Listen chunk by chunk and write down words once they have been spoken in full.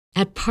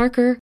At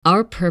Parker,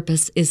 our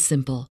purpose is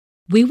simple.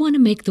 We want to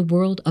make the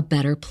world a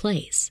better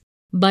place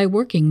by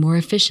working more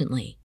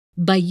efficiently,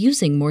 by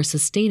using more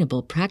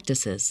sustainable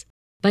practices,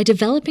 by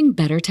developing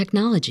better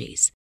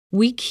technologies.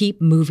 We keep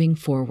moving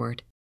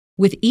forward.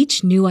 With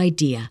each new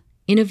idea,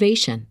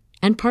 innovation,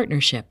 and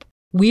partnership,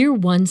 we're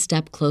one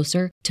step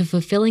closer to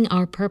fulfilling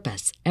our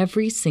purpose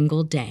every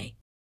single day.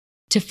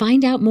 To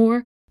find out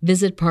more,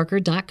 visit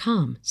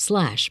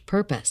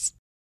parker.com/purpose.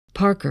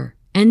 Parker,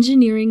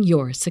 engineering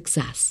your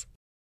success.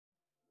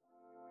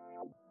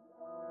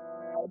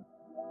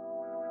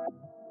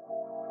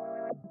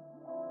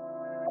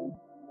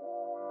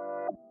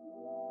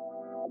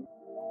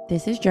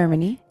 This is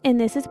Germany.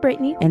 And this is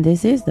Brittany. And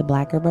this is the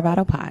Black Girl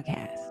Bravado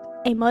Podcast.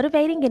 A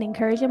motivating and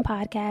encouraging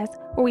podcast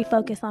where we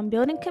focus on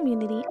building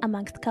community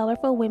amongst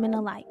colorful women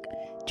alike.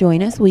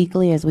 Join us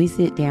weekly as we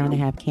sit down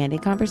and have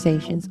candid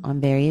conversations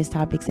on various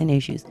topics and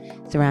issues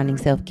surrounding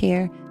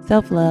self-care,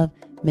 self-love,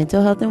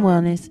 mental health and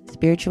wellness,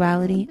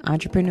 spirituality,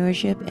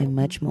 entrepreneurship, and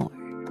much more.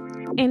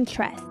 And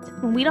trust,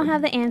 when we don't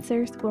have the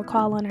answers, we'll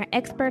call on our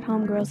expert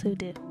homegirls who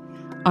do.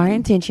 Our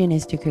intention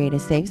is to create a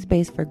safe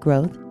space for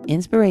growth,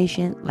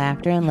 inspiration,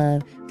 laughter, and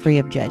love, free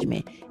of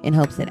judgment, in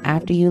hopes that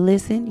after you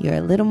listen, you're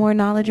a little more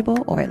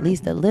knowledgeable or at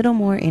least a little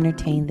more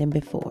entertained than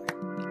before.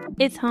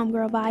 It's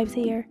homegirl vibes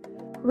here.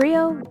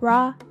 Real,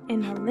 raw,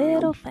 and a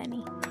little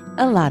funny.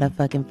 A lot of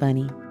fucking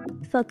funny.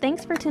 So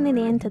thanks for tuning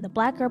in to the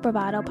Black Girl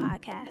Bravado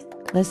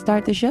Podcast. Let's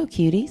start the show,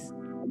 cuties.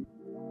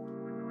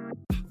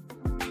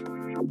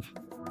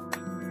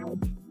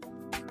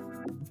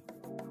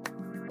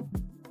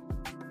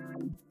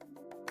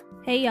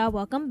 Hey y'all,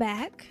 welcome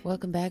back.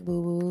 Welcome back,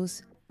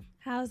 boo-boos.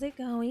 How's it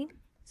going?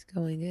 It's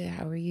going good.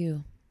 How are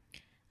you?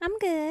 I'm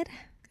good.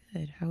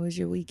 Good. How was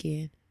your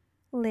weekend?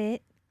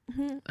 Lit.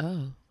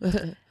 Oh.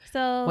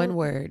 So one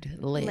word,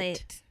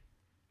 lit.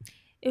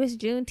 It was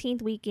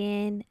Juneteenth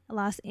weekend.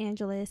 Los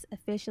Angeles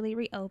officially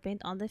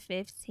reopened on the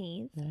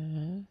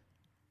 15th.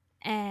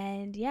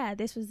 And yeah,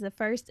 this was the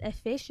first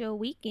official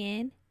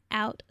weekend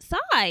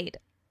outside.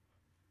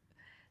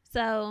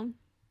 So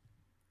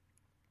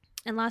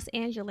in Los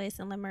Angeles,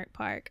 in Leimert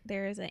Park,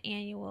 there is an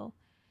annual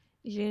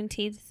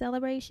Juneteenth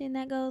celebration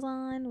that goes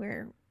on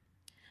where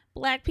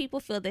Black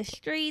people fill the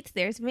streets.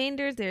 There's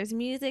vendors, there's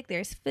music,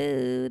 there's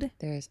food.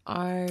 There's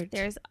art.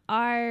 There's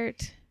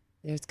art.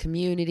 There's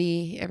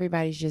community.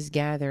 Everybody's just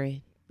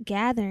gathering.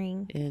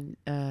 And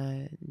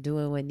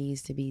doing what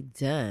needs to be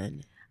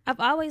done. I've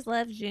always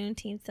loved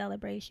Juneteenth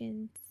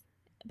celebrations.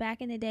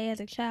 Back in the day as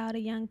a child, a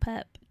young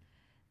pup,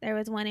 there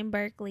was one in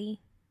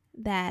Berkeley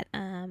that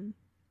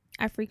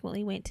I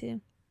frequently went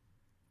to.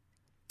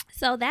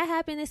 So that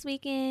happened this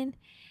weekend.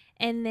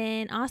 And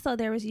then also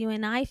there was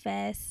UNI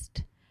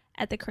Fest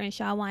at the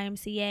Crenshaw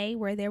YMCA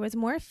where there was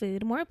more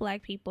food, more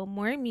Black people,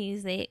 more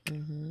music,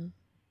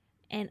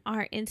 and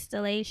art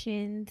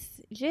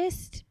installations.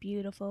 Just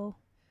beautiful.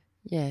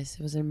 Yes,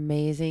 it was an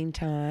amazing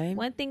time.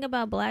 One thing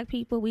about Black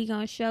people, we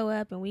gonna show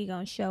up and we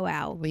gonna show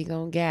out. We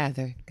gonna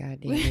gather.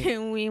 God damn it.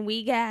 When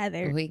we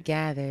gathered. We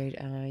gathered.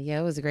 Yeah,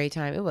 it was a great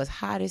time. It was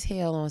hot as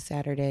hell on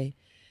Saturday.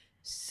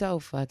 So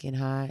fucking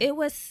hot. It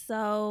was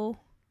so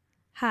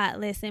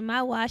hot. Listen,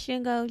 my wash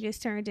and go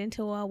just turned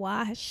into a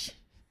wash.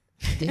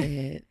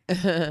 Dead.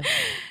 A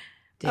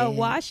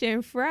wash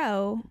and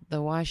fro.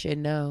 The wash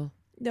and no.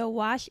 The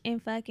wash and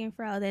fucking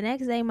fro. The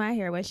next day my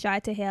hair was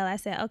shot to hell. I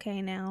said,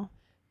 okay now.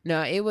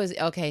 No, it was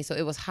okay. So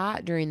it was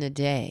hot during the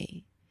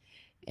day,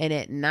 and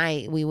at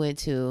night we went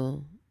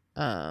to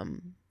a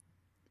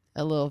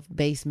little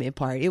basement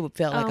party. It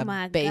felt like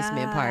a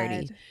basement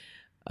party.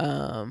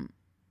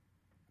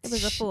 It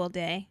was a full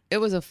day. It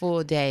was a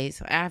full day.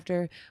 So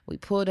after we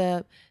pulled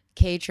up,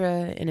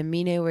 Katra and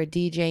Amina were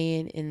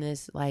DJing in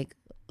this like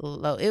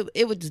low.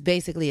 It was just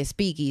basically a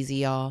speakeasy,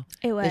 y'all.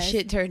 It was. The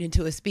shit turned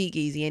into a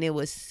speakeasy, and it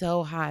was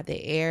so hot.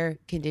 The air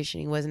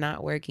conditioning was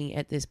not working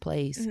at this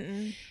place.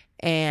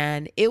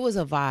 And it was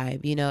a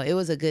vibe, you know, it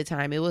was a good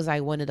time. It was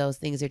like one of those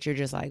things that you're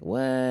just like,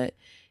 what?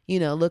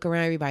 You know, look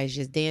around, everybody's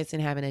just dancing,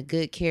 having a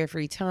good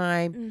carefree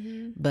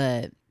time.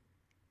 But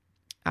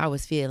I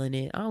was feeling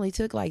it. I only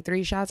took like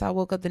 3 shots. I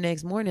woke up the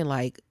next morning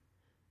like,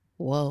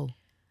 whoa.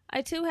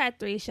 I too had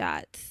 3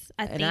 shots.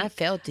 I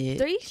felt it.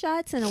 3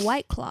 shots and a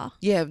White Claw.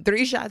 Yeah,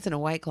 3 shots and a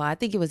White Claw. I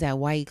think it was that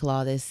White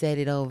Claw that set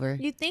it over.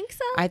 You think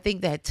so? I think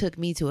that took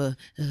me to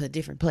a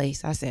different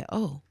place. I said,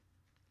 oh.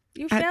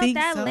 You felt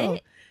that so.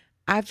 Lit?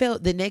 I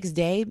felt the next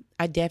day,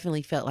 I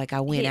definitely felt like I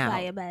went out.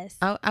 Hit by a bus.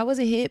 I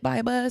wasn't hit by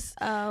a bus.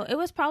 Oh, it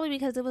was probably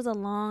because it was a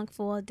long,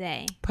 full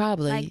day.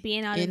 Probably. Like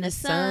being out in the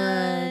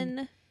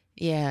sun.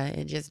 Yeah,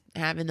 and just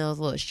having those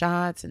little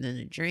shots and then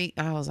a drink.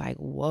 I was like,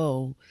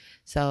 whoa.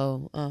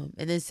 So,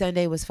 and then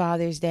Sunday was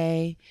Father's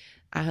Day.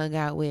 I hung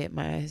out with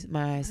my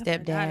stepdad. I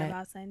forgot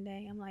about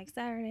Sunday. I'm like,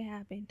 Saturday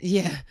happened.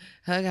 Yeah,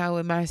 hung out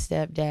with my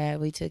stepdad.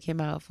 We took him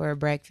out for a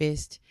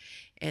breakfast.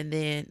 And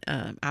then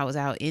I was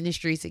out in the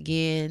streets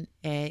again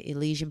at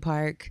Elysian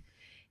Park,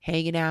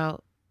 hanging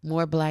out.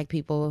 More Black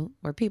people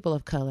or people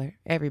of color,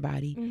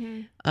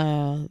 everybody.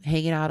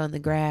 Hanging out on the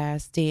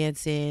grass,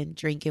 dancing,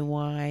 drinking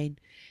wine,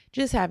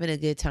 just having a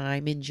good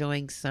time,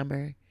 enjoying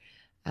summer.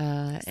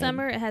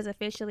 Summer has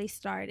officially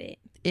started.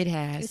 It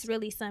has. It's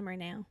really summer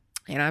now.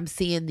 And I'm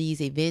seeing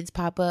these events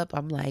pop up.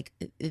 I'm like,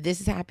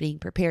 this is happening.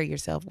 Prepare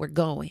yourself. We're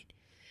going.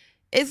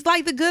 It's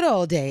like the good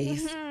old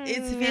days. Mm-hmm.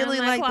 It's feeling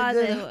like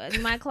the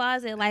good. My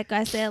closet, like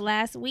I said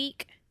last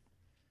week,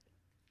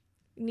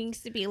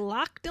 needs to be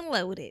locked and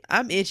loaded.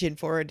 I'm itching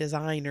for a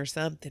design or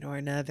something or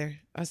another.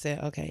 I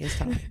said, okay, it's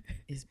time.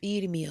 It's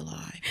eating me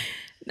alive.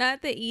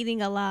 Not the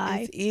eating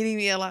alive. It's eating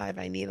me alive.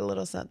 I need a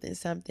little something.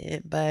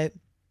 But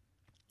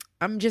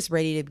I'm just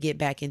ready to get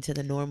back into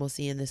the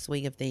normalcy and the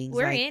swing of things.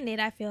 We're in it,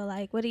 I feel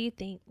like. What do you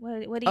think?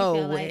 What do you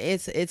feel like?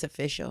 It's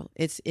official.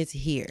 It's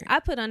here. I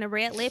put on a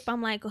red lip.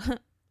 I'm like,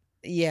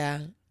 yeah.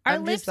 Our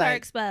lips are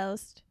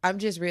exposed. I'm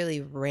just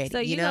really ready. So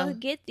you know,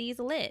 get these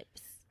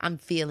lips. I'm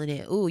feeling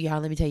it. Ooh, y'all,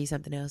 let me tell you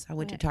something else. I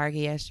went to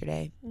Target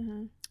yesterday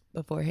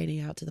before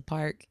heading out to the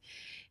park.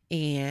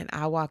 And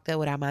I walked up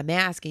without my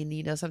mask. And,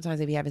 you know, sometimes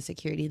they be having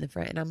security in the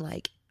front. And I'm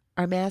like,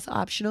 are masks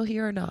optional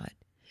here or not?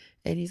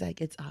 And he's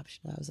like, it's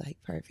optional. I was like,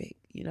 perfect.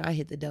 You know, I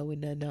hit the door with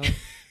nothing on.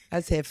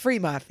 I said, free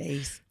my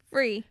face.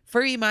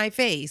 Free my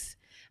face.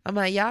 I'm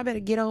like, y'all better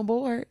get on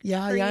board.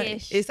 Y'all,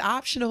 it's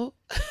optional.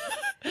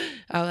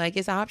 I'm like,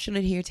 it's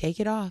optional here. Take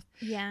it off.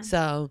 Yeah.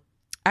 So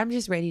I'm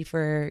just ready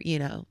for, you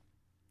know,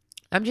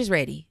 I'm just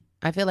ready.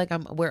 I feel like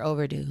we're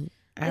overdue.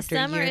 The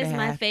summer is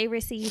my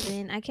favorite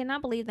season. I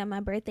cannot believe that my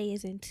birthday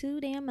is in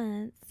 2 damn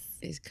months.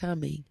 It's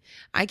coming.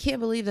 I can't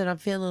believe that I'm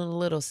feeling a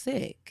little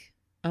sick.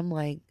 I'm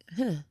like,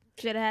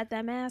 should have had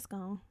that mask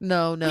on.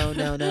 No.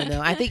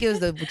 I think it was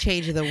the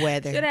change of the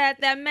weather. Should have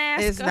had that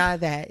mask It's on. not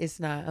that. It's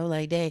not. I'm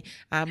like, dang,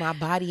 my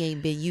body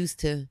ain't been used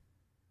to.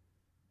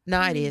 No,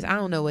 it is. I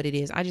don't know what it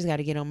is. I just got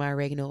to get on my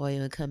oregano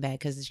oil and come back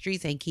because the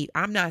streets ain't keep.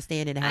 I'm not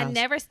staying in the house. I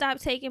never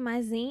stopped taking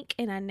my zinc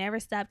and I never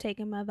stopped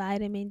taking my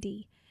vitamin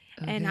D.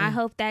 Okay. And I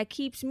hope that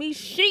keeps me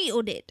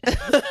shielded.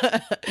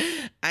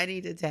 I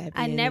need to tap in.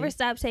 I never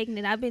stopped taking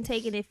it. I've been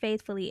taking it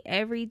faithfully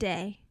every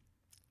day.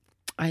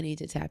 I need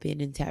to tap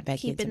in and tap back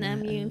keeping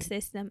into the immune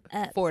system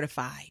up.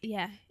 Fortified.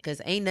 Yeah.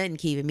 Because ain't nothing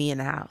keeping me in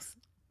the house.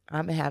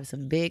 I'm going to have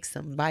some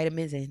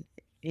vitamins and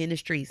in the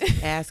streets,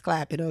 ass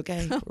clapping,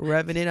 okay?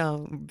 Rubbing it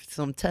on,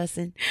 some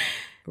tussing.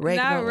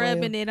 Not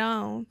rubbing it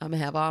on. I'm going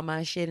to have all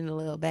my shit in a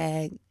little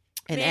bag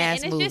and Man,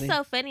 ass and moving. It's just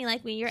so funny,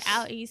 like when you're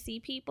out and you see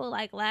people,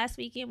 like last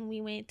weekend when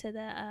we went to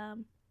the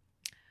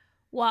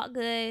Walk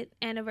Good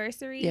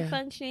anniversary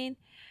function,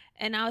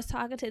 and I was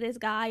talking to this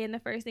guy, and the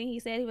first thing he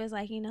said, he was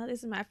like, you know,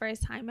 this is my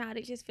first time out.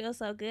 It just feels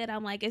so good.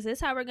 I'm like, is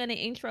this how we're going to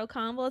intro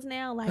combos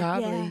now? Like,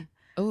 probably. Yeah.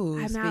 Ooh,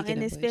 I'm out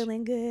and it's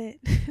feeling good.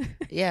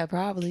 Yeah,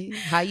 probably.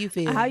 How you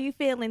feel? How you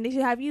feeling?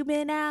 Have you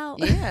been out?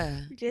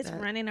 Yeah. Just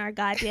running our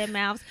goddamn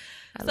mouths.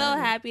 So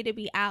happy to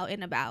be out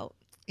and about.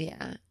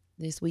 Yeah.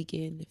 This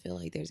weekend, I feel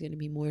like there's going to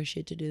be more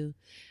shit to do.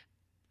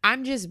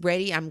 I'm just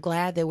ready. I'm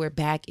glad that we're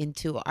back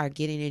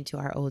getting into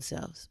our old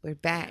selves. We're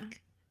back. Yeah.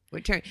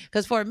 We're turning.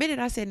 Because for a minute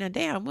I said, now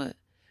damn, what?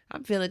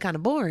 I'm feeling kind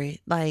of boring.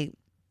 Like,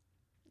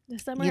 the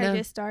summer had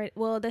just started.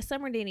 Well, the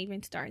summer didn't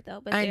even start though.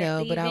 But I know,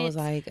 but events, I was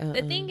like,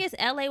 the thing is,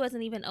 LA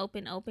wasn't even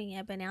open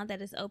yet. But now that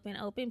it's open,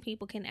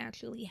 people can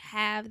actually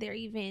have their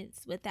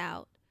events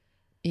without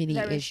any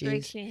the issues.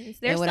 Restrictions.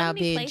 There's so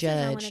many places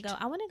I want to go.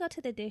 I want to go to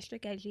the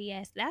district at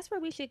GS. That's where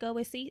we should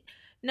go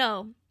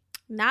No,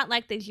 not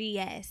like the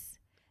GS.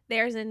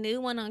 There's a new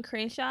one on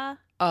Crenshaw.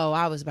 Oh,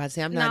 I was about to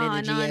say, I'm not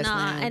in the GS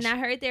lounge. And I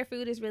heard their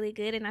food is really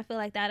good, and I feel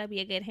like that'll be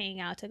a good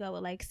hangout to go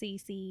with like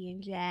CC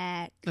and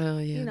Jack. Oh,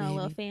 yeah. You know, a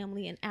little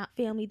family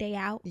day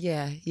out.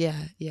 Yeah.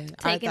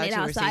 Taking it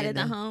outside of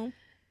the home.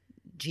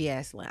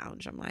 GS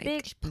lounge. I'm like,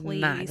 bitch,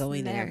 please, not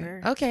going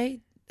never. there.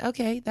 Okay.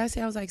 That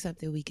sounds like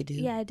something we could do.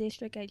 Yeah,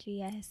 district at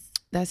GS.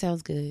 That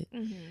sounds good.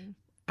 Mm-hmm.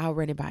 I'll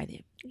run it by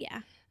them.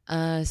 Yeah.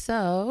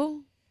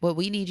 So what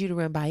we need you to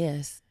run by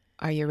us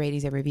are your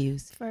ratings and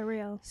reviews. For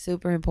real.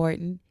 Super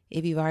important.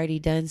 If you've already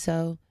done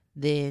so,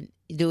 then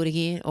do it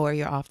again or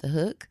you're off the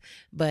hook.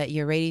 But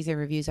your ratings and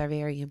reviews are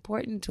very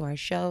important to our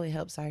show. It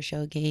helps our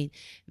show gain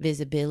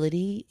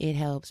visibility. It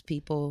helps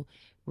people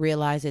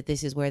realize that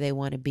this is where they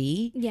want to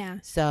be. Yeah.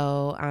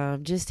 So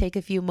just take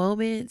a few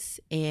moments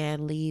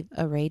and leave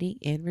a rating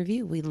and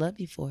review. We love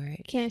you for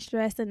it. Can't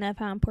stress enough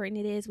how important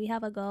it is. We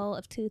have a goal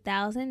of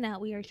 2,000 that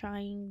we are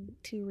trying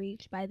to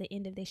reach by the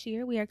end of this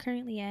year. We are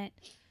currently at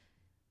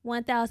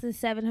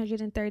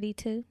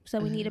 1,732. So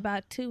we need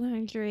about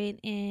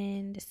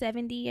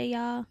 270 of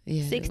y'all,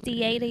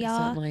 68 of y'all,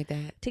 something like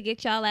that, to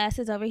get y'all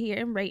asses over here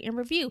and rate and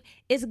review.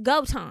 It's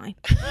go time.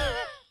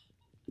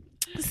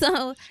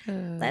 So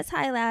let's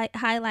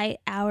highlight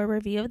our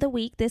review of the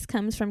week. This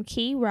comes from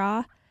Key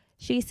Raw.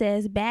 She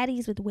says,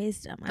 baddies with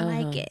wisdom. I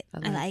like it.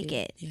 I like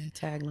it. Yeah,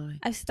 tagline.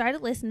 I've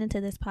started listening to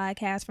this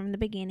podcast from the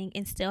beginning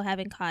and still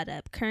haven't caught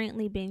up.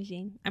 Currently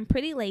binging. I'm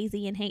pretty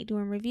lazy and hate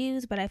doing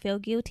reviews, but I feel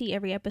guilty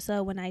every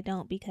episode when I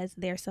don't because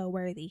they're so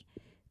worthy.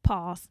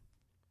 Pause.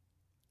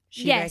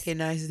 She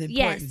recognizes the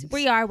importance. Yes,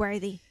 we are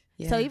worthy.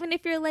 Yeah. So even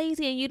if you're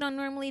lazy and you don't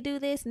normally do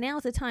this,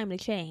 now's the time to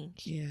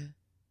change. Yeah.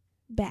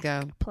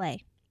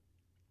 Play.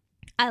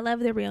 I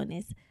love the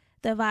realness.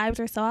 The vibes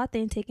are so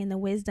authentic and the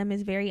wisdom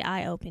is very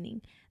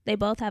eye-opening. They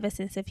both have a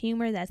sense of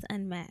humor that's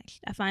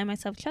unmatched. I find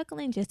myself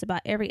chuckling just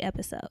about every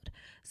episode.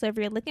 So if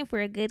you're looking for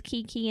a good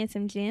kiki and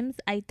some gems,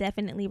 I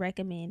definitely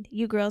recommend.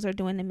 You girls are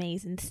doing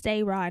amazing.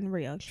 Stay raw and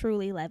real.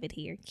 Truly love it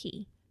here.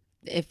 Key.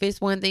 If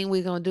it's one thing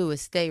we're going to do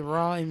is stay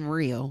raw and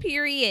real.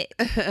 Period.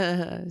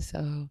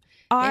 So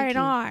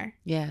R&R.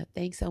 Yeah,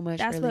 thanks so much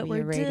That's for what leaving we're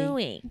your rating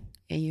doing.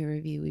 and your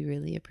review. We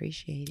really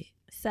appreciate it.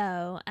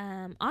 So,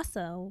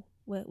 also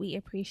what we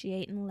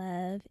appreciate and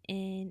love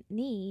and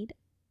need.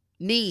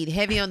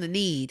 Heavy on the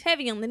need.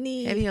 Heavy on the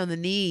need. Heavy on the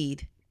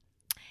need.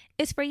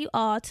 It's for you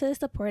all to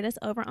support us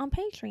over on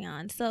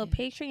Patreon. So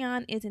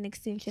Patreon is an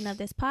extension of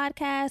this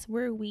podcast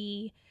where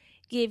we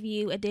give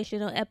you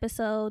additional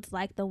episodes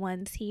like the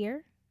ones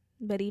here,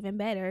 but even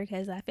better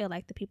because I feel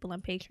like the people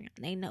on Patreon,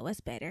 they know us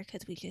better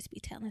because we just be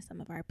telling some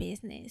of our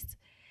business.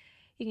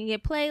 You can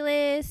get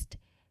playlists,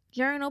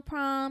 journal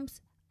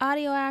prompts,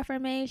 audio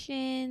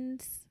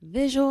affirmations,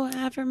 visual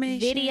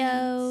affirmations,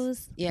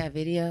 videos. Yeah,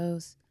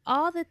 videos.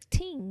 All the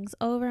things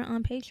over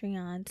on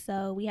Patreon.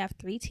 So we have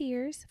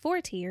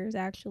 4 tiers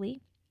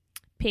actually.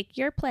 Pick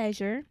your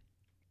pleasure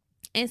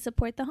and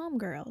support the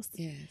homegirls.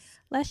 Yes.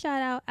 Let's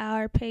shout out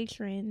our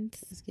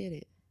patrons. Let's get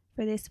it.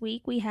 For this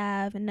week, we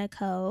have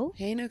Nicole.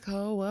 Hey,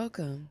 Nicole.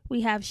 Welcome.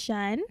 We have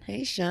Shun.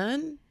 Hey,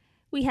 Shun.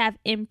 We have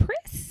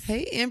Empress.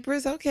 Hey,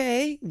 Empress.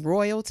 Okay.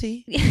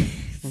 Royalty.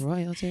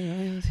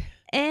 Royalty.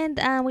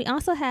 And we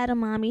also had a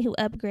mommy who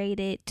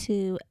upgraded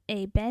to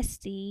a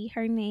bestie.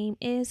 Her name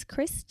is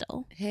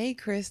Crystal. Hey,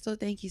 Crystal.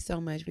 Thank you so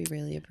much. We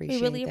really appreciate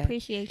that. We really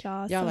appreciate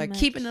y'all Y'all so are much.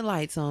 keeping the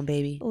lights on,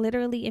 baby.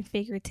 Literally and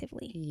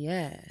figuratively.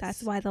 Yes.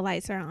 That's why the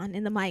lights are on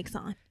and the mic's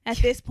on at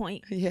this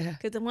point. Yeah.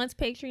 Because once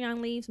Patreon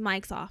leaves,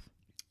 mic's off.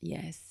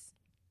 Yes.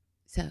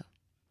 So.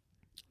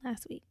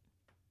 Last week.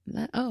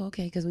 Oh,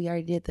 okay. Because we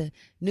already did the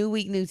new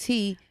week, new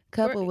tea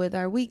coupled with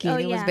our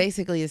weekend. It was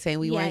basically the same.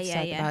 We weren't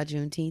talking about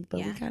Juneteenth, but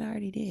we kind of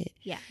already did.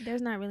 Yeah.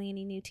 There's not really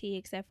any new tea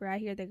except for I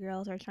hear the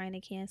girls are trying to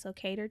cancel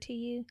Cater to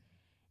You.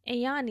 And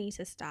y'all need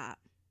to stop.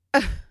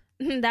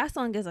 That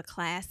song is a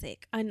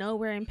classic. I know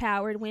we're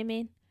empowered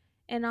women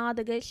and all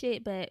the good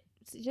shit, but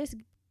just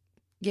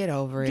get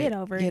over it. Get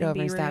over it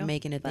and stop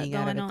making a thing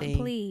out of a thing.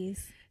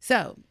 Please.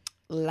 So,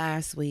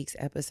 last week's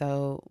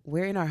episode,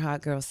 we're in our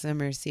Hot Girl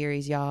Summer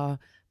series, y'all.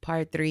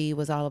 Part 3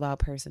 was all about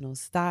personal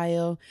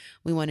style.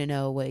 We want to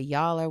know what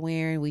y'all are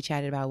wearing. We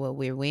chatted about what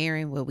we're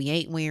wearing, what we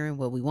ain't wearing,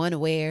 what we want to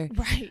wear.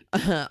 Right.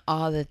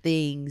 All the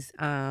things.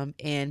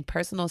 And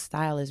personal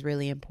style is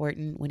really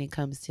important when it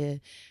comes to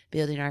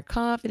building our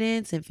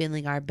confidence and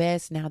feeling our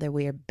best now that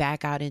we're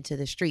back out into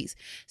the streets.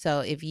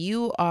 So if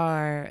you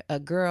are a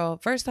girl,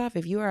 first off,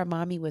 if you are a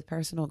mommy with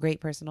great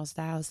personal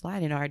style,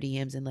 slide in our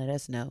DMs and let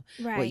us know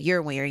what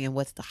you're wearing and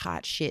what's the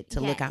hot shit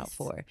to look out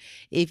for.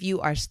 If you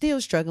are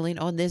still struggling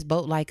on this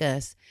boat like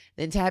us,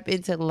 then tap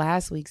into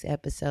last week's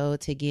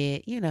episode to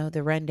get,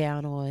 the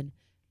rundown on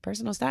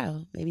personal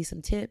style, maybe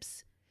some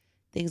tips,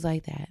 things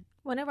like that.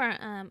 One of our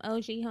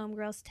OG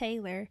homegirls,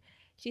 Taylor,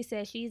 she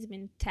says she's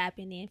been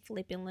tapping in,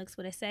 flipping looks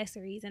with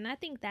accessories. And I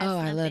think that's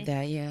I love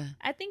that, yeah.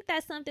 I think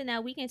that's something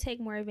that we can take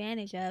more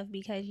advantage of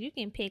because you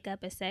can pick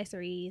up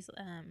accessories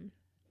a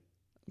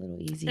little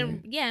easier.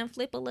 And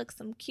flip a look,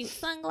 some cute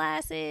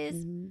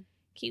sunglasses,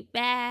 cute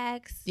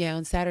bags. Yeah,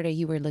 on Saturday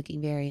you were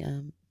looking very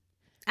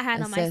I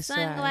had on my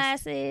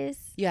sunglasses.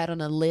 You had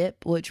on a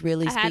lip, which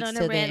really speaks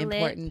to the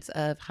importance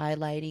of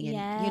highlighting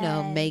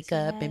and,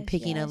 makeup and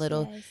picking a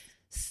little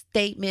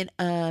statement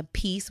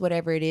piece,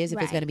 whatever it is.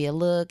 If it's going to be a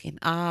look, an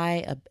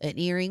eye, an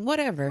earring,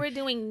 whatever. We're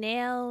doing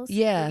nails.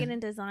 Yeah. We're getting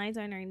designs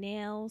on our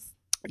nails.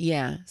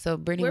 Yeah. So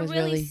Brittany was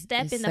really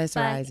stepping the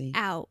fuck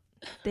out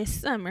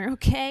this summer,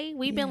 okay?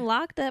 We've been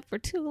locked up for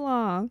too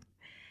long.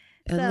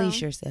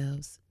 Unleash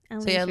yourselves.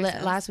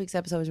 Last week's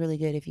episode was really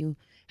good. If you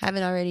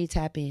haven't already,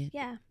 tap in.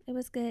 Yeah, it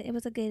was good. It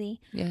was a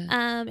goodie. Yeah.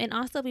 And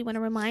also we want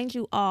to remind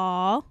you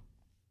all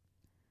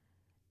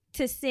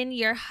to send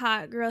your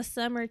hot girl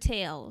summer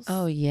tales.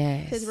 Oh,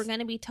 yes. Because we're going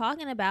to be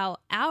talking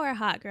about our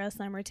hot girl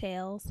summer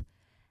tales,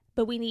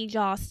 but we need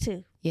y'all's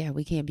too. Yeah,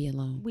 we can't be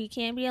alone. We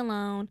can't be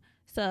alone.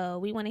 So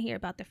we want to hear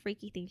about the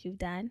freaky things you've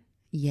done.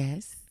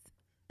 Yes.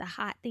 The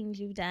hot things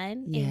you've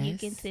done. Yes. And you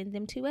can send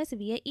them to us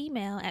via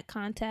email at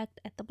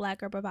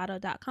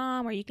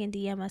contact@theblackgirlbravado.com, or you can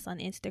DM us on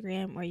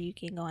Instagram, or you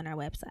can go on our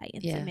website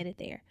and submit it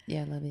there.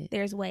 Yeah, I love it.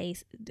 There's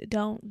ways.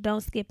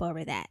 Don't skip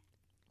over that.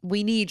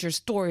 We need your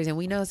stories, and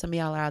we know some of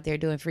y'all are out there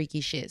doing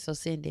freaky shit, so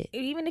send it.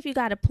 Even if you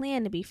got a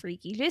plan to be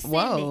freaky, just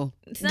send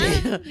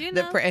it.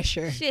 The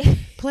pressure. Shit.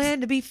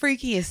 Plan to be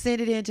freaky and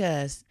send it in to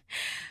us.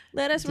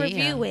 Let us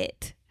review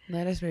it.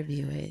 Let us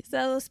review it.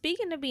 So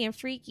speaking of being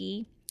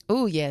freaky.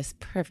 Oh, yes.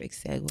 Perfect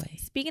segue.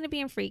 Speaking of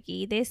being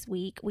freaky, this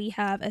week we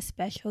have a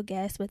special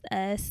guest with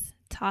us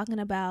talking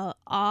about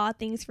all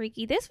things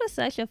freaky. This was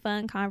such a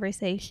fun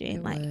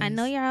conversation. I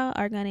know y'all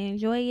are going to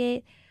enjoy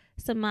it.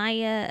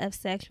 Samia of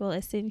Sexual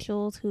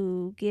Essentials,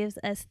 who gives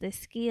us the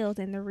skills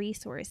and the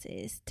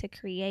resources to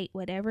create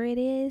whatever it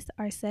is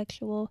our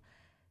sexual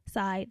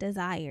side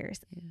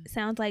desires. Yeah.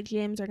 Sounds like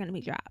gems are going to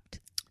be dropped.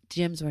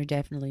 Gems were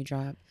definitely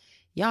dropped.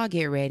 Y'all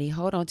get ready.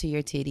 Hold on to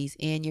your titties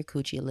and your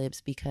coochie lips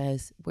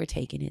because we're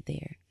taking it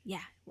there. Yeah,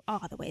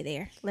 all the way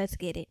there. Let's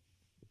get it.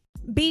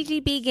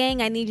 BGB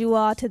gang, I need you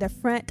all to the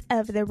front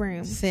of the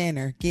room.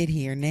 Center, get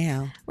here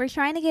now. We're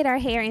trying to get our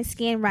hair and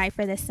skin right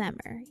for the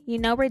summer. You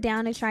know we're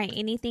down to try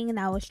anything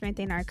that will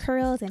strengthen our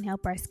curls and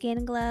help our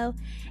skin glow.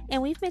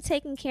 And we've been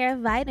taking care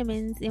of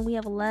vitamins and we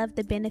have loved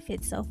the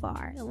benefits so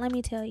far. Let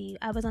me tell you,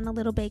 I was on a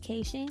little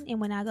vacation and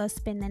when I go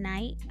spend the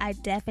night, I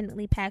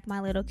definitely pack my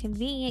little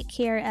convenient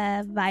Care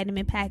of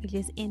vitamin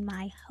packages in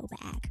my whole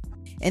bag.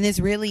 And it's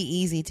really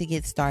easy to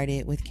get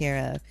started with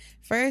Care of.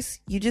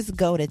 First, you just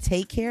go to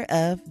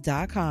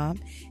takecareof.com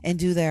and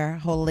do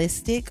their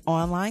holistic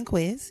online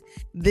quiz.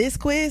 This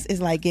quiz is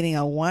like getting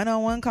a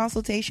one-on-one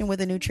consultation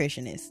with a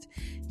nutritionist.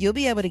 You'll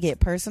be able to get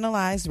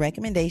personalized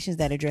recommendations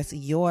that address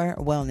your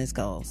wellness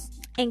goals.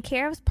 And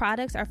Care of's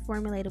products are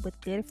formulated with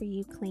good for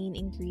you clean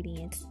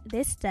ingredients.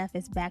 This stuff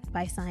is backed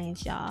by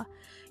science, y'all.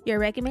 Your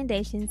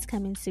recommendations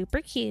come in super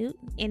cute,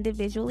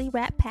 individually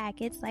wrapped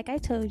packets, like I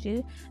told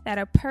you, that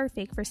are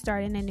perfect for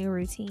starting a new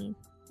routine.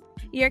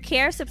 Your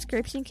Care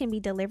subscription can be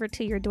delivered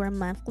to your door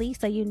monthly,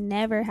 so you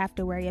never have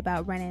to worry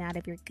about running out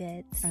of your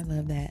goods. I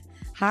love that.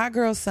 Hot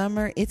Girl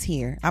Summer, it's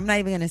here. I'm not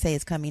even going to say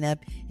it's coming up.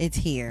 It's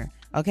here.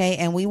 Okay.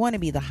 And we want to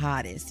be the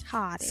hottest.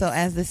 So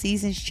as the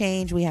seasons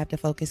change, we have to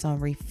focus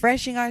on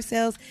refreshing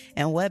ourselves.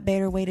 And what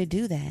better way to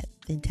do that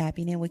than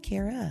tapping in with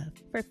Care of?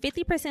 For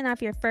 50%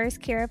 off your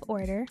first Care of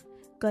order,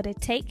 go to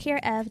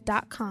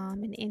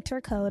takecareof.com and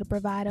enter code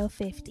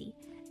Bravado50.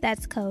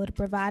 That's code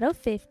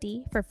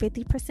Bravado50 for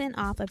 50%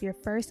 off of your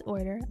first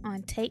order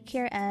on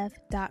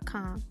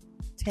takecareof.com.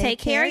 Take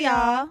care,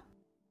 y'all.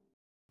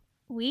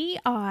 We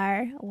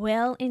are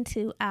well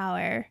into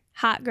our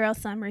Hot Girl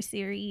Summer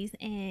series,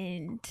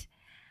 and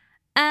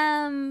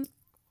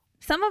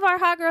some of our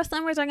Hot Girl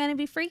Summers are going to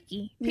be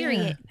freaky,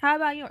 period. Yeah. How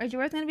about yours? Is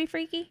yours going to be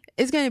freaky?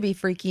 It's going to be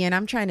freaky, and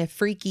I'm trying to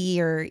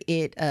freakier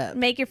it up.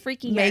 Make it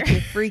freakier. Make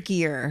it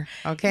freakier,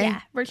 okay?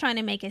 Yeah, we're trying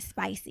to make it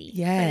spicy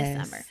for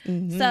the summer.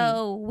 Mm-hmm.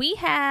 So we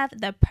have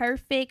the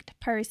perfect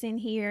person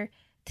here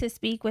to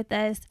speak with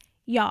us.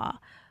 Y'all,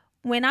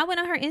 when I went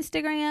on her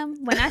Instagram,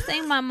 when I say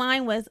my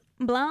mind was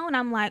blown,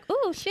 I'm like,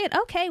 oh, shit,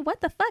 okay,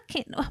 what the fuck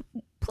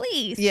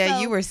please. Yeah,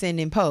 so, you were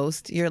sending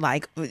posts. You're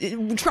like,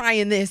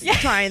 trying this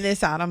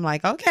out. I'm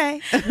like, okay.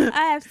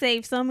 I have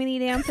saved so many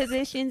damn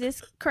positions.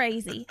 It's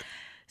crazy.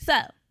 So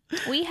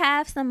we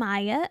have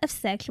Samia of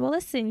Sexual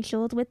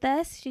Essentials with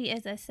us. She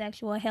is a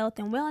sexual health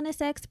and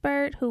wellness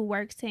expert who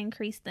works to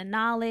increase the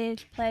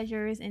knowledge,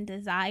 pleasures, and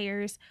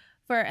desires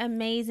for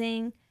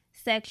amazing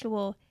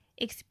sexual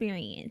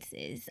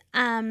experiences.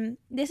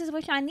 This is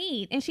what y'all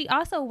need. And she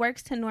also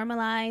works to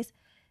normalize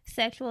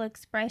sexual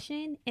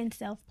expression and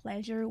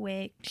self-pleasure,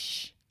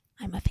 which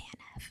I'm a fan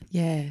of.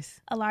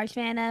 Yes. A large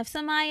fan of.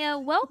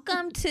 Samia,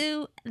 welcome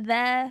to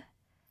the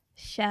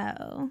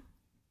show.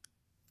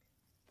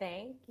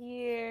 Thank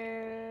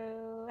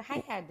you.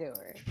 How y'all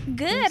doing?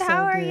 Good.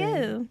 How are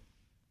you?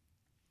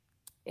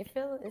 It's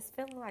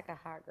feeling like a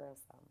hot girl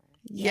summer.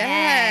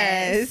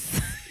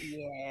 Yes.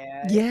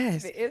 Yeah.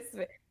 Yes. It's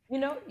you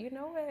know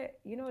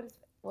what it's,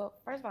 well,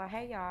 first of all,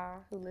 hey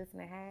y'all who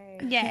listening, hey.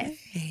 Yes.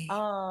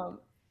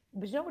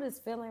 But you know what it's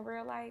feeling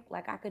real like?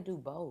 Like I could do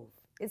both.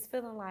 It's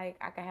feeling like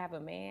I could have a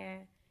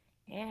man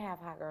and have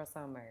hot girl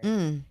summer.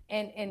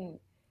 And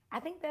I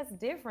think that's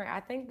different.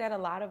 I think that a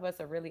lot of us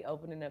are really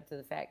opening up to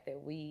the fact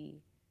that we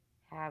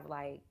have,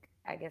 like,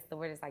 I guess the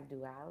word is like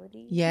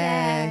duality.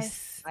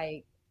 Yes.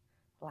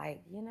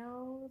 Like, you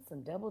know,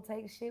 some double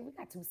take shit. We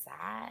got two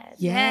sides.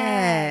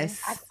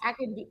 Yes. I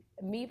can be,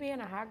 me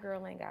being a hot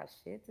girl ain't got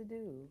shit to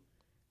do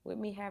with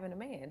me having a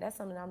man. That's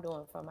something I'm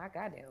doing for my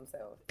goddamn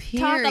self.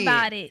 Period. Talk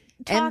about it.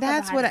 And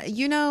that's what,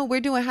 we're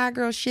doing hot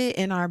girl shit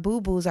and our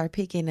boo-boos are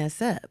picking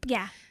us up.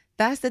 Yeah.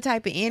 That's the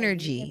type of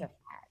energy.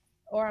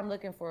 Or I'm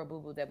looking for a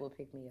boo-boo that will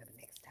pick me up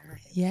next time.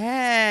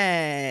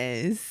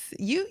 Yes.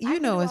 You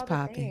know it's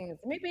popping.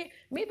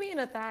 Me being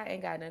a thought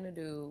ain't got nothing to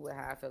do with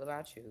how I feel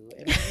about you.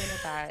 And me being a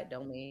thought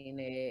don't mean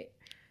it.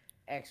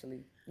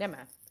 Actually, never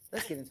mind.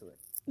 Let's get into it.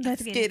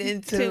 Let's get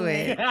into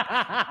it.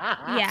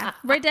 Yeah,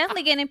 we're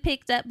definitely getting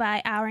picked up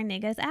by our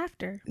niggas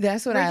after.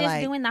 That's what I like. We're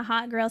just doing the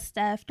hot girl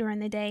stuff during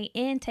the day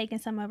and taking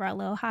some of our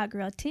little hot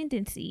girl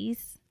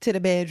tendencies to the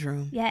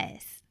bedroom.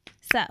 Yes.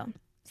 So,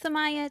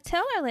 Samia,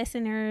 tell our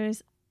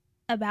listeners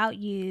about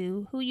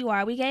you, who you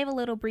are. We gave a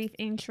little brief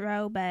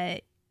intro,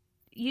 but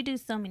you do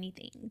so many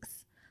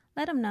things.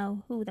 Let them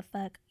know who the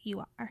fuck you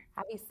are.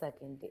 I be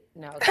sucking dick.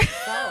 No,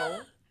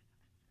 so...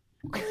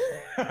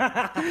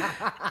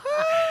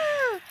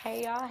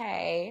 Hey y'all,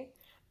 hey.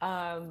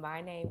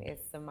 My name is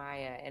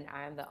Samia and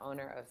I'm the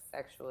owner of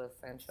Sexual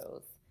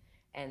Essentials.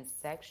 And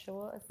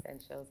Sexual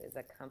Essentials is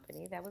a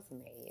company that was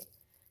made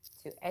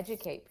to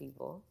educate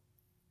people,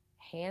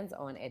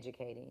 hands-on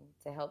educating,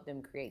 to help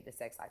them create the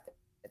sex life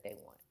that they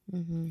want.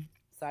 Mm-hmm.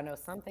 So I know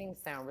some things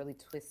sound really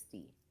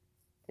twisty.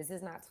 This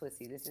is not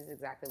twisty. This is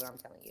exactly what I'm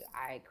telling you.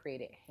 I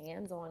created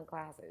hands-on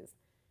classes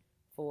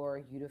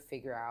for you to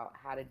figure out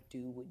how to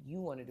do what you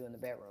want to do in the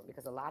bedroom.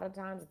 Because a lot of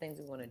times the things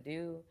we want to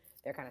do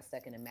they're kind of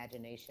stuck in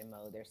imagination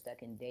mode. They're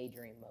stuck in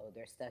daydream mode.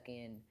 They're stuck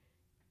in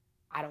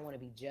I don't want to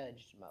be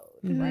judged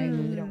mode, right?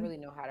 But we don't really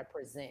know how to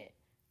present,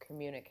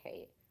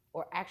 communicate,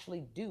 or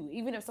actually do.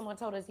 Even if someone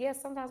told us,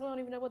 yes, sometimes we don't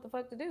even know what the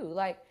fuck to do.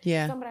 Like,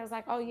 somebody was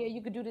like, oh, yeah,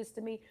 you could do this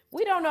to me.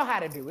 We don't know how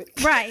to do it.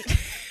 Right.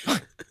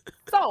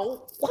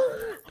 So,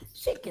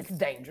 shit gets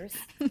dangerous,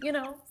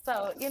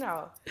 So,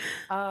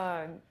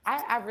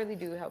 I really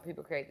do help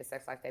people create the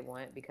sex life they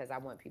want because I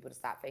want people to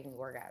stop faking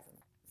orgasms.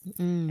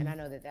 And I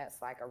know that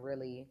that's like a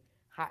really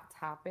hot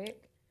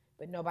topic,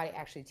 but nobody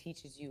actually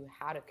teaches you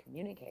how to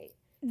communicate.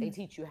 They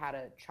teach you how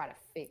to try to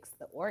fix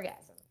the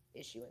orgasm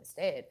issue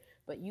instead.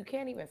 But you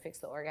can't even fix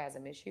the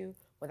orgasm issue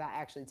without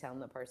actually telling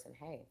the person,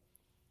 hey,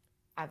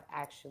 I've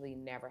actually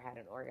never had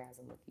an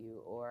orgasm with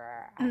you,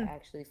 or I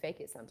actually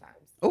fake it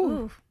sometimes.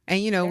 Ooh.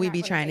 And we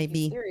be trying to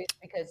be serious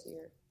because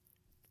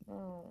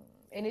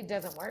and it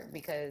doesn't work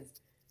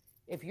because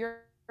if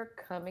you're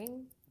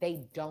coming,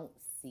 they don't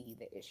see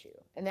the issue.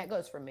 And that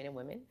goes for men and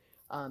women.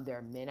 There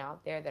are men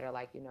out there that are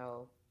like,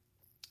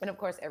 and of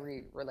course,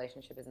 every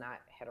relationship is not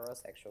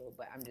heterosexual,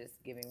 but I'm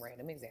just giving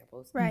random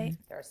examples. Right.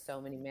 There are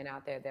so many men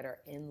out there that are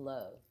in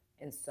love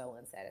and so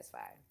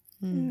unsatisfied.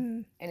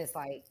 Mm. And it's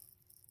like,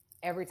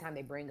 every time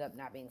they bring up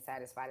not being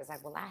satisfied, it's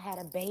like, well, I had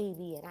a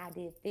baby and I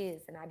did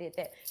this and I did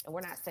that. And we're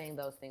not saying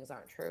those things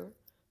aren't true.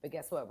 But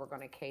guess what? We're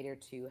going to cater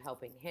to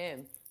helping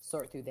him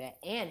sort through that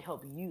and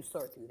help you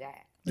sort through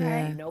that.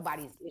 Yeah. Right?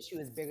 Nobody's issue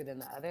is bigger than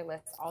the other.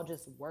 Let's all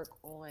just work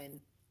on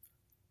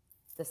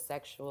the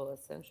sexual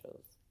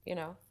essentials,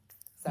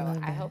 So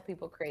I help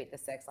people create the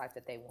sex life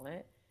that they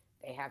want.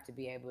 They have to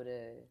be able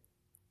to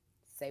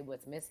say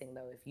what's missing,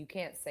 though. If you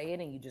can't say it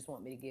and you just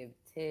want me to give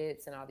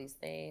tips and all these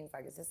things,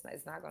 like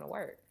it's not going to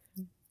work.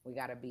 We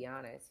got to be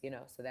honest,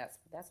 So that's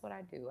what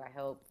I do. I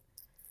help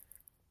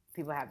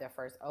people have their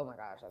first. Oh my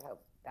gosh, I've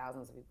helped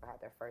thousands of people have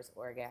their first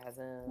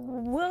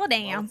orgasm. Well,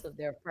 damn.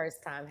 Their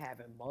first time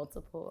having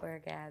multiple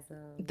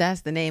orgasms.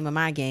 That's the name of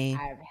my game.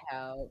 I've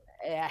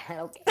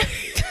helped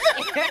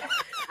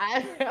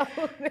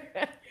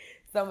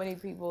so many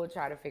people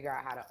try to figure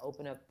out how to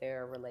open up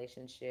their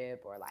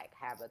relationship or like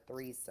have a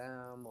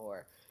threesome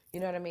or, you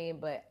know what I mean?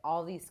 But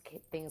all these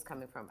things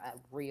coming from a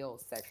real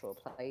sexual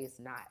place,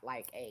 not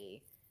like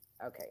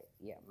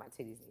my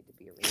titties need to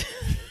be a real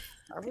place.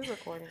 Are we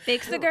recording?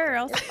 Fix the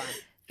girls.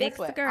 Fix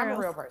the girls. I'm a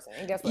real person.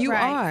 And guess what? You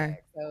are.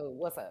 So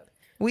what's up?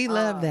 We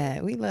love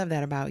that. We love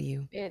that about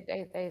you.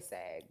 They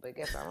sag, but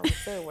guess what? I'm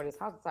still where this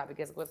house is topic.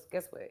 Guess what?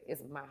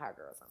 It's my hot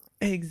girl summer.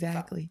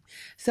 Exactly.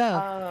 So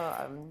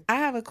I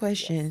have a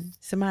question,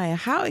 yes. Samia.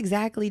 How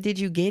exactly did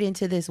you get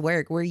into this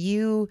work? Were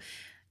you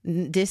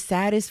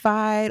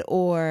dissatisfied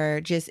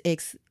or just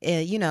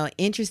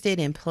interested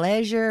in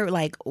pleasure?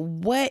 Like,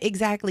 what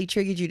exactly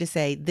triggered you to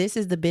say this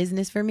is the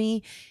business for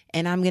me,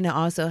 and I'm going to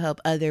also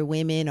help other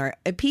women or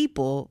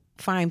people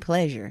find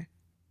pleasure?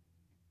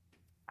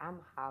 I'm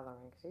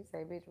hollering. She say,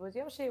 bitch, was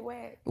your shit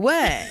wet? What?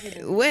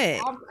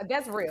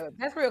 That's real.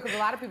 That's real because a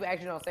lot of people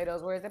actually don't say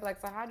those words. They're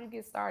like, so how'd you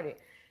get started?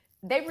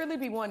 They really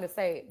be wanting to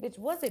say, bitch,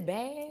 was it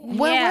bad?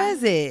 What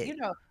was it?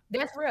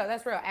 That's real.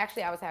 That's real.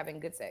 Actually, I was having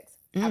good sex.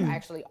 I've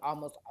actually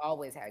almost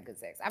always had good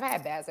sex. I've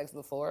had bad sex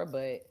before,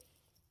 but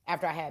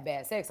after I had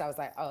bad sex, I was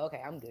like, oh,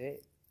 okay, I'm good.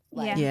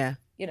 Like, yeah.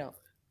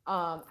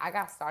 I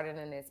got started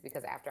in this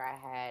because after I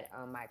had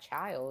my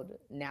child,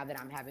 now that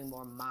I'm having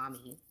more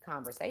mommy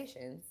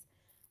conversations,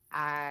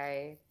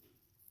 I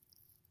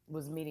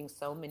was meeting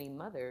so many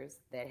mothers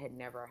that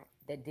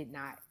did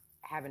not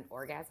have an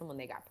orgasm when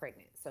they got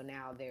pregnant. So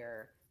now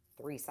they're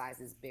 3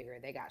 sizes bigger.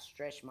 They got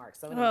stretch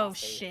marks. Oh,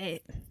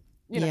 shit.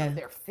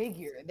 Their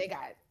figure. They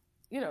got,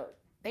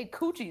 they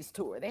coochies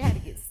tore. They had to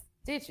get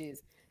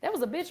stitches. There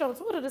was a bitch on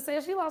Twitter that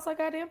said she lost her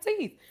goddamn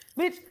teeth.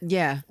 Bitch.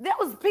 Yeah. That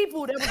was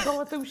people that was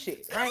going through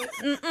shit, right?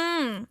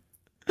 And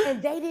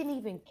they didn't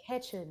even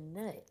catch a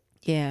nut.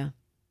 Yeah.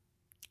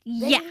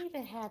 They didn't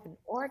even have an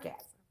orgasm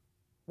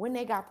when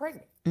they got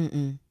pregnant.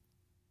 Mm-mm.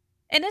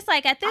 And it's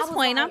like, at this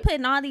point, I'm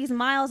putting all these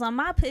miles on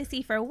my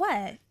pussy for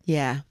what?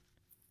 Yeah.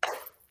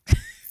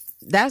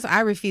 I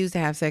refuse to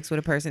have sex with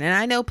a person. And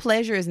I know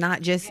pleasure is not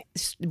just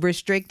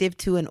restrictive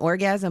to an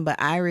orgasm, but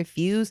I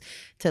refuse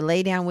to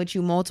lay down with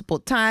you multiple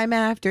time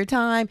after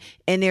time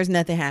and there's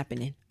nothing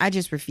happening. I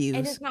just refuse.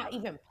 And it's not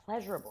even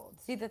pleasurable.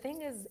 See, the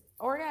thing is,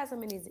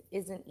 orgasm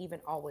isn't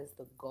even always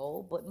the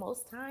goal, but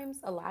most times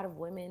a lot of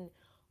women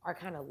are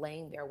kind of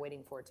laying there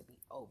waiting for it to be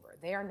over.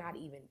 They are not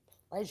even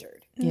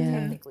pleasured,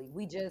 technically.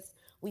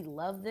 We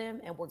love them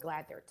and we're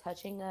glad they're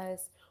touching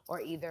us. Or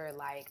either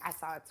like, I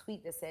saw a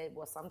tweet that said,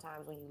 well,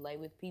 sometimes when you lay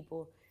with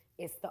people,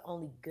 it's the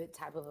only good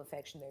type of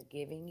affection they're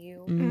giving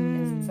you.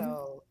 And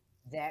so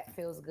that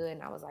feels good.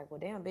 And I was like, well,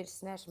 damn, bitch,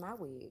 snatch my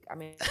wig. I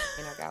mean,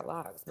 I got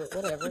locks, but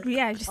whatever.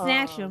 Yeah, just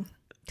snatch them.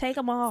 Take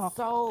them off.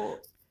 So,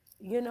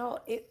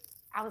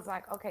 I was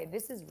like, okay,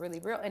 this is really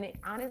real. And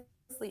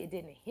honestly, it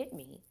didn't hit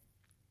me.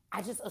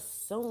 I just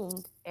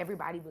assumed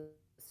everybody was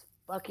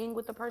fucking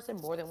with the person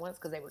more than once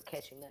because they were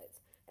catching nuts.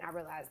 And I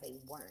realized they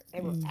weren't. They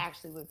were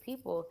actually with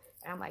people.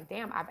 And I'm like,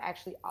 damn, I've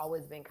actually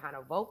always been kind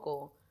of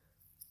vocal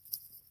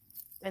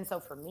And so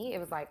for me, it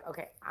was like,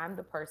 okay, I'm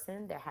the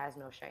person that has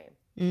no shame.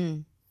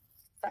 Mm.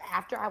 So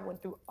after I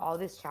went through all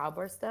this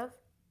childbirth stuff,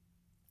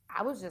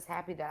 I was just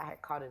happy that I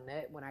had caught a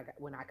nut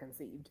when I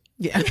conceived.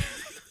 Yeah.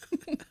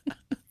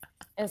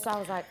 And so I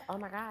was like, oh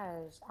my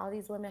gosh, all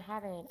these women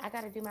haven't. I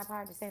got to do my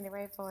part to stand the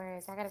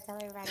rainforest. I got to tell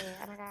everybody,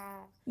 oh my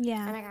God.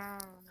 Yeah. Oh my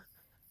God.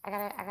 I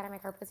gotta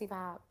make her pussy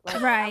pop. Like,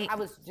 right. I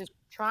was just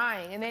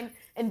trying.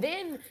 And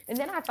then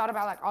I thought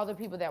about like all the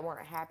people that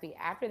weren't happy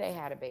after they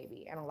had a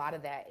baby. And a lot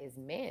of that is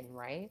men,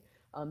 right?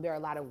 There are a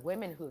lot of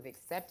women who have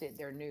accepted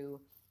their new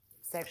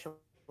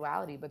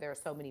sexuality, but there are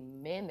so many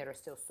men that are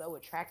still so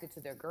attracted to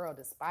their girl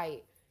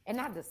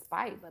not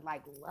despite, but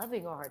like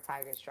loving on her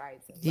tiger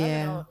stripes and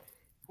loving on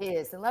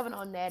this and loving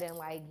on that and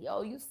like,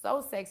 yo, you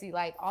so sexy.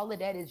 Like all of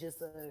that is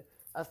just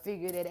a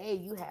figure that, hey,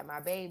 you had my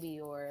baby,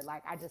 or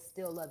like I just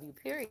still love you,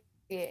 period.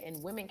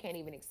 And women can't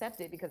even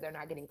accept it because they're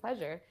not getting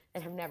pleasure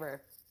and have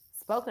never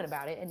spoken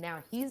about it. And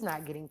now he's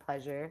not getting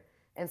pleasure.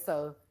 And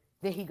so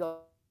then he go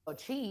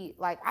cheat.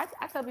 Like I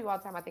tell people all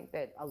the time, I think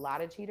that a lot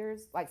of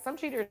cheaters, like some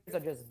cheaters are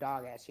just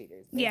dog ass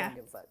cheaters. They don't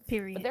give a fuck.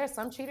 Period. But there are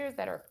some cheaters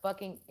that are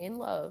fucking in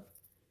love,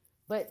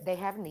 but they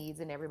have needs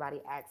and everybody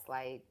acts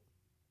like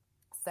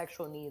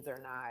sexual needs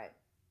are not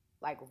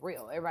like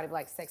real. Everybody be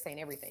like, sex ain't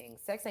everything.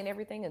 Sex ain't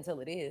everything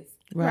until it is.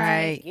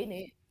 Right. Getting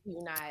it,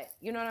 you're not,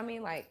 you know what I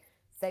mean? Like,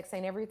 sex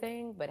ain't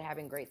everything, but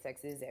having great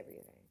sex is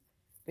everything.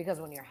 Because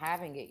when you're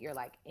having it, you're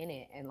like in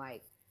it. And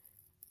like,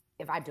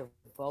 if I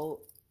devote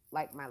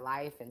like my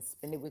life and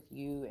spend it with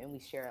you and we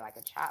share like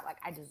a child, like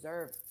I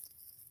deserve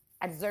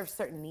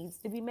certain needs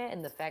to be met.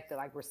 And the fact that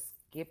like we're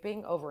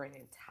skipping over an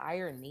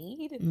entire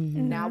need,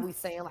 now we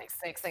saying like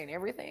sex ain't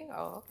everything.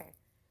 Oh, okay.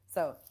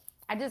 So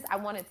I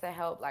wanted to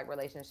help like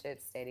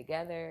relationships stay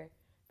together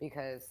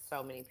because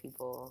so many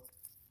people,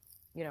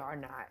 you know, are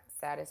not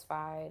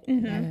satisfied.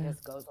 And that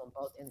just goes on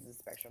both ends of the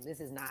spectrum. This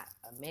is not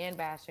a man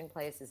bashing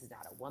place. This is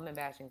not a woman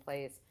bashing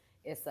place.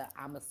 It's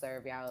I'ma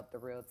serve y'all up the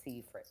real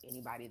tea for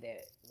anybody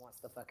that wants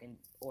to fucking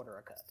order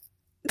a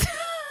cup.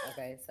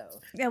 Okay, so.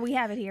 Yeah, we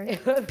have it here.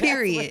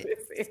 Period.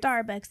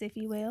 Starbucks, if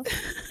you will.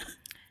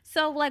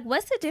 So, like,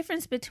 what's the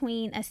difference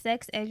between a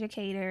sex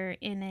educator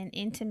and an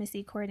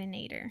intimacy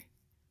coordinator?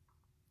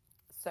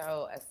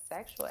 So a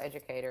sexual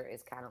educator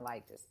is kind of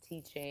like just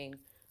teaching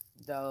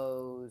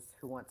those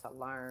who want to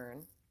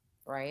learn,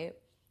 right?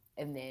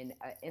 And then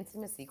an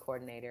intimacy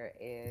coordinator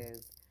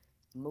is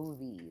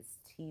movies,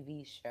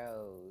 TV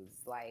shows,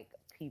 like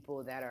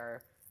people that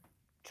are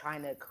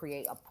trying to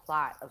create a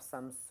plot of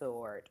some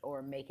sort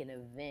or make an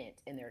event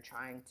and they're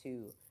trying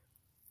to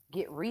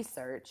get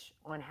research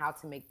on how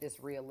to make this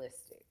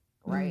realistic,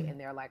 right? And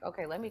they're like,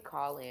 okay, let me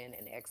call in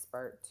an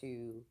expert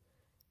to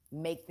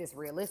make this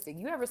realistic.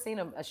 You ever seen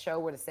a show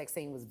where the sex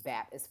scene was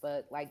bap as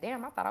fuck? Like,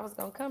 damn, I thought I was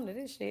gonna come to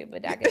this shit,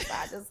 but I guess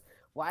I just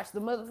watched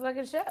the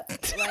motherfucking show.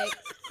 Like,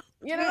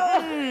 you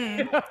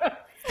know?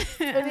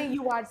 And then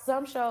you watch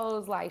some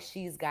shows like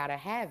She's Gotta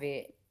Have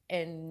It,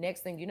 and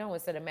next thing you know,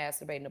 instead of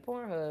masturbating to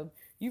Pornhub,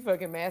 you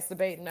fucking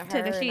masturbating to her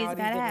and all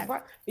these different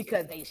parts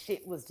because they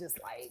shit was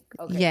just like,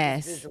 okay,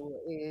 this visual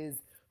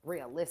is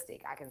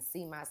realistic. I can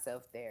see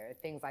myself there,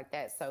 things like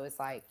that. So it's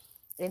like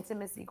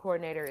intimacy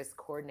coordinator is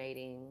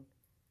coordinating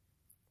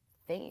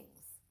things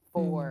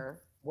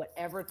for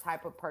whatever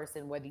type of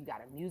person, whether you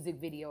got a music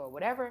video or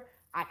whatever.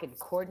 I can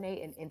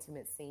coordinate an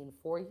intimate scene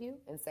for you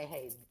and say,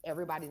 hey,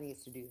 everybody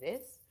needs to do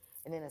this.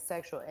 And then a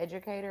sexual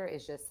educator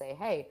is just say,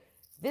 hey,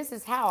 this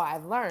is how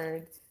I've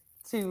learned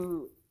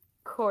to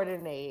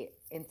coordinate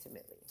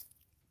intimately.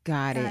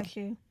 Got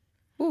it.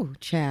 Ooh,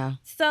 child.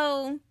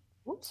 So,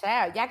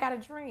 child, y'all got a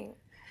drink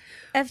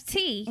of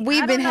tea.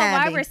 We've been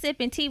having. Why we're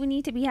sipping tea. We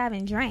need to be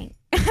having drink.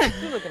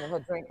 You looking at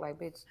her drink like,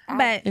 bitch.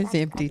 But it's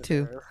empty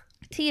too.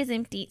 Tea is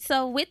empty.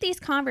 So with these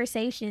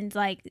conversations,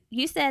 like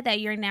you said that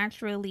you're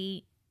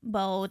naturally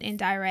bold and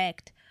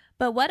direct,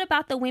 but what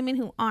about the women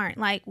who aren't?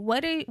 Like,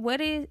 what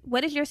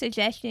is your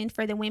suggestion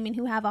for the women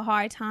who have a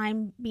hard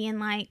time being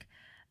like,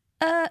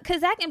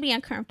 because that can be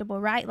uncomfortable,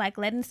 right? Like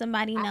letting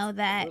somebody know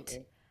that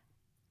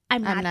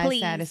I'm not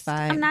pleased.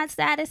 Satisfied. I'm not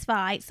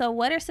satisfied. So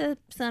what are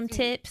some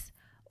tips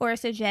or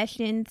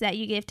suggestions that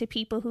you give to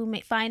people who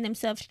may find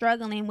themselves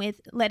struggling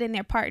with letting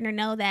their partner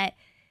know that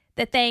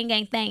the thing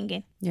ain't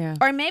thinging? Yeah.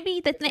 Or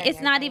maybe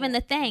it's not even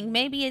the thing.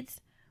 Maybe it's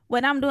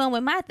what I'm doing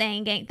with my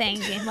thing ain't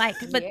thinging. Like,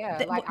 but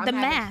yeah, like I'm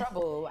having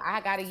trouble. I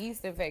got a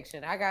yeast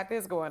infection. I got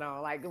this going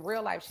on. Like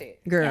real life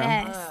shit. Girl.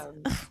 Yes.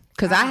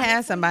 Because I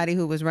had somebody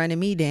who was running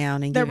me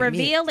down and the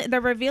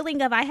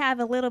revealing of I have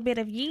a little bit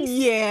of yeast.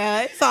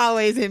 Yeah, it's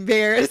always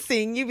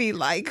embarrassing. You be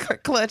like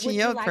clutching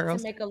your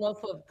curls. To make a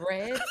loaf of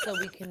bread so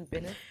we can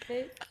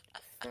benefit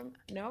from?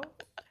 No.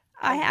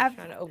 I have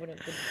trying to open up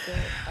the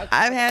door. Okay.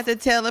 I've had to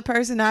tell a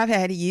person I've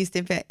had a yeast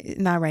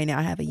infection. Not right now.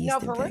 I have a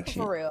yeast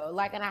infection. For real.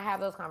 Like, and I have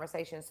those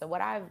conversations. So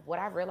what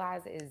I've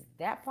realized is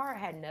that part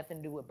had nothing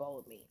to do with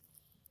bold me.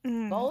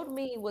 Bold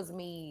me was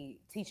me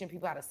teaching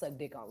people how to suck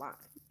dick online.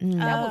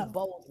 That was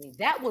bold me.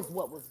 That was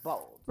what was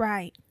bold.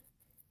 Right.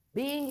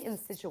 Being in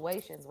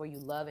situations where you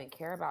love and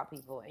care about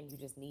people and you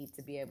just need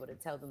to be able to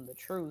tell them the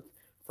truth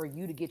for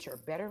you to get your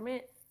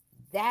betterment,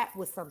 that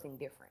was something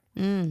different.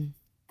 Mm.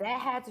 That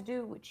had to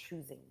do with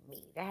choosing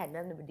me. That had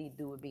nothing to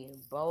do with being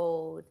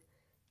bold,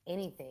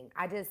 anything.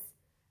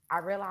 I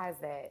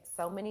realized that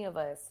so many of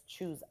us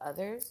choose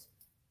others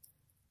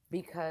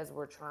because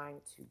we're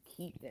trying to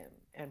keep them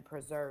and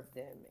preserve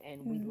them,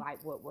 and we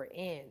like what we're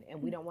in,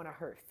 and we don't want to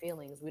hurt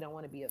feelings. We don't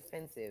want to be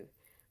offensive,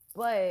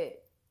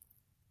 but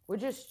we're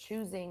just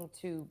choosing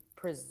to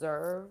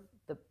preserve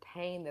the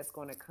pain that's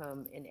going to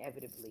come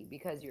inevitably,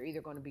 because you're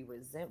either going to be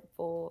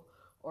resentful,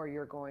 or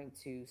you're going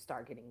to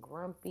start getting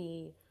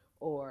grumpy,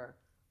 or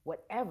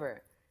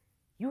whatever.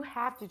 You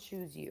have to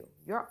choose you.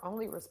 Your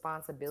only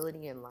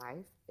responsibility in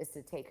life is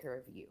to take care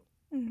of you.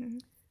 Mm-hmm.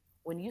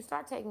 When you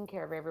start taking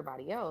care of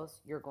everybody else,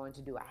 you're going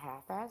to do a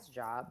half-ass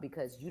job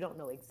because you don't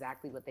know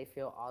exactly what they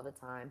feel all the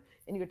time.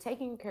 And you're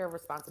taking care of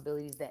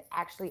responsibilities that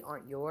actually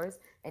aren't yours.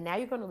 And now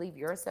you're going to leave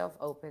yourself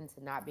open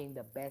to not being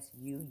the best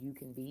you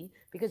can be,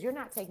 because you're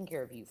not taking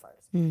care of you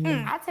first. Mm-hmm.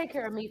 If I take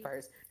care of me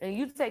first and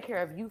you take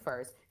care of you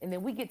first, and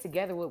then we get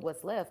together with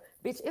what's left,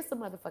 bitch, it's a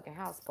motherfucking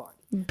house party.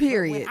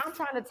 Period. But when I'm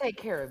trying to take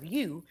care of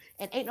you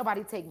and ain't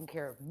nobody taking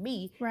care of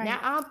me, Right. now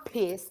I'm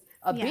pissed.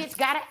 A Yeah. bitch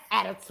got an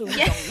attitude.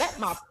 Yeah. Don't let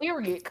my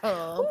period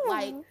come.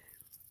 Like, you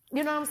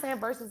know what I'm saying?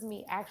 Versus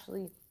me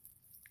actually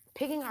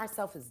picking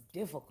ourselves is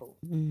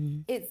difficult.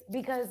 Mm-hmm. It's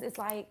because it's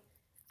like,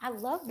 I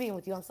love being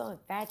with you. I'm so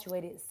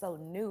infatuated. It's so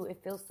new.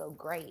 It feels so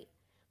great.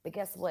 But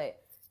guess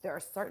what? There are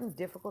certain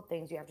difficult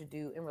things you have to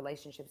do in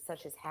relationships,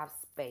 such as have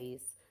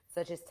space,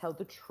 such as tell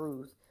the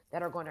truth,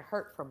 that are going to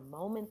hurt for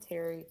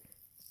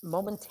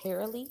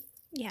momentarily.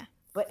 Yeah.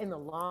 But in the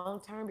long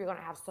term, you're going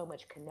to have so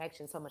much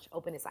connection, so much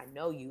openness. I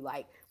know you.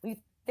 Like, when you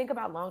think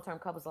about long-term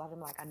couples, a lot of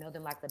them like, I know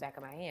them like the back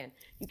of my hand.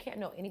 You can't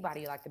know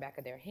anybody like the back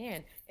of their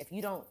hand if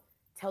you don't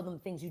tell them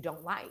things you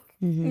don't like.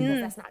 Mm-hmm.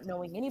 Because that's not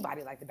knowing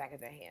anybody like the back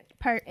of their hand.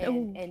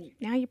 And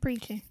now you're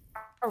preaching.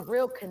 A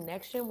real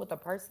connection with a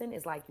person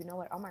is like, you know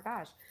what? Oh my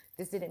gosh,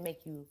 this didn't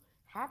make you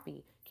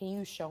happy. Can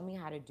you show me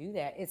how to do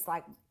that? It's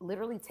like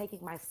literally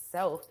taking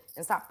myself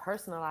and stop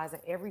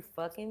personalizing every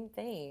fucking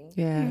thing.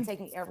 Yeah. And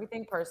taking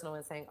everything personal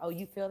and saying, oh,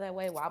 you feel that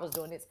way? Well, I was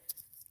doing this.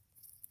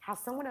 How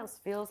someone else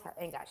feels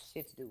ain't got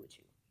shit to do with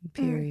you.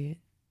 Period.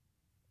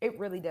 It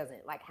really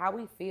doesn't. Like, how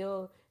we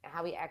feel and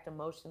how we act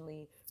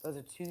emotionally, those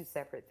are two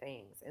separate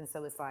things. And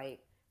so it's like,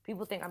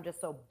 people think I'm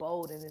just so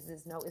bold, and it's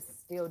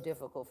still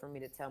difficult for me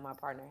to tell my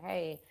partner,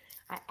 hey,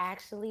 I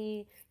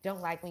actually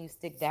don't like when you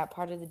stick that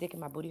part of the dick in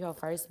my booty hole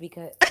first,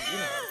 because, you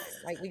know,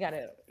 like, we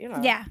gotta, you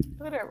know, Yeah.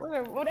 whatever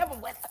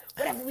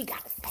we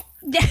gotta say.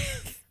 Yeah.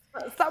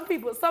 Some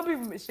people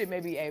shit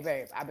maybe, hey,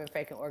 babe, I've been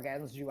faking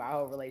orgasms with you our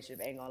whole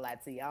relationship. Ain't gonna lie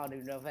to you. I don't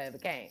even know if I ever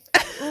came.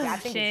 I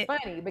think shit.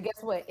 it's funny, but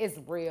guess what? It's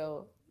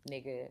real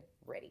nigga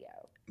radio.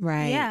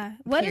 Right. Yeah.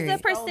 What is the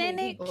Period.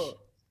 percentage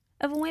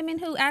of women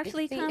who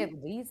actually 60, come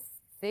at least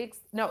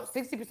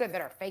 60%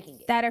 that are faking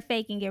it. that are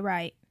faking it,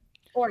 right?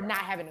 Or not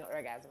having an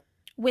orgasm.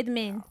 With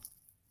men.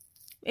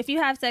 If you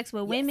have sex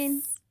with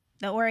women,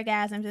 the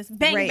orgasm just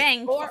bang, Right.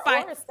 bang.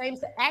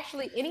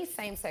 Actually, any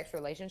same-sex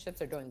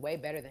relationships are doing way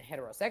better than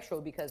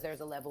heterosexual, because there's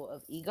a level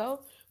of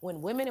ego.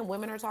 When women and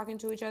women are talking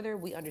to each other,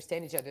 we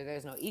understand each other.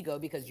 There's no ego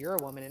because you're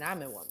a woman and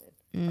I'm a woman,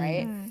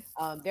 right?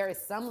 There is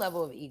some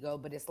level of ego,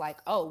 but it's like,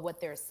 oh,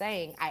 what they're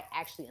saying, I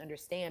actually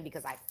understand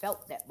because I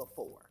felt that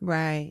before.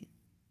 Right.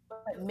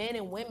 But men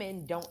and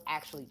women don't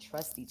actually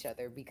trust each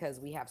other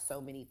because we have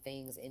so many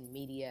things in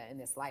media and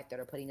this life that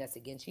are putting us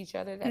against each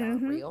other that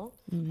aren't real,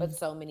 but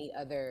so many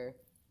other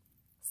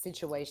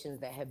situations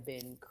that have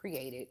been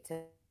created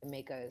to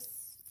make us,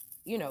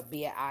 you know,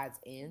 be at odds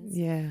ends.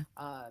 Yeah.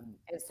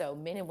 And so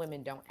men and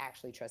women don't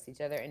actually trust each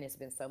other, and it's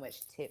been so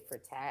much tit for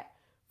tat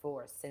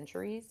for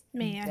centuries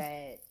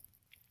that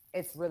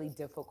it's really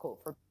difficult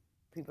for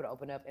people to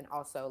open up. And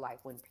also, like,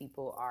 when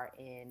people are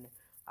in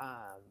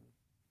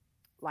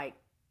like,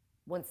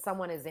 when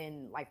someone is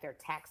in like their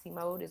taxi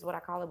mode is what I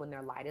call it, when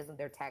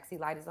their taxi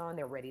light is on,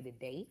 they're ready to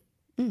date,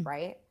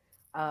 right?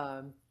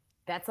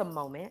 That's a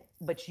moment,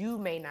 but you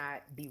may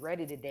not be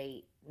ready to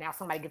date. Now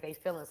somebody get their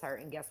feelings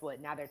hurt, and guess what?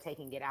 Now they're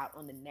taking it out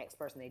on the next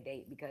person they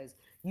date because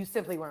you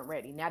simply weren't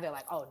ready. Now they're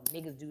like, oh,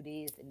 niggas do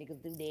this and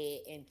niggas do that.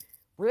 And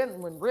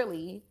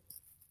really,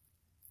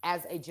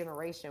 as a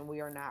generation, we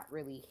are not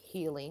really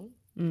healing,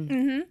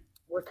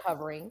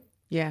 recovering,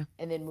 and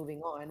then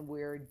moving on.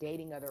 We're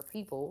dating other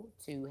people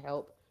to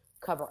help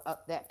cover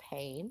up that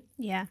pain.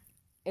 Yeah.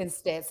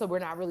 Instead, so we're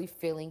not really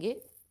feeling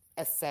it,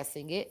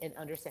 assessing it, and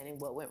understanding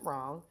what went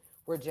wrong.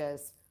 We're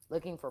just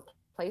looking for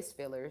place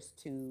fillers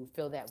to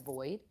fill that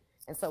void.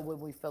 And so when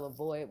we fill a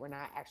void, we're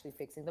not actually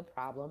fixing the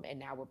problem. And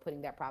now we're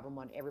putting that problem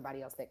on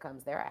everybody else that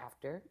comes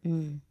thereafter.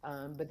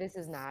 But this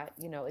is not,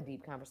 you know, a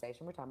deep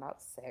conversation. We're talking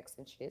about sex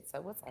and shit.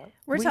 So what's up?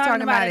 We're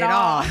talking about it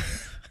all.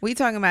 We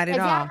talking about it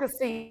all. Y'all can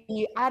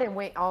see, I didn't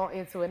went all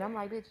into it. I'm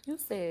like, bitch, you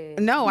said.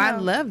 No, I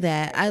love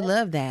that. I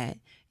love that.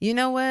 You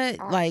know what?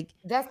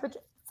 That's what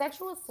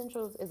sexual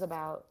essentials is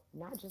about.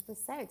 Not just the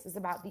sex. It's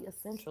about the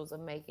essentials of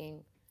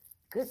making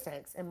good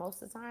sex. And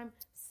most of the time,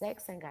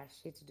 sex ain't got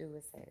shit to do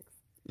with sex.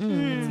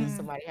 Teach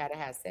somebody how to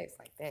have sex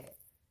like that.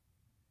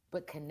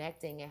 But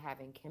connecting and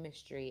having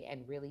chemistry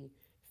and really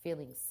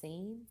feeling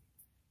seen,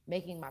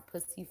 making my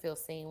pussy feel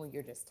seen when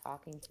you're just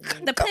talking to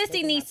me. The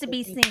pussy needs to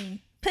be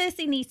seen.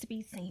 Pussy needs to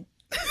be seen.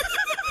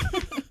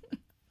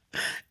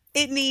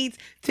 It needs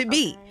to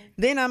be.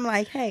 Then I'm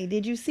like, hey,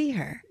 did you see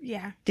her?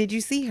 Yeah. Did you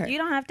see her? You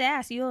don't have to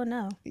ask. You'll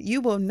know. You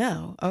will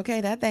know.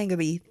 Okay, that thing will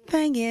be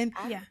thangin'.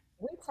 Yeah.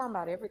 We talking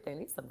about everything.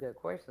 These some good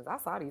questions. I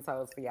saw these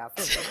hoes for y'all.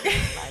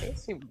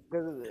 This shit was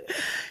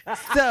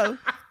good.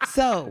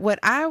 So what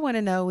I want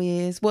to know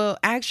is, well,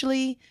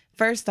 actually,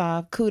 first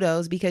off,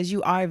 kudos, because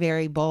you are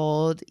very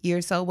bold.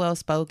 You're so well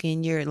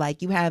spoken. You're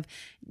like, you have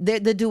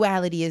the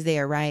duality is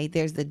there, right?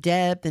 There's the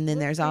depth, and then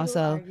there's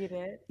also,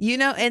 you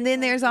know, and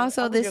then there's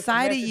also this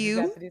side of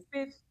you.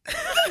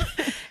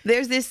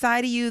 There's this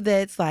side of you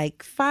that's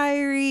like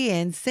fiery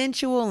and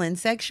sensual and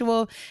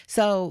sexual.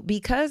 So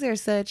because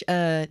there's such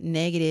a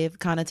negative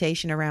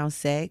connotation around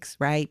sex,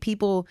 right?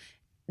 People,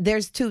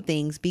 there's two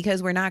things.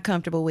 Because we're not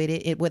comfortable with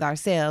it with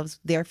ourselves,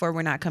 therefore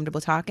we're not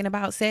comfortable talking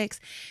about sex.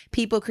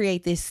 People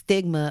create this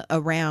stigma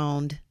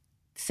around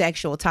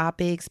sexual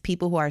topics,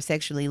 people who are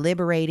sexually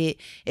liberated,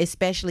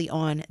 especially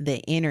on the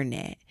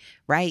internet,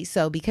 right?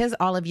 So because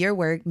all of your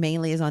work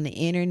mainly is on the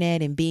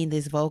internet and being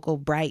this vocal,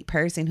 bright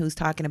person who's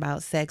talking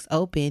about sex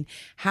open,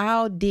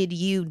 how did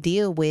you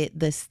deal with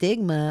the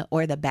stigma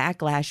or the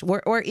backlash,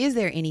 or is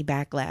there any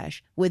backlash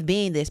with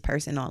being this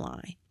person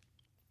online?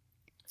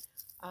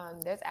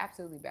 There's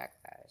absolutely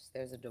backlash.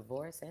 There's a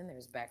divorce and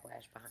there's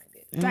backlash behind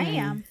it.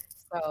 Damn.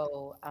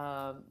 So,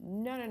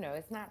 no.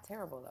 It's not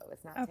terrible though.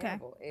 It's not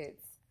terrible.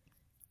 It's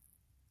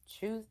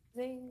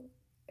choosing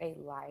a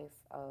life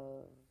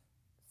of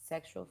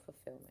sexual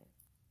fulfillment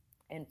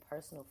and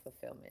personal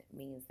fulfillment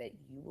means that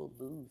you will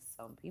lose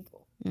some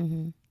people.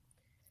 Mm-hmm.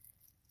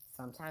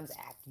 Sometimes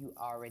after you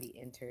already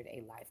entered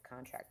a life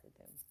contract with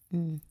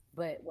them.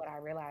 But what I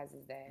realize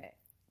is that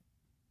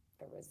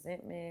the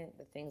resentment,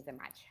 the things that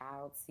my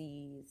child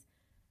sees,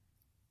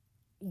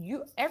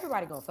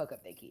 everybody gonna fuck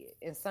up their kid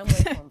in some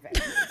way, form,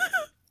 fashion.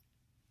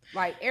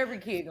 Like every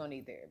kid gonna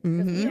need therapy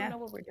because we don't know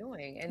what we're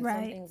doing, and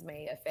some things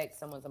may affect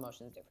someone's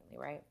emotions differently,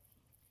 right?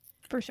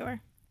 For sure.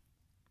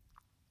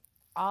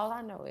 All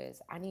I know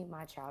is I need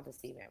my child to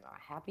see me at my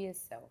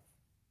happiest self,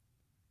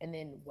 and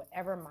then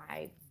whatever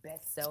my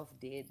best self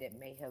did that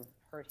may have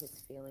hurt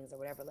his feelings or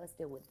whatever, let's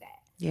deal with that.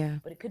 Yeah.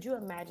 But could you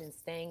imagine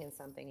staying in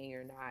something and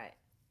you're not?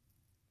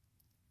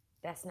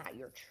 That's not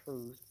your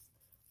truth,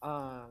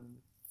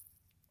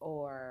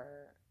 or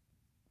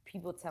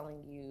people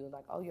telling you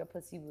like, oh, your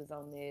pussy was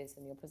on this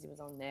and your pussy was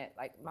on that.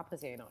 Like my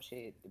pussy ain't on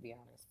shit, to be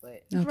honest.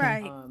 But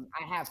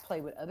I have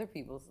played with other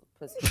people's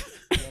pussy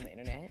on the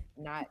internet.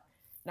 Not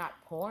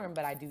porn,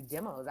 but I do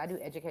demos. I do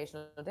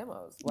educational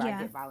demos where I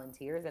get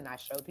volunteers and I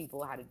show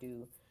people how to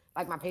do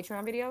like my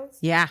Patreon videos.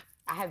 Yeah.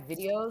 I have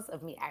videos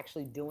of me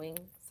actually doing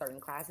certain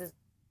classes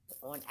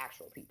on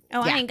actual people.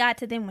 Oh, I ain't got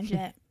to them ones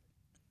yet.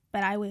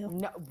 But I will.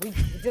 No, we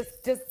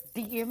just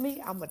DM me.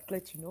 I'm gonna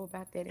let you know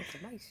about that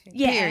information.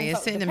 Yeah, period.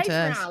 So send them to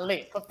us.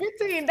 Lit. For $15,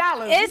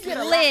 it's you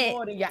get lit. A lot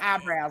more than your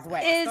eyebrows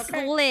waxed. It's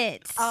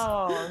lit.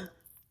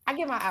 I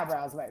get my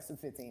eyebrows waxed for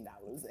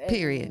 $15.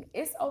 Period.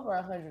 It's over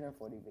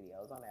 140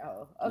 videos on that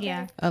hoe. Okay?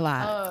 Yeah, a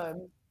lot.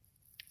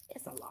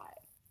 It's a lot,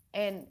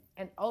 and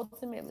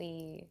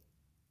ultimately,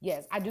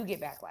 yes, I do get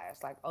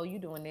backlash. Like, oh, you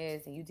doing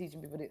this and you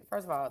teaching people this.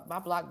 First of all, my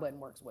block button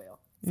works well.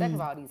 Second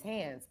of all, these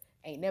hands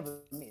ain't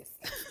never missed.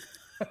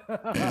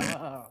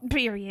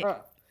 Period.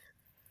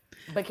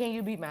 But can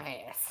you beat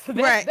my ass?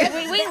 Right.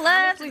 We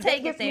love to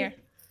take it there.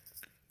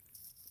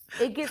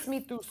 It gets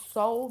me through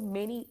so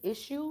many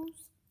issues,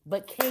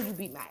 but can you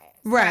beat my ass?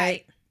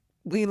 Right.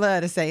 We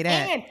love to say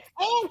that. And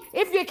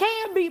if you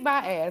can beat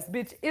my ass,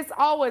 bitch, it's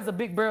always a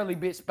big burly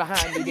bitch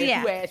behind me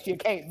that you ass you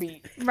can't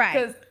beat. Right.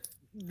 Because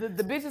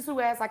the bitches who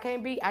ass I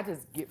can't beat, I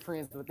just get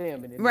friends with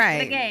them. And right.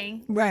 The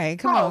gang. Right.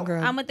 Come on,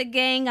 girl. I'm with the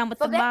gang. I'm with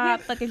the mob.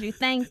 Fuck is you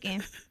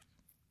thinking?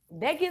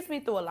 That gets me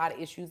through a lot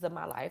of issues of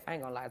my life. I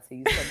ain't gonna lie to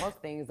you. So most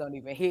things don't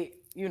even hit,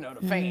 the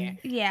fan.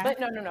 Yeah. But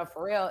no,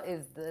 for real,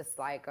 is this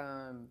like,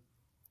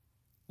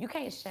 you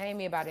can't shame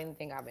me about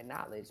anything I've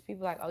acknowledged.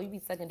 People are like, oh, you be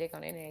sucking dick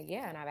on the internet.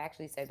 Yeah, and I've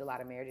actually saved a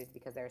lot of marriages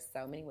because there's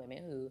so many women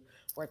who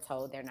were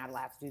told they're not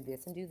allowed to do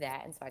this and do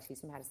that. And so I teach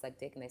them how to suck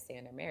dick and they stay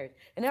in their marriage.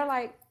 And they're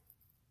like,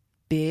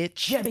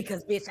 bitch. Yeah,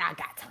 because bitch, I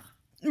got time.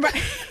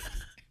 Right.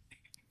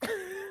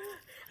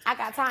 I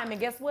got time. And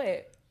guess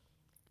what?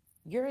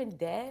 You're in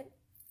debt.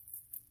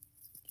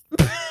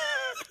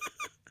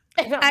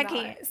 I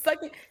can't.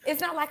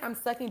 It's not like I'm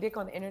sucking dick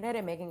on the internet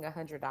and making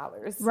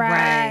 $100.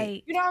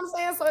 Right. You know what I'm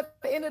saying? So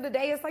at the end of the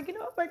day, it's like,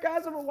 oh my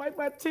gosh, I'm gonna wipe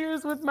my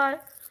tears with my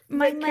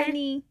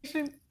money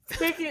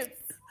tickets.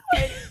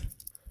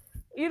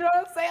 You know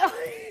what I'm saying?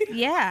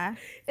 Yeah.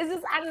 It's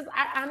just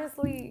I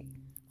honestly,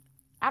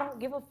 I don't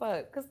give a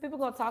fuck because people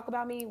gonna talk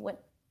about me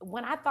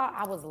when I thought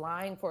I was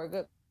lying for a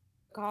good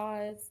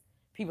cause.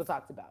 People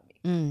talked about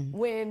me.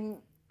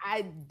 When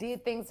I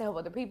did things to help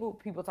other people,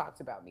 people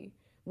talked about me.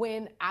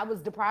 When I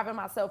was depriving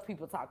myself,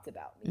 people talked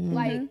about me.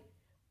 Like,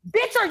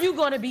 bitch, are you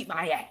gonna beat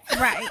my ass?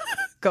 Right.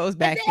 Goes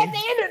back at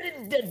the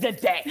end of the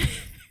day.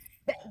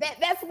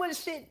 That's what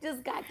shit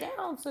just got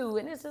down to.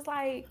 And it's just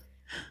like,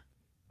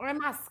 Or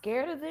am I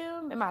scared of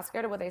them? Am I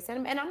scared of what they send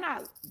them? And I'm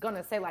not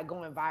gonna say like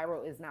going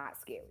viral is not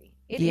scary.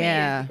 It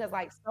is, because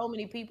like so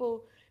many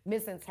people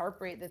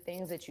misinterpret the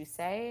things that you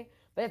say.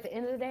 But at the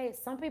end of the day,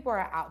 some people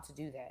are out to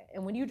do that.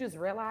 And when you just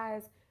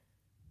realize,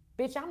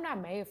 bitch, I'm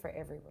not made for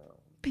every room.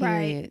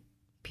 Period.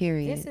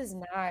 Period. This is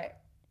not,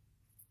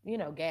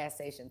 gas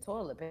station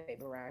toilet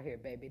paper around here,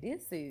 baby.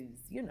 This is,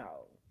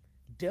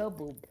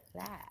 double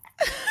ply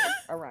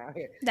around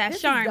here. That's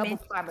this charming. Is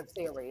double ply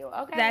material.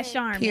 Okay. That's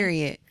charming.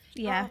 Period.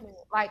 Yeah.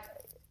 Like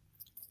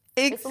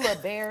it's a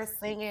little bear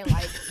singing.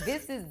 Like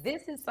this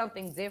is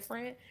something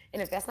different.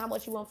 And if that's not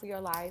what you want for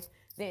your life,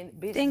 then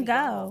bitch, then go.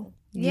 Gone.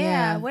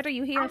 Yeah. What are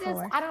you here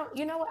for? I don't.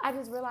 You know what? I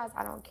just realized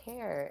I don't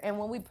care. And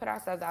when we put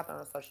ourselves out there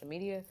on social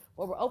media,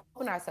 what we're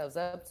opening ourselves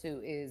up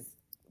to is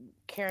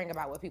caring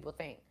about what people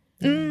think.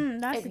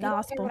 That's if you gospel.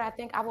 don't care what I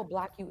think, I will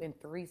block you in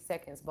 3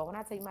 seconds. But when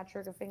I take my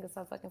trigger finger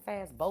so fucking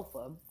fast, both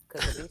of them,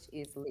 because the bitch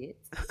is lit.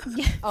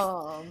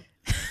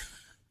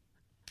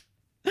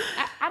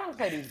 I don't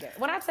play these games.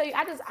 When I tell you,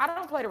 I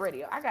don't play the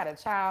radio. I got a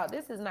child.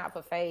 This is not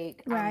for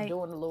fake. Right. I'm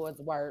doing the Lord's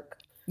work.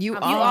 You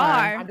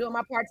are. I'm doing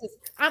my part to.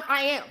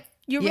 I am.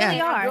 You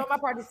really are. I'm doing my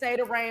part to say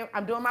the rain.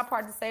 I'm doing my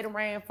part to say the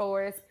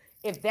rainforest.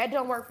 If that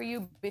don't work for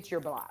you, bitch, you're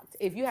blocked.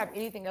 If you have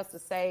anything else to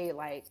say,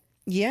 like.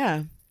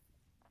 Yeah.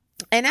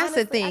 And that's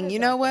honestly, the thing, you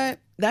know what?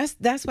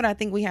 That's what I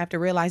think we have to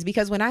realize,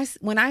 because when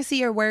I see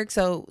your work,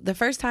 so the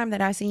first time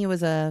that I seen you was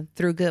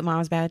through Good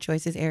Moms Bad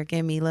Choices, Erica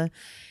and Mila,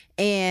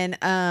 and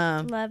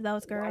love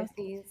those girls.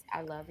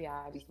 I love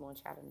y'all. I just want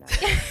y'all to know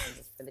I'm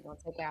just really gonna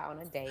take y'all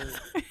on a date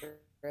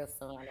real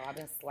soon. I know I've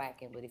been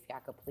slacking, but if y'all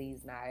could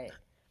please not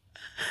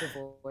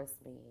divorce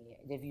me,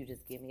 if you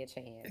just give me a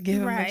chance. Give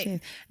them a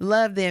chance.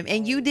 Love them.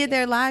 And you did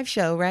their live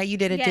show, right? You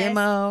did a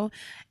demo,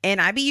 and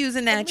I be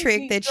using that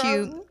trick that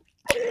you.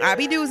 I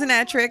be using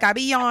that trick. I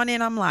be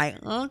yawning. I'm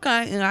like,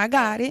 okay, I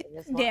got it.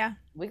 Yeah.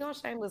 We're going to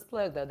shameless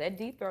plug, though. That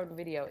deep throating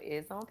video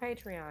is on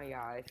Patreon,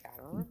 y'all. If y'all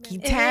don't remember. You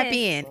tap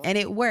in, and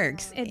it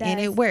works.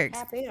 It works.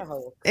 Tap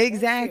in,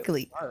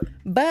 exactly.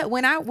 But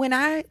when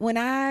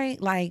I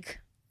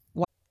like,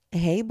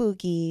 hey,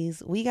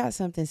 Bookies, we got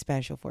something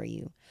special for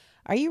you.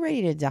 Are you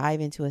ready to dive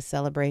into a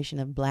celebration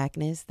of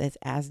Blackness that's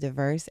as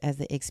diverse as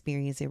the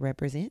experience it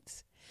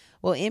represents?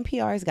 Well,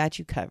 NPR's got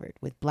you covered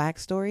with Black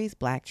Stories,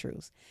 Black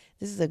Truths.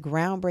 This is a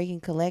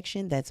groundbreaking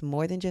collection that's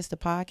more than just a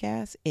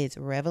podcast. It's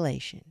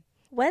revelation.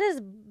 What does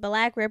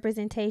Black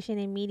representation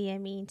in media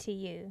mean to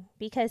you?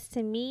 Because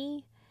to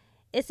me,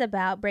 it's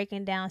about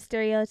breaking down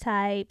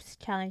stereotypes,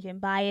 challenging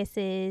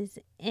biases,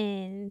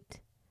 and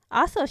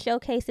also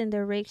showcasing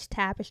the rich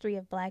tapestry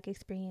of Black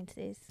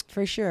experiences.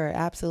 For sure.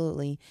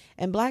 Absolutely.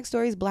 And Black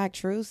Stories, Black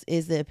Truths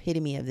is the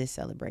epitome of this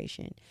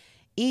celebration.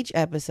 Each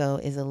episode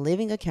is a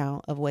living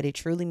account of what it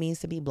truly means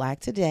to be Black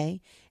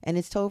today, and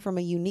it's told from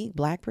a unique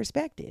Black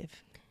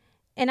perspective.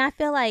 And I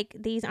feel like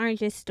these aren't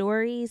just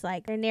stories,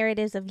 like they're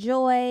narratives of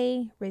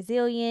joy,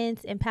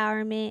 resilience,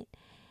 empowerment,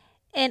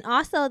 and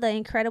also the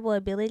incredible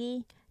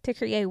ability to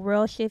create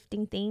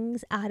world-shifting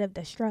things out of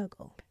the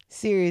struggle.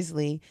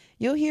 Seriously,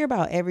 you'll hear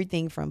about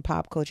everything from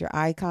pop culture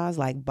icons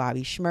like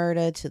Bobby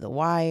Shmurda to The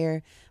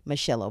Wire,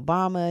 Michelle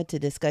Obama, to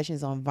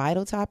discussions on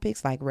vital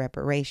topics like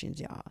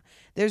reparations, y'all.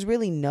 There's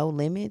really no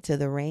limit to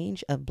the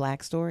range of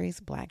Black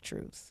Stories, Black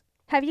Truths.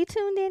 Have you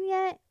tuned in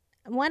yet?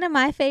 One of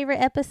my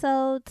favorite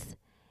episodes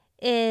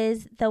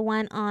is the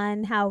one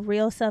on how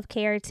real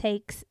self-care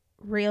takes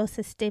real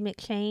systemic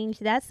change.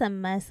 That's a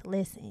must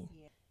listen.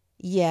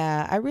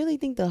 Yeah, I really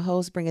think the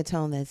hosts bring a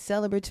tone that's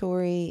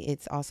celebratory.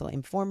 It's also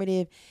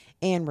informative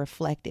and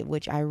reflective,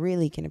 which I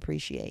really can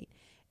appreciate.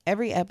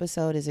 Every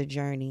episode is a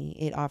journey.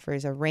 It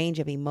offers a range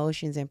of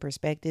emotions and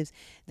perspectives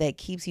that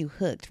keeps you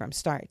hooked from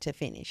start to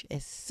finish.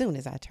 As soon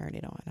as I turn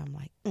it on, I'm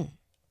like,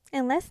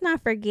 And let's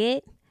not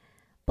forget,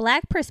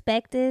 Black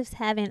perspectives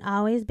haven't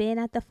always been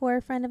at the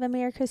forefront of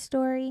America's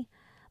story,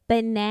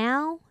 but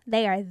now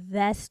they are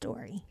the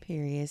story.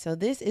 Period. So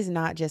this is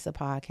not just a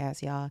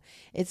podcast, y'all.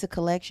 It's a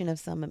collection of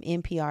some of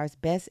NPR's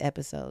best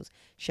episodes,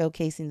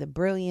 showcasing the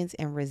brilliance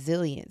and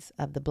resilience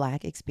of the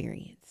Black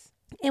experience.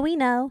 And we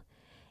know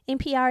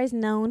NPR is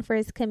known for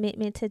its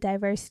commitment to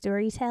diverse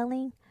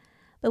storytelling,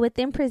 but with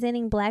them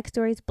presenting Black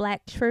Stories,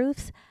 Black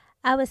Truths,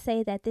 I would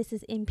say that this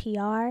is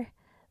NPR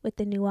with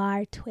the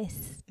noir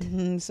twist.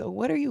 So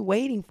what are you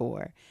waiting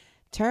for?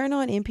 Turn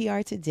on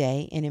NPR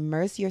today and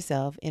immerse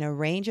yourself in a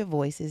range of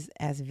voices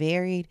as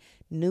varied,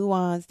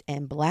 nuanced,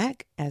 and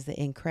Black as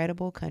the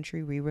incredible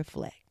country we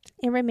reflect.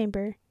 And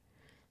remember,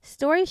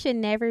 stories should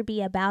never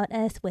be about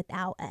us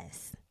without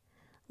us.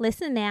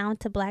 Listen now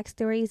to Black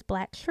Stories,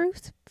 Black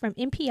Truths from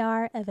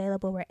NPR,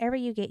 available wherever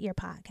you get your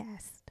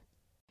podcast.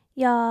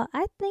 Y'all,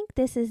 I think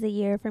this is the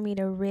year for me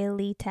to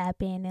really tap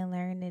in and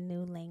learn a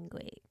new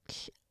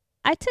language.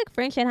 I took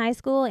French in high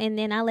school and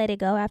then I let it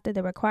go after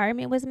the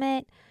requirement was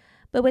met.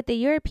 But with the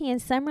European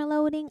summer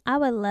loading, I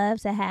would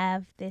love to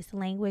have this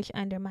language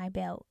under my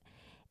belt.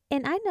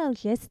 And I know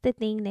just the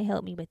thing to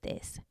help me with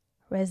this: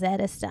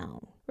 Rosetta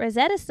Stone.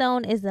 Rosetta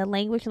Stone is the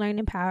language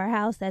learning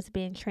powerhouse that's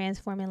been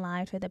transforming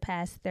lives for the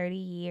past 30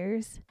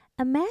 years.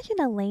 Imagine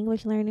a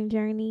language learning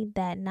journey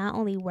that not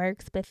only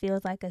works but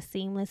feels like a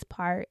seamless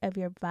part of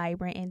your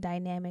vibrant and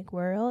dynamic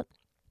world.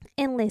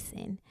 And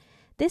listen,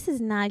 this is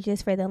not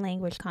just for the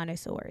language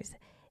connoisseurs.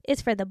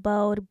 It's for the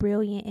bold,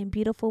 brilliant, and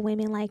beautiful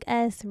women like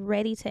us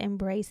ready to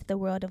embrace the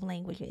world of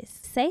languages.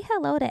 Say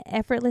hello to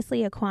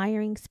effortlessly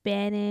acquiring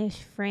Spanish,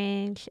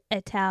 French,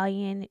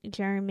 Italian,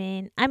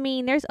 German. I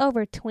mean, there's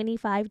over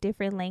 25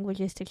 different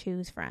languages to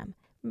choose from.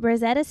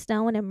 Rosetta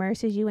Stone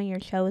immerses you in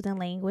your chosen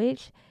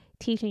language,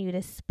 teaching you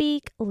to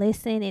speak,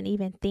 listen, and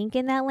even think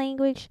in that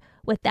language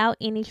without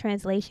any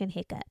translation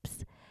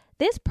hiccups.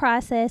 This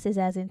process is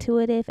as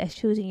intuitive as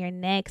choosing your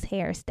next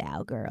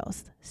hairstyle,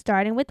 girls.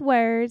 Starting with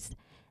words,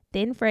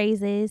 then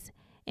phrases,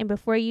 and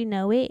before you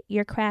know it,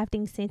 you're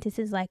crafting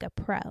sentences like a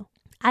pro.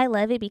 I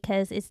love it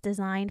because it's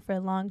designed for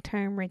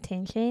long-term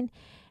retention,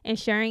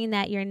 ensuring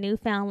that your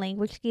newfound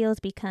language skills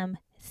become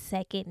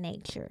second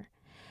nature.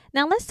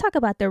 Now let's talk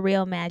about the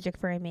real magic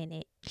for a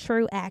minute,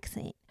 true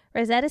accent.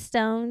 Rosetta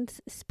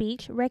Stone's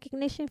speech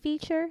recognition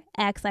feature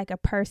acts like a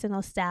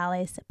personal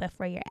stylist, but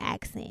for your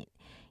accent,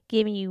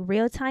 giving you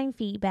real-time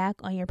feedback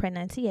on your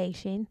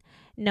pronunciation.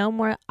 No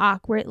more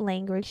awkward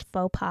language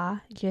faux pas,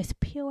 just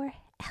pure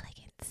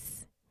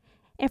elegance.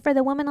 And for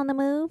the woman on the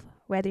move,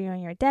 whether you're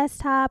on your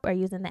desktop or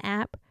using the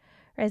app,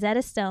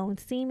 Rosetta Stone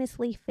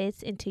seamlessly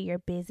fits into your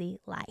busy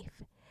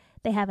life.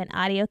 They have an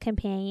audio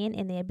companion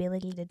and the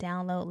ability to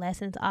download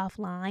lessons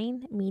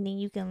offline, meaning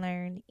you can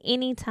learn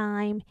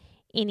anytime,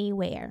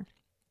 anywhere.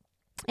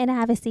 And I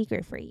have a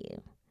secret for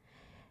you.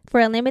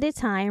 For a limited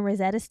time,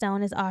 Rosetta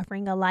Stone is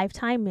offering a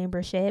lifetime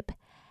membership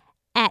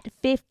at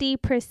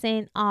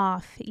 50%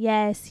 off.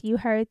 Yes, you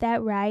heard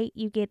that right.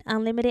 You get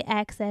unlimited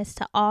access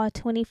to all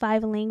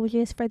 25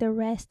 languages for the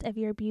rest of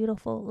your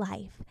beautiful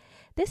life.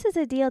 This is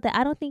a deal that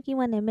I don't think you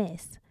want to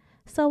miss.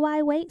 So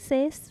why wait,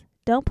 sis?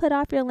 Don't put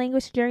off your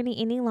language journey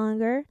any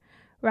longer.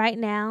 Right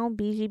now,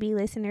 BGB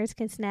listeners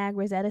can snag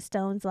Rosetta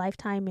Stone's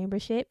lifetime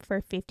membership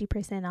for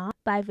 50% off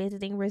by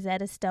visiting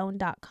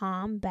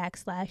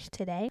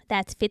rosettastone.com/today.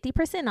 That's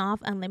 50% off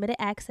unlimited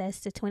access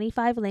to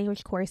 25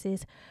 language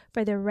courses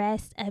for the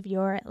rest of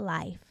your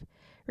life.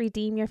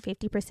 Redeem your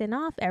 50%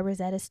 off at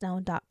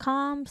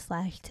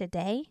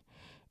rosettastone.com/today.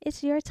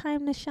 It's your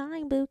time to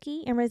shine,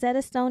 Bookie, and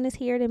Rosetta Stone is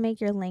here to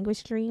make your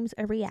language dreams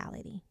a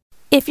reality.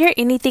 If you're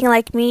anything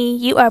like me,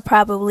 you are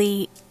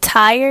probably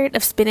tired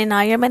of spending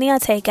all your money on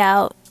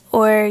takeout,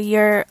 or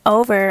you're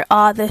over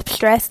all the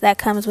stress that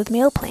comes with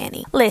meal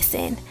planning.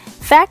 Listen,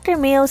 Factor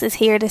Meals is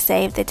here to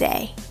save the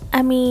day.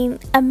 I mean,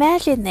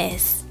 imagine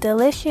this.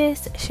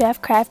 Delicious,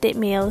 chef-crafted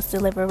meals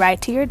delivered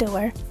right to your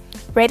door,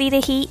 ready to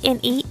heat and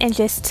eat in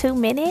just 2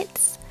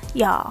 minutes.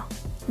 Y'all,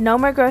 no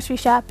more grocery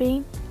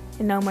shopping,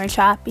 no more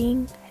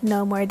shopping,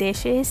 no more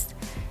dishes.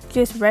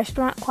 Just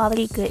restaurant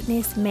quality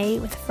goodness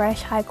made with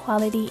fresh, high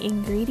quality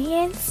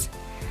ingredients.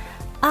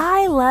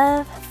 I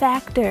love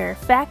Factor.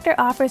 Factor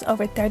offers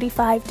over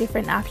 35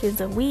 different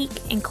options a week,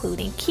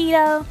 including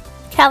keto,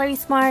 calorie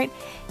smart,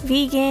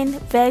 vegan,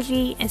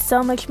 veggie, and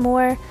so much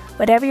more.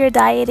 Whatever your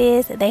diet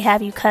is, they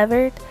have you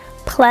covered.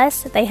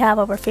 Plus, they have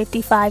over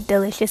 55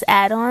 delicious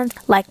add-ons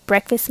like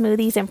breakfast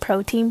smoothies and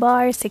protein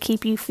bars to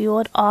keep you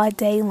fueled all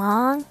day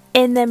long.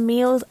 And the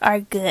meals are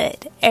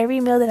good.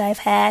 Every meal that I've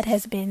had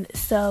has been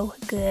so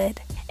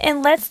good.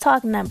 And let's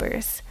talk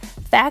numbers.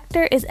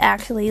 Factor is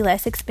actually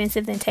less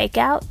expensive than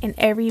takeout, and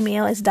every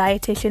meal is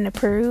dietitian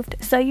approved,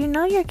 so you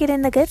know you're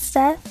getting the good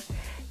stuff.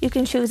 You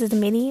can choose as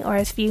many or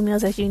as few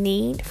meals as you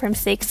need, from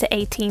 6 to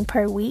 18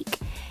 per week.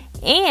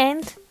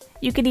 And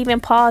you can even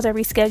pause or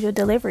reschedule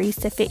deliveries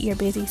to fit your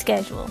busy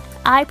schedule.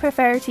 I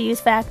prefer to use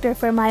Factor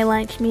for my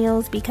lunch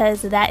meals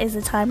because that is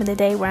the time of the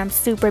day where I'm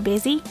super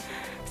busy.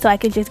 So I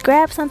can just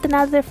grab something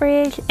out of the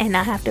fridge and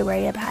not have to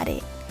worry about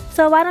it.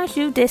 So why don't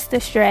you ditch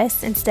the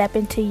stress and step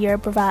into your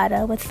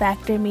bravado with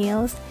Factor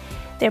meals?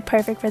 They're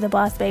perfect for the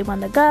boss babe on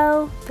the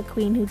go, the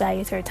queen who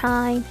values her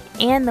time,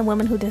 and the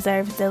woman who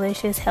deserves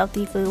delicious,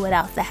 healthy food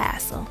without the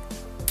hassle.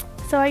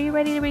 So are you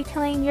ready to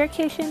reclaim your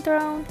kitchen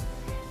throne?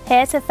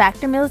 Head to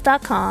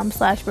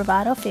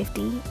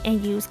factormeals.com/bravado50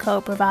 and use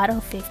code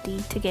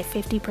bravado50 to get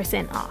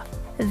 50% off.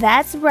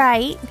 That's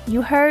right,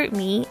 you heard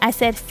me. I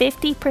said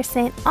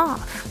 50%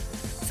 off.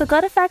 So go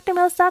to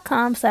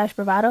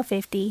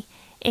factormeals.com/bravado50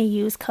 and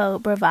use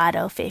code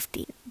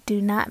bravado50.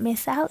 Do not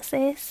miss out,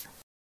 sis.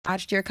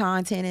 Watched your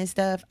content and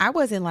stuff. I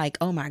wasn't like,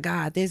 oh my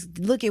God,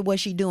 look at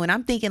what she doing.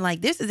 I'm thinking like,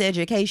 this is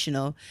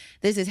educational.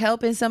 This is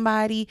helping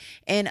somebody.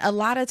 And a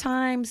lot of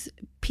times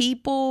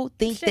people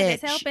think that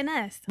it's helping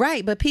us.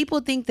 Right. But people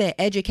think that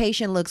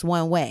education looks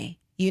one way,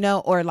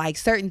 or like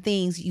certain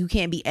things you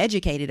can't be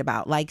educated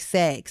about, like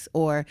sex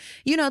or,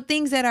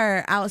 things that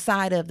are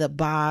outside of the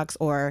box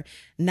or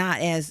not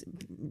as,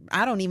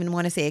 I don't even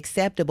want to say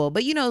acceptable,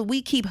 but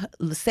we keep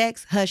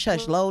sex hush,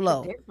 hush,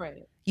 low.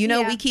 Different. You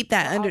know, Yeah. we keep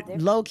that We're all under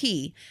different. low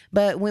key.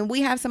 But when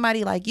we have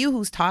somebody like you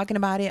who's talking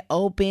about it,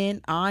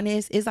 open,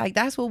 honest, it's like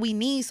that's what we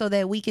need so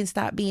that we can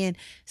stop being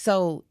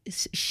so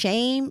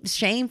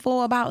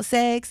shameful about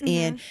sex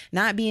and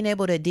not being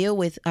able to deal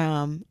with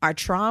our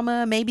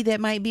trauma maybe that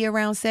might be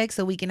around sex,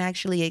 so we can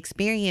actually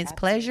experience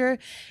pleasure.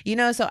 You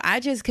know, so I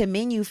just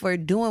commend you for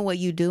doing what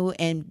you do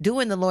and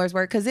doing the Lord's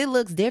work, because it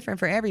looks different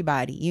for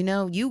everybody. You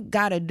know, you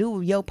gotta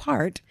do your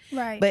part,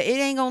 Right. but it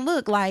ain't gonna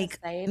look like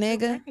Save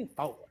nigga. the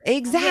rainforest.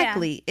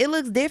 Exactly. It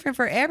looks different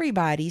for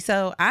everybody.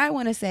 So I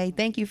want to say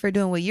thank you for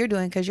doing what you're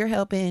doing, because you're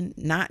helping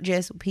not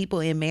just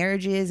people in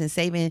marriages and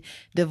saving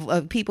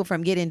people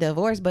from getting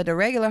divorced, but the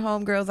regular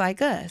homegirls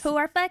like us. Who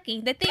are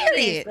fucking. The thing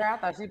Period. is, Girl, I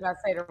thought you were about to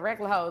say the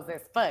regular hoes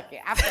that's fucking.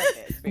 I fuck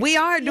that bitch. We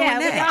are doing Yeah,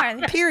 we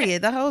that. are.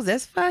 Period. The hoes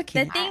that's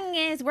fucking. the thing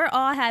is, we're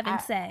all having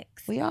sex.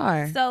 We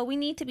are. So we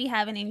need to be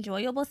having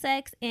enjoyable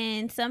sex,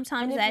 and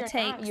sometimes And if that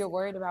you're not, takes. you're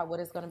worried about what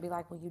it's going to be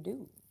like when you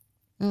do.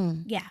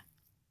 Yeah.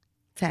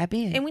 Tap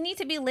in. And we need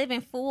to be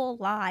living full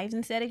lives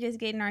instead of just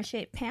getting our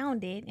shit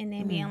pounded and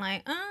then being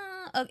like,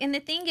 and the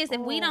thing is,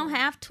 if we don't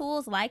have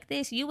tools like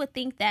this, you would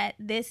think that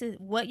this is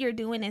what you're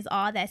doing is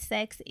all that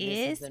sex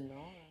is, This is the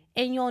norm.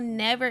 and you'll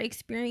never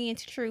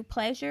experience true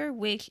pleasure,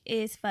 which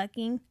is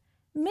fucking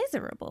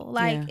miserable.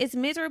 Like, Yeah. it's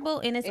miserable,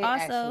 and it's It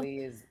also actually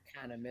is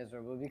kind of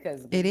miserable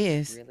because It when you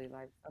is. really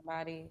like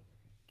somebody,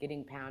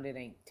 getting pounded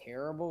ain't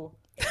terrible.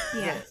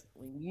 Yeah. But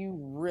when you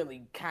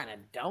really kind of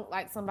don't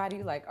like somebody,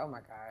 you're like, oh my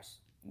gosh,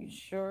 you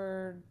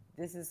sure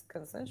this is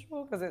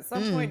consensual? Because at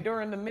some point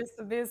during the midst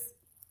of this,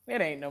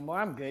 it ain't no more.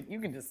 I'm good. You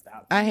can just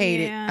stop. I hate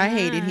it. I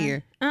hate it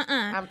here.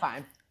 I'm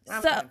fine.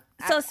 I'm So- fine.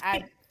 so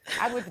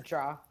I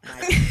withdraw.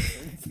 My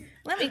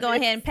let me go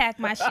ahead and pack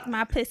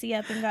my pussy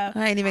up and go.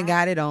 I ain't even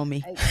got it on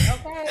me. Okay,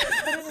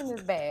 put it in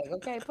this bag.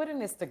 Okay, put it in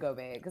this to-go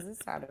bag because it's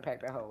time to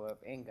pack that hoe up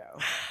and go.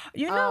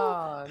 You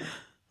know,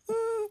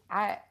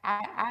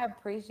 I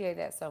appreciate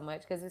that so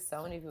much because there's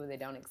so many people that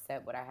don't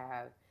accept what I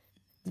have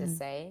to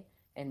say,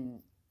 and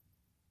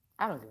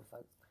I don't give a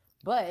fuck.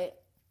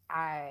 But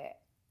I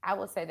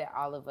will say that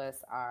all of us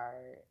are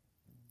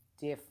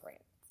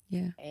different.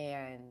 Yeah.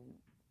 And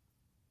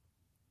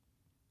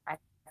I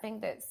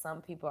think that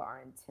some people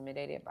are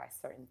intimidated by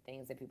certain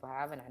things that people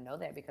have, and I know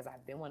that because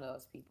I've been one of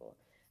those people.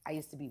 I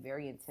used to be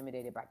very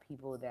intimidated by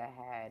people that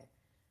had,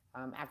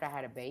 after I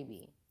had a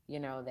baby, you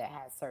know, that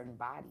had certain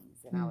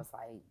bodies, and I was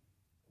like,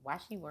 why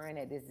she wearing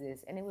that?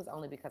 This, and it was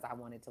only because I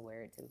wanted to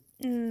wear it too.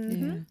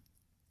 Yeah.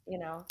 You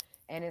know,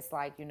 and it's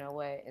like, you know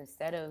what?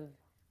 Instead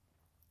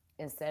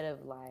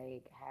of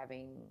like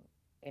having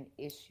an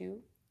issue,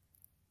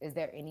 is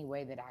there any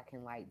way that I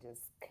can like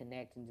just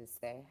connect and just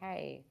say,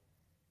 hey,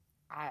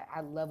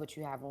 I love what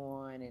you have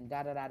on, and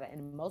da da da da.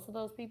 And most of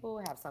those people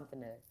have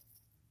something to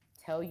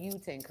tell you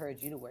to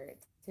encourage you to wear it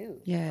too.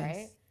 Yes.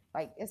 Right?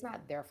 Like, it's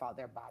not their fault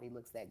their body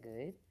looks that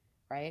good,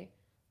 right?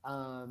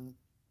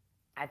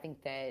 I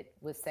think that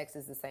with sex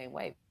is the same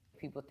way.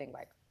 People think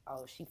like,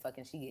 oh, she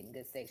getting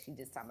good sex. She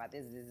just talking about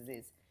this.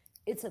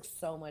 It took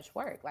so much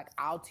work. Like,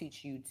 I'll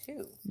teach you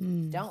too.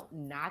 Don't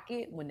knock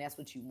it when that's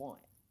what you want.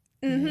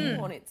 You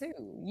want it too.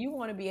 You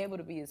want to be able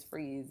to be as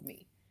free as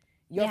me.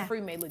 Your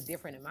free may look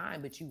different than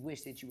mine, but you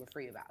wish that you were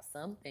free about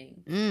something.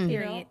 period. You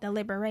know? The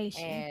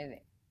liberation. And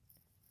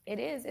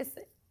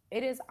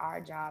it is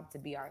our job to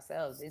be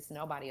ourselves. It's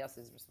nobody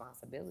else's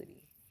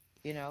responsibility,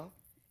 you know?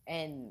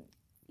 And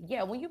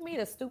yeah, when you meet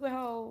a stupid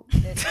hoe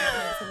that's trying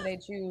to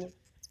intimidate you,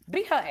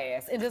 beat her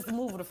ass and just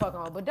move the fuck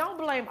on. But don't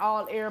blame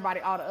all the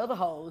other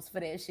hoes for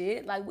that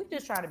shit. Like, we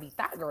just trying to be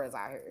thought girls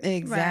out here.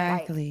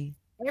 Exactly.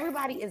 Like,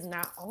 everybody is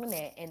not on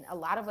that. And a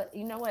lot of it,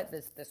 you know what?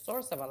 The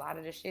source of a lot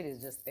of this shit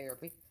is just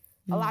therapy.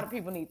 A lot of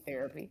people need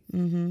therapy. You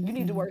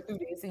need to work through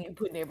this, and you're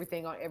putting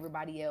everything on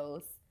everybody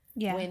else.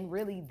 Yeah. When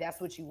really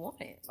that's what you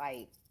want.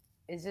 Like,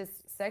 it's just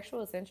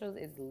sexual essentials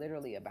is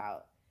literally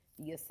about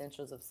the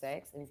essentials of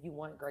sex. And if you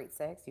want great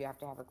sex, you have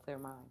to have a clear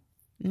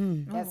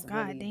mind. That's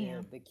really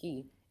the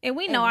key. And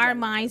we know our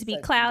minds be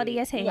cloudy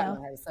as You gotta hell.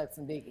 know how to suck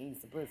some dick and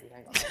eat some pussy. I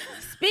ain't gonna lie to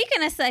you.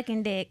 Speaking of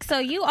sucking dick, so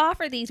you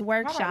offer these Hold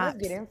on, workshops.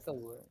 let's get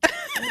into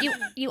it.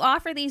 You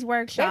offer these They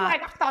workshops.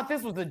 like, I thought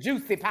this was a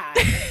juicy pie.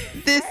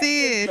 This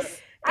is.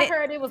 I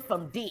heard it was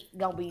some dick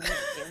gonna be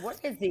mentioned. What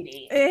is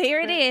it? Here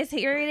it is.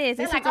 Here it is.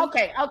 They're This like, is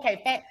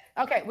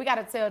okay, we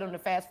gotta tell them to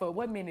fast forward.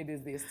 What minute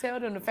is this? Tell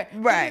them to fast.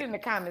 Right. Put it in the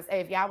comments. Hey,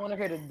 if y'all want to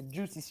hear the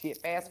juicy shit,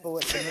 fast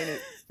forward to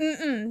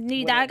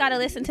minute. I gotta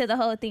listen to the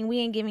whole thing. We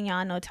ain't giving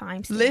y'all no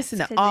time. Listen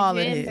to all of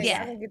this.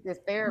 Yeah. I can get this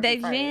therapy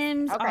The first.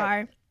 gyms Okay.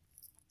 are.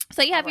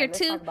 So you have All your right, let's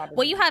two. talk about the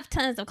Well, you gyms. have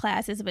tons of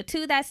classes, but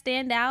two that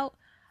stand out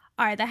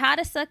are the How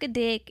to Suck a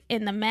Dick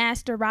and the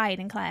Master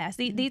Riding class.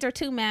 These are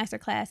two master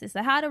classes: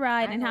 the How to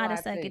Ride I and ain't How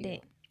gonna to lie Suck to a you.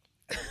 Dick.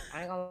 I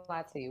ain't gonna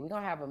lie to you. We're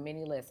gonna have a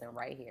mini lesson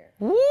right here.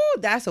 Woo,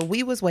 that's what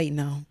we was waiting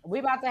on. We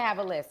about to have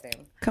a lesson.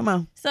 Come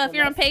on. So if The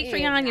you're on lesson is-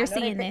 Patreon, I you're know they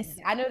seeing think- this.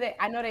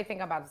 I know they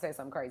think I'm about to say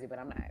something crazy, but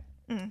I'm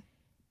not.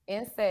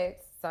 In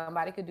sex,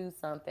 somebody could do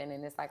something,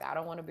 and it's like, I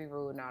don't want to be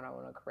rude and I don't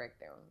want to correct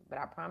them, but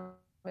I promise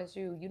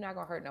you, you're not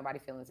gonna hurt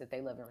nobody's feelings if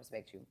they love and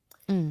respect you.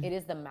 Mm. It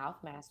is the Mouth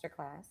Master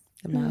class,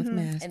 The mouth Mhm.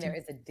 master. and there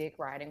is a Dick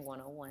Riding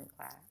 101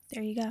 class,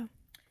 There you go.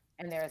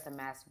 and there is a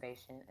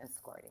Masturbation and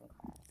Squirting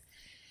class.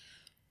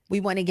 We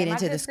want to get And my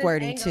into the sisters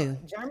squirting ain't too.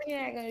 gonna, Germany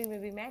ain't gonna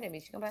even be mad at me.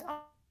 She's gonna be like,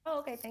 oh,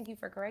 okay, thank you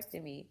for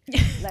correcting me.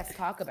 Let's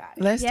talk about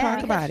it. Let's Yeah. talk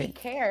Because about she it.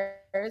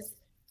 cares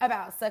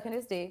about sucking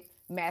his dick,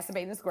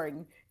 masturbating, and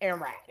squirting, and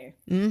riding.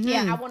 Mhm.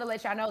 Yeah, I want to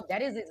let y'all know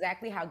that is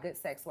exactly how good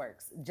sex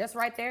works. Just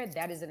right there,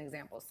 that is an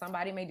example.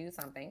 Somebody may do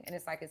something, and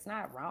it's like, it's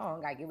not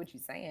wrong. I get what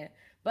you're saying.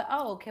 But,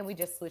 oh, can we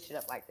just switch it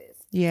up like this?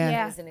 Yeah.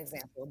 Yeah. That is an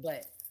example.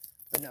 But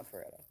no, for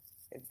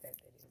real.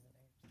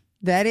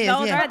 That is,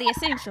 Those yeah. are the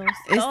essentials.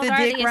 It's Those the are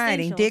dick the riding.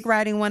 essentials. Dick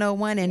riding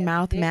 101 and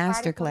mouth Dick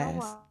master Riding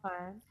class.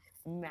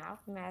 101, Mouth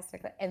Master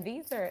class. And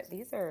these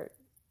are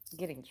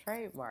getting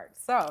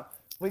trademarked. So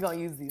we're going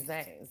to use these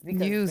names.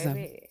 Because, Use 'em.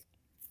 baby,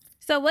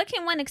 So what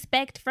can one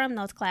expect from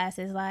those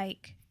classes?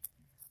 Like,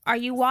 are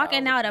you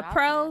walking So, out a mouth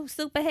pro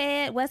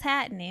superhead? What's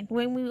happening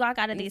when we walk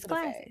out of these These are the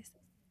facts. classes?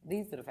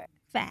 These are the facts.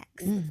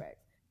 Facts. These are the facts.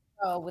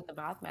 So with the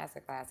Mouth Master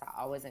class,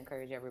 I always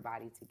encourage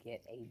everybody to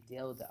get a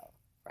dildo,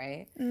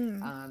 right?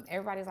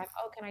 Everybody's like,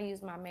 oh, can I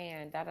use my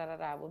man? Da da da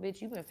da. Well,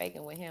 bitch, you've been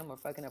faking with him or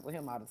fucking up with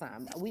him all the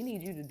time. We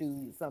need you to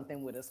do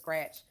something with a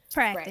scratch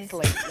Practice.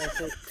 slate.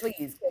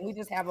 Please, can we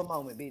just have a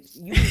moment, bitch?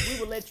 We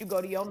will let you go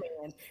to your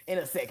man in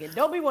a second.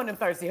 Don't be one of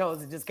them thirsty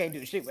hoes that just can't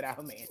do shit without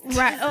her man.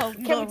 Right. Oh,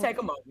 Can Lord. we take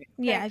a moment? Okay?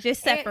 Yeah,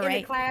 just And in separate.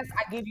 the class,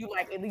 I give you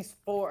like at least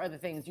 4 other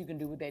things you can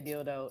do with that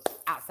dildo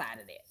outside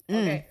of that.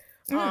 Okay.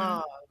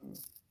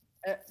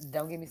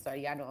 Don't get me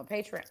started. Y'all know on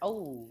Patreon.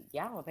 Oh,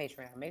 y'all on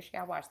Patreon. Make sure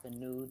y'all watch the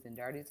nudes and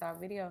dirty talk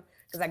video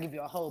because I give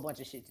you a whole bunch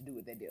of shit to do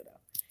with that dildo.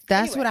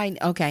 That's Anyway,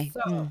 what I, okay.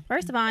 So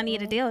First of all, I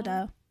need a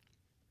dildo.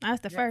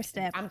 That's the first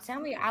step. I'm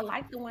telling you, I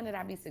like the one that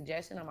I be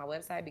suggesting on my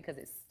website because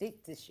it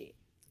stick to shit.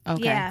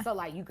 Okay. Yeah. So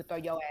like you could throw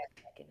your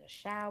ass back in the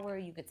shower.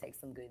 You could take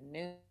some good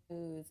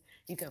news.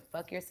 You can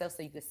fuck yourself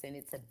so you could send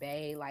it to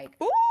Bay. Like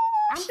Ooh,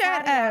 I'm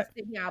shut tired of y'all up.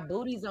 sticking y'all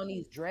booties on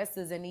these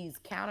dresses and these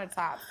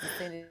countertops and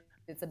send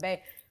it to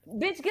Bay.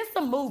 Bitch, get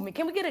some movement.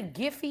 Can we get a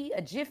Jiffy?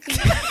 Can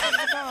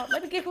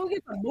we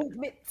get some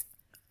movement?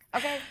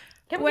 Okay.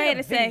 Can we Wait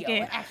get a video, second.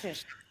 an action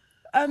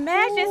shot?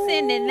 Imagine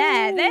sending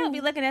that. They'll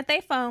be looking at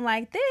their phone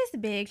like, this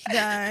bitch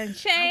done I'm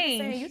just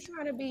saying, you changed.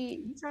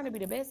 trying to be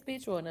the best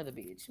bitch or another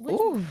bitch? Which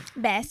Ooh. one?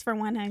 Best for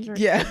 100.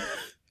 Yeah.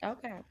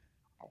 Okay.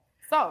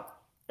 So,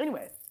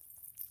 anyway.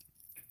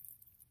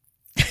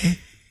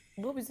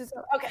 What was this?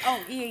 Okay.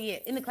 Oh, yeah.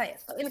 In the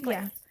class. So in the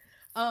class.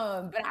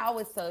 But I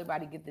always tell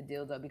everybody get the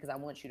dildo because I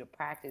want you to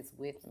practice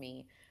with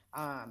me.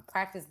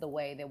 Practice the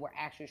way that we're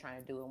actually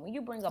trying to do it. When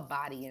you bring a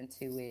body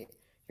into it,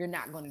 you're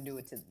not going to do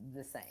it to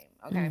the same.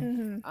 Okay.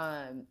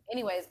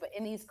 Anyways, but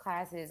in these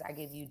classes, I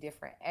give you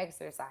different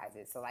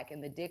exercises. So like in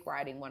the Dick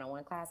Riding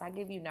 101 class, I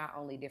give you not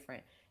only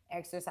different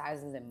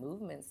exercises and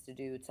movements to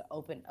do to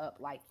open up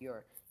like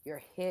your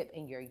hip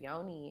and your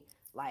yoni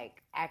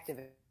like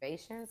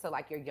activation. So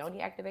like your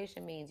yoni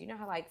activation means, you know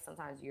how like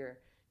sometimes you're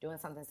doing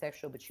something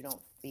sexual, but you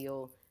don't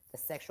feel the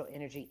sexual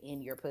energy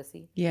in your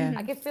pussy. Yeah.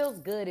 Like it feels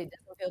good. It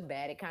doesn't feel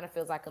bad. It kind of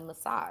feels like a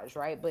massage,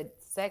 right? But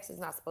sex is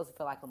not supposed to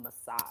feel like a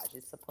massage.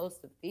 It's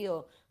supposed to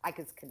feel like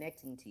it's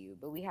connecting to you.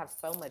 But we have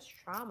so much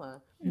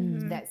trauma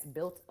that's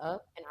built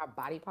up in our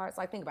body parts.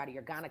 Like think about it.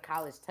 Your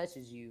gynecologist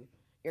touches you.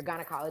 Your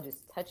gynecologist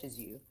touches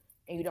you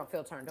and you don't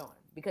feel turned on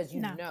because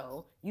you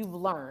know you've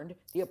learned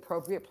the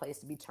appropriate place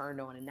to be turned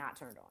on and not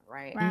turned on,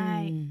 right?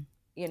 Right.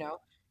 You know,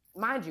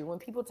 mind you, when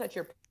people touch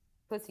your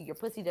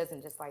pussy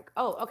doesn't just like,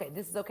 oh, okay,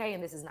 this is okay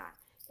and this is not.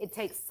 It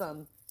takes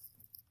some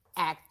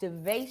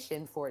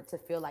activation for it to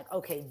feel like,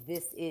 okay,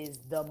 this is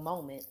the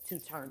moment to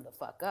turn the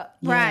fuck up.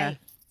 Right.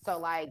 So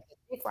like the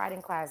dick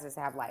riding classes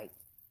have like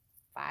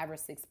 5 or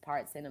 6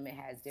 parts in them. It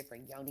has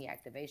different yoni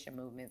activation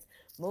movements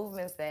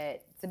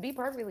that, to be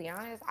perfectly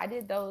honest, I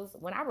did those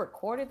when I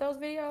recorded those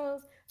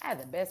videos. I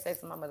had the best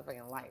sex of my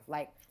motherfucking life.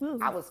 Like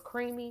I was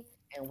creamy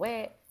and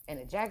wet and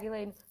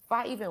ejaculating before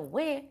I even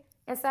went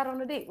and sat on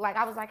the dick. Like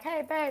I was like,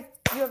 hey babe,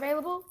 you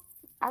available?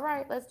 All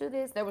right, let's do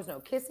this. There was no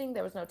kissing.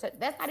 There was no touch.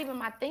 That's not even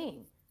my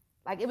thing.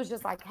 Like it was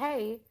just like,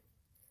 hey,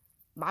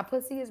 my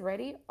pussy is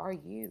ready. Are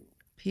you?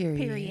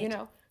 Period. You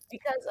know,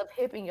 because of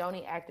hip and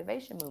yoni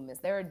activation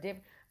movements, there are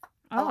different.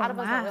 A lot of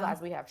us don't realize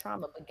we have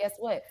trauma, but guess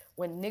what?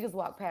 When niggas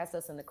walk past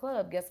us in the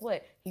club, guess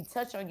what? He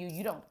touched on you.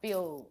 You don't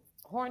feel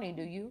horny,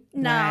 do you?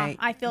 No, Right.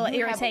 I feel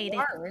irritated.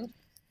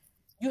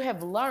 You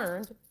have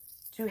learned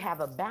to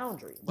have a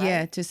boundary, right?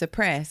 Yeah, to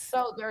suppress.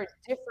 So there are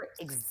different,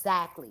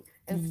 exactly.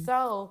 And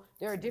so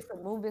there are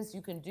different movements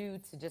you can do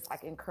to just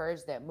like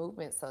encourage that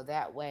movement. So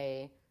that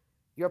way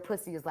your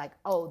pussy is like,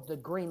 oh, the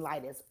green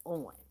light is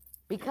on.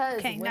 Because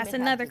Okay, women that's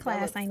have another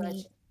class developed I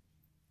need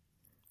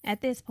at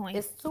this point.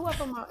 It's 2 of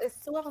them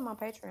on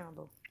Patreon,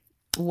 boo.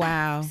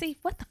 Wow. See,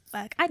 what the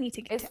fuck? I need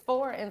to get It's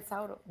 4 in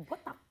total.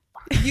 What the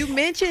fuck? You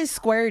mentioned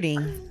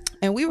squirting,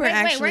 and we were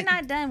wait, we're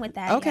not done with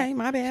that Okay, yet.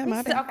 my bad.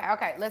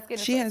 Okay. Let's get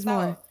into She it. has So,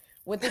 more.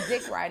 With the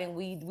dick riding,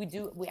 we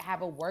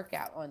have a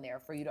workout on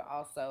there for you to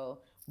also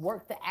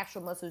work the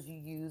actual muscles you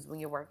use when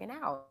you're working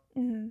out.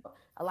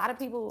 A lot of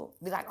people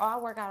be like, "Oh, I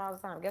work out all the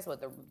time." Guess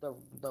what? The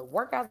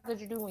workouts that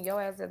you do when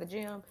your ass at the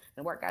gym, and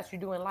the workouts you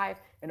do in life,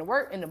 and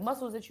the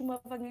muscles that you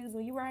motherfucking use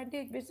when you ride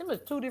dick, bitch, them is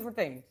two different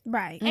things.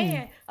 Right.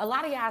 And a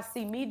lot of y'all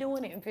see me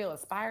doing it and feel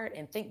inspired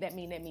and think that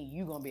mean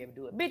you gonna be able to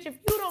do it, bitch. If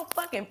you don't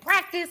fucking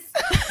practice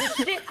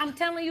the shit I'm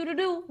telling you to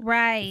do,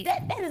 Right.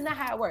 that is not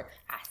how it works.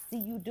 I see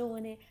you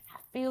doing it. I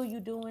feel you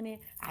doing it.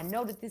 I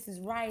know that this is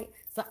right,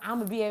 so I'm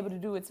gonna be able to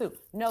do it too.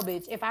 No,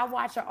 bitch. If I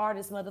watch an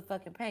artist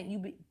motherfucking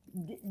paint,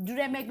 do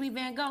that make me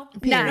Van Gogh?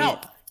 No.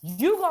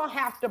 You gonna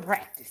have to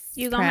practice.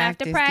 You gonna have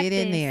to practice.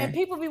 Get in there. And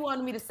people be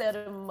wanting me to sell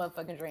them a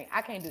motherfucking drink.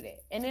 I can't do that.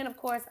 And then of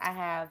course I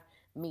have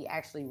me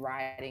actually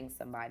riding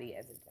somebody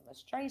as a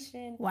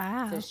demonstration.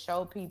 Wow. To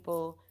show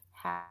people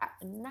how,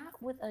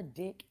 not with a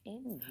dick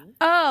in me.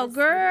 Oh, just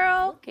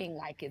girl. looking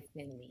like it's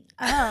in me.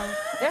 Oh.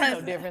 There's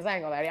no difference. I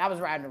ain't gonna lie to you. I was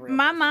riding the real.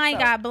 My person. mind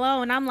got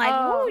blown. I'm like,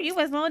 Oh. ooh, you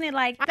was on it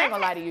like that. I ain't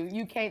gonna lie to you.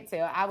 You can't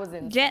tell. I was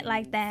in Jet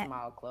like that.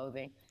 small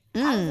clothing.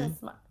 I was in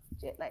small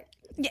jet like.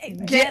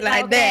 Jet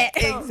like that.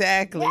 So,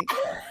 Exactly.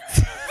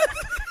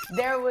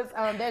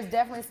 There's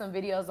definitely some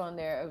videos on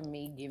there of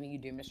me giving you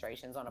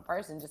demonstrations on a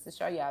person just to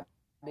show y'all,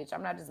 bitch,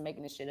 I'm not just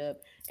making this shit up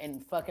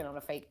and fucking on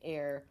a fake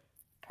air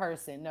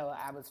person. No,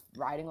 I was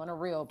riding on a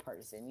real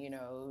person. You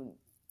know,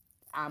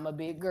 I'm a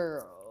big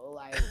girl,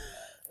 like.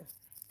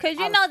 Cause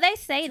you know they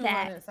say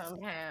that. 200-some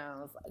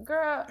pounds,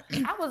 girl.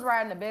 I was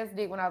riding the best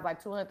dick when I was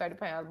like 230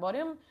 pounds. Boy,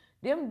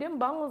 them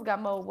bones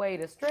got more weight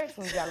to stretch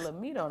when you got a little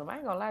meat on them. I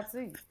ain't gonna lie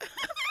to you.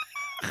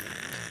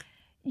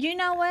 You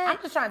know what? I'm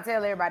just trying to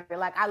tell everybody,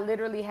 like, I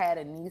literally had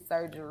a knee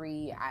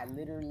surgery. I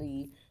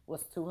literally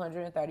was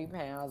 230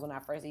 pounds when I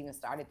first even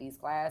started these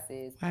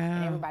classes. Wow.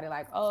 And everybody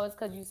like, oh, it's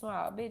because you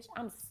small. Bitch,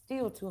 I'm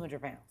still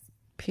 200 pounds.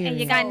 Period. And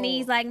you got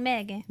knees like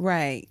Megan.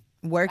 Right.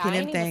 Working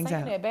them things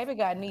out. That baby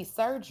got knee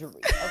surgery.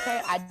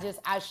 Okay,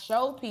 I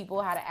show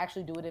people how to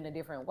actually do it in a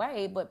different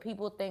way, but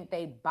people think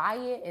they buy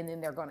it and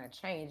then they're gonna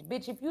change.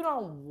 Bitch, if you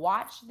don't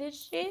watch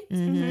this shit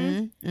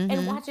and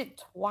watch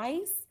it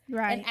twice,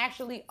 right? And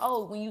actually,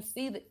 when you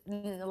see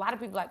a lot of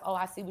people like, oh,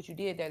 I see what you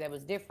did there. That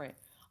was different.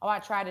 Oh, I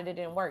tried it. It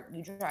didn't work.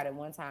 You tried it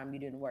one time. You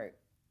didn't work.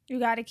 You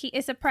gotta keep.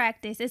 It's a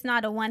practice. It's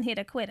not a one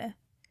hit quitter.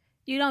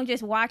 You don't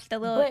just watch the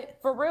little. But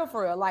for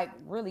real, like,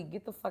 really,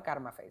 get the fuck out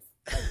of my face.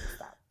 Like,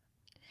 stop.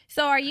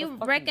 So are you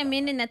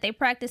recommending that they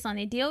practice on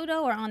a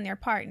dildo or on their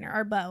partner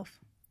or both?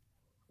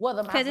 Well,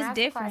 the mouth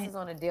masterclass is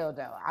on a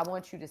dildo. I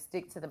want you to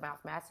stick to the mouth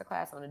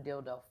masterclass on a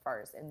dildo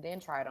first and then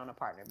try it on a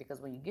partner.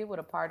 Because when you get with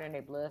a partner and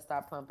their blood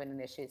start pumping and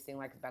that shit seem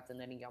like it's about to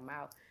nut in your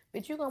mouth,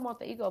 bitch, you're going to want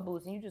the ego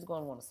boost and you just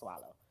going to want to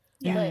swallow.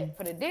 Yeah. But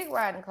for the dick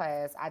riding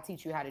class, I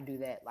teach you how to do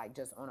that like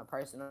just on a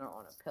person or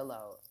on a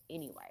pillow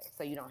anyway.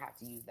 So you don't have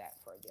to use that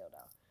for a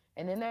dildo.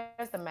 And then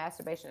there's the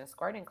masturbation and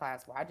squirting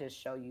class where I just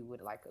show you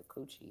with like a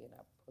coochie and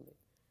I pull it.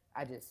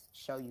 I just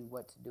show you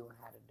what to do and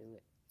how to do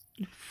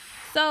it.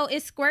 So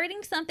is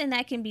squirting something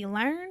that can be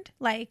learned?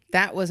 Like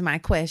that was my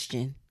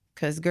question.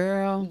 Cause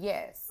girl,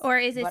 yes. Or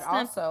is it? But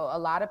also, a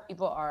lot of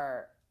people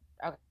are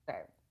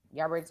okay.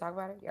 Y'all ready to talk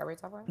about it?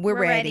 We're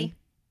ready.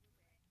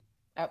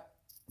 Not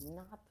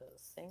the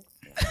sink.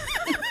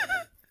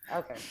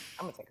 Okay,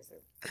 I'm gonna take a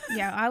sip.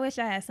 Yeah, I wish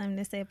I had something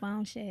to say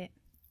about shit.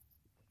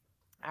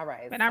 All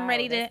right, but I'm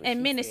ready to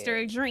administer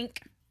a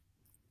drink.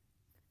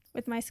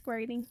 With my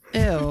squirting.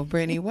 Ew,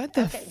 Brittany, what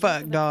the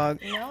fuck, dog?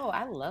 No,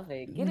 I love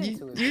it. Get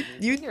into it.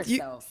 You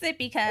yourself.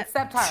 Sippy cup.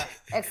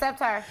 Accept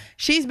her.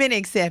 She's been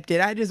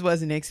accepted. I just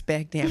wasn't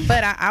expecting.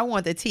 But I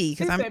want the tea.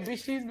 She said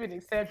she's been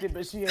accepted,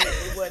 but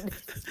it wasn't.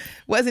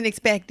 Wasn't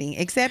expecting.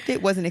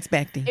 Accepted, wasn't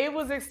expecting. It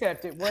was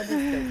accepted,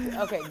 wasn't expected.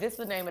 Okay, this is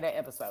the name of that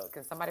episode.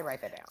 Can somebody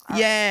write that down?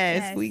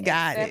 Yes, we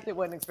got it. Accepted,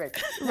 wasn't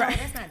expected. No,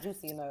 that's not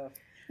juicy enough.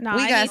 No,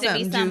 we got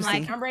something juicy.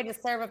 Like, I'm ready to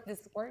serve up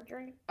this squirt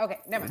drink. Okay,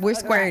 never mind. We're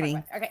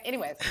squirting. Okay,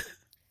 anyways.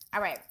 All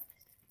right.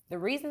 The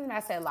reason that I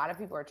said a lot of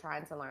people are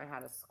trying to learn how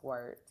to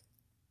squirt.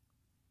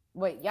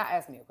 Wait, y'all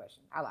asked me a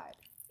question. I lied.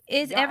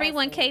 Is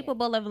everyone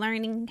capable of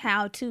learning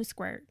how to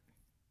squirt?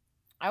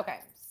 Okay,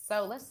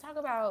 so let's talk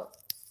about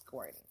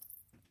squirting.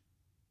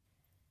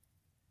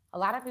 A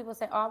lot of people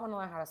say, oh, I want to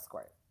learn how to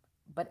squirt.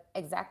 But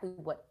exactly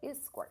what is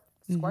squirt?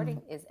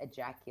 Squirting is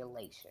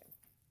ejaculation,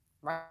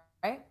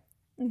 right?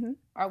 Mm-hmm.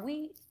 Are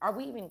we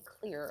even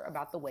clear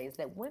about the ways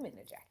that women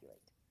ejaculate?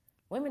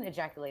 Women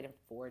ejaculate in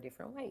 4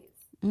 different ways.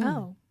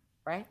 Oh.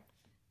 Right?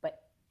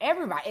 But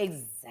everybody,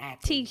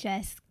 exactly. Teach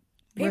us.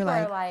 People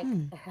are like,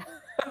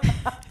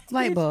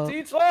 light bulb.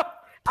 Teach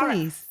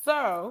please.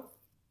 Right.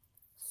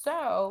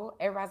 So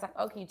everybody's like,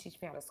 oh, can you teach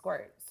me how to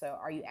squirt? So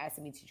are you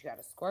asking me to teach you how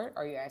to squirt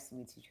or are you asking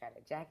me to teach you how to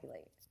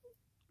ejaculate?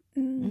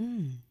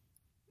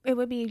 It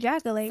would be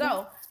ejaculating.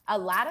 So a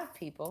lot of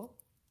people,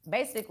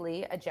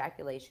 basically,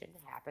 ejaculation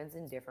happens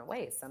in different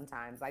ways.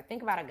 Sometimes, like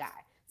think about a guy.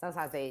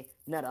 Sometimes they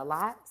nut a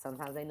lot.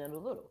 Sometimes they nut a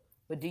little.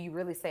 But do you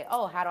really say,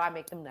 oh, how do I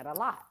make them nut a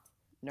lot?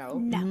 No.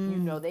 You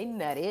know they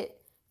nut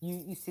it.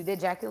 You see the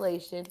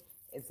ejaculation.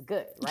 It's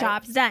good, right?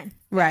 Job's done.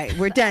 Right.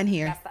 We're done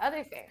here. That's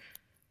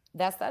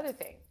the other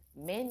thing.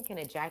 Men can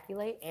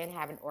ejaculate and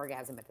have an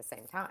orgasm at the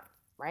same time,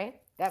 right?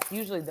 That's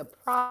usually the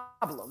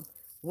problem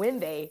when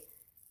they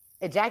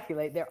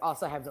ejaculate, they're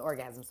also having an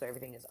orgasm, so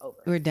everything is over.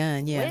 We're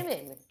done. Yeah.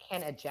 Women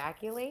can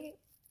ejaculate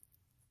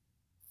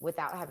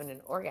without having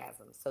an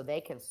orgasm, so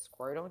they can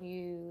squirt on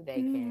you,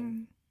 they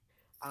can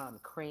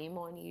cream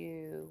on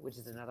you, which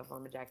is another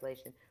form of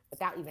ejaculation,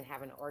 without even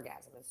having an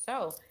orgasm. And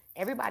so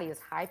everybody is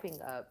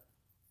hyping up,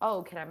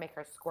 oh, can I make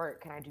her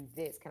squirt? Can I do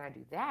this? Can I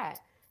do that?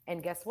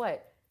 And guess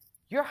what?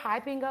 You're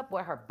hyping up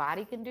what her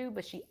body can do,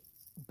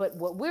 but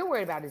what we're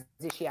worried about is,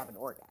 did she have an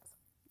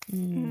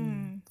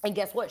orgasm? And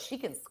guess what? She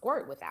can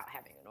squirt without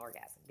having an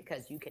orgasm,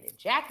 because you can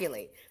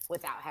ejaculate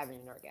without having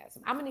an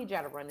orgasm. I'm gonna need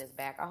y'all to run this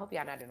back. I hope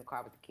y'all not in the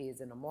car with the kids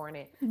in the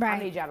morning. Right.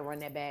 I need y'all to run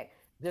that back.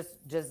 Just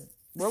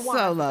rewind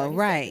Solo, 30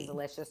 right. seconds and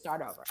let's just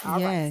start over.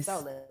 All right. So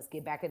let's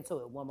get back into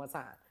it one more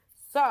time.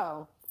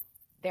 So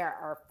there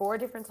are 4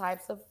 different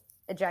types of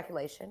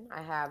ejaculation.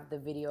 I have the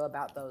video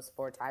about those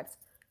 4 types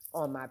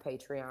on my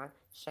Patreon.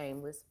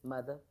 Shameless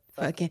mother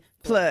Fucking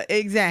plug.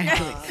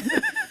 Exactly.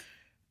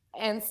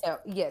 And so,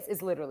 yes,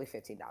 it's literally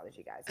 $15,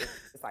 you guys.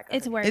 It's like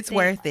It's worth It's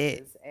worth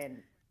it.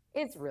 and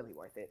it's really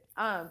worth it.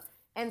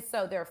 And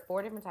so there are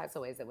 4 different types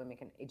of ways that women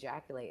can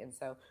ejaculate. And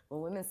so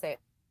when women say,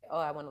 "Oh,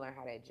 I want to learn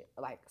how to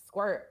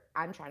squirt,"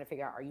 I'm trying to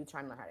figure out: are you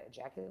trying to learn how to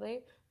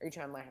ejaculate, or are you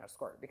trying to learn how to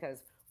squirt?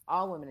 Because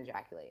all women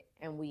ejaculate,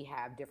 and we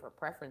have different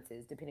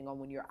preferences depending on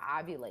when you're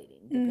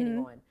ovulating, depending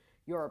on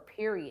your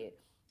period.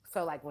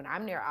 So, like when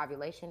I'm near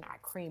ovulation, I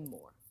cream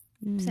more.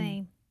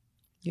 Same.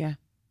 Yeah.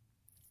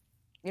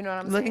 You know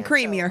what I'm saying? Looking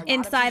creamier.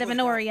 Inside of an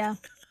Oreo.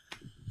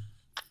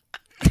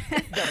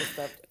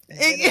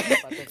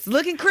 It's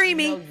looking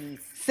creamy. No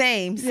yeast.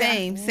 Same.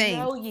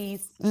 No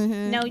yeast.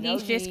 No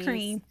yeast, just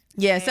cream.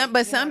 Yeah, And but you know what I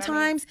mean?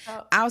 sometimes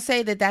So- I'll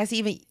say that's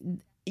even,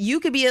 you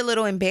could be a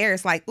little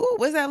embarrassed, like, ooh,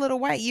 what's that little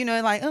white? You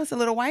know, like, oh, it's a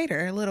little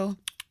whiter, a little.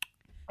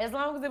 As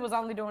long as it was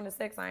only during the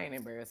sex, I ain't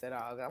embarrassed at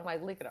all. I'm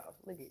like, lick it off.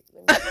 Lick it.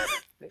 Lick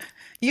it.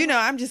 You know,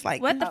 I'm just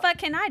like, What the fuck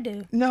can I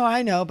do? no,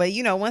 I know. But,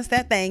 you know, once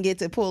that thing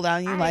gets it pulled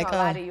out, you're I like, ain't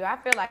gonna lie to oh. you. I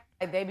feel like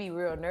they be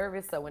real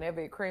nervous. So whenever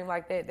it cream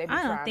like that, they be I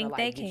don't trying to think like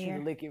they get you care.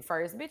 to lick it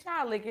first. Bitch,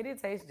 I'll lick it.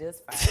 It tastes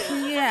just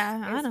fine.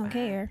 Yeah, I It's don't fine.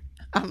 care.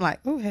 I'm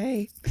like, oh,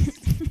 hey.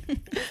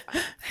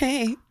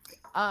 Hey.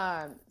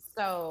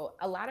 So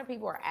a lot of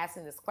people are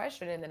asking this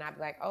question, and then I'd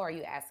be like, oh, are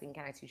you asking,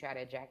 can I teach you how to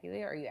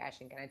ejaculate? Or are you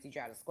asking, can I teach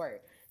you how to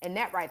squirt? And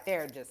that right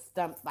there just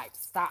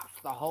stops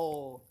the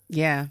whole,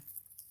 Yeah.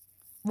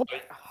 wait,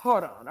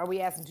 hold on, are we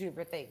asking 2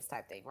 different things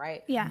type thing,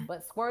 right? Yeah.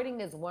 But squirting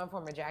is one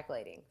form of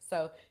ejaculating.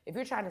 So if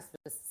you're trying to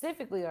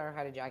specifically learn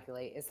how to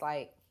ejaculate, it's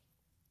like,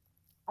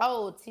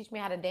 oh, teach me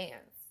how to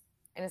dance.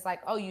 And it's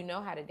like, oh, you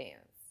know how to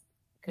dance.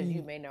 Because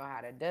you may know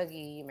how to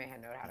Dougie, you may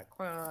know how to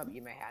crump,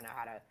 you may know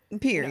how to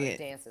Period.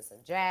 dance to some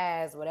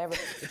jazz, whatever.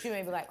 But you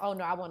may be like, oh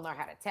no, I want to learn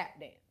how to tap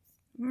dance.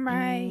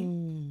 Right.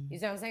 You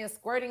see what I'm saying?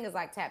 Squirting is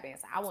like tap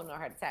dance. I want to know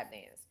how to tap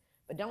dance.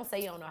 But don't say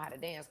you don't know how to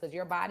dance, because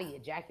your body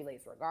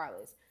ejaculates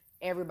regardless.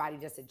 Everybody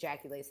just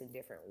ejaculates in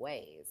different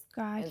ways.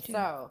 Gotcha. And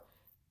so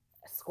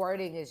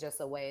squirting is just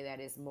a way that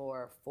is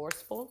more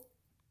forceful.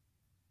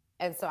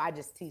 And so I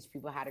just teach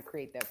people how to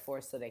create that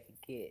force so they can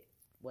get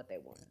what they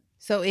want.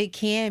 So it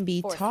can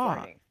be Force taught.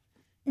 squirting.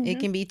 It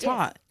can be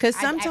taught. Because I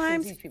actually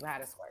sometimes teach people how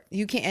to squirt.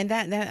 you can, and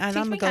that and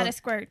Teach I'm me gonna how go to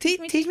squirt.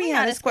 Teach me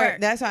how to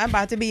squirt. That's why I'm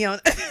about to be on.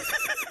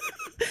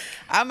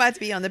 I'm about to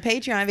be on the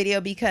Patreon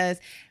video, because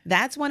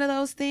that's one of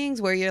those things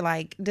where you're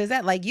like, does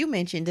that, like you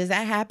mentioned, does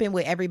that happen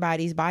with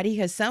everybody's body?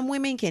 Because some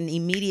women can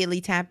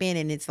immediately tap in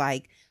and it's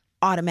like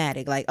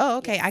automatic, like, oh,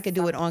 okay, I could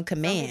do it on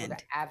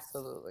command.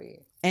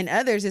 Absolutely. And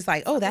others, it's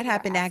like, oh, that people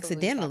happened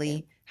absolutely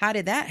accidentally. How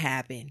did that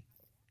happen?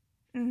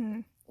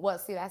 Well,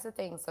 see, that's the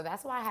thing. So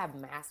that's why I have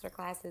master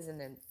classes, and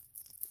then,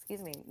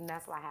 and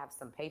that's why I have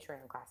some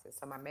Patreon classes.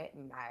 So my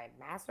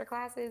master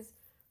classes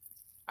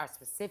are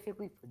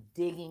specifically for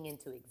digging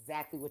into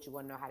exactly what you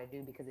want to know how to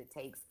do, because it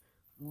takes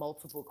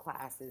multiple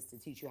classes to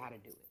teach you how to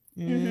do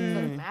it.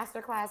 So the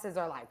master classes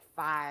are like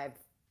 5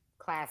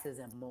 classes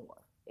and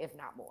more, if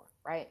not more,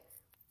 right?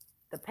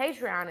 The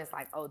Patreon is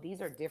like, oh,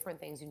 these are different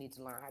things you need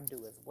to learn how to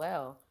do as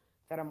well,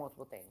 that are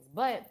multiple things.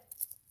 But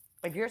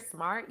if you're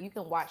smart, you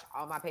can watch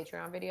all my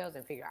Patreon videos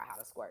and figure out how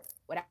to squirt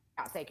without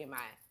taking mine.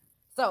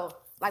 So,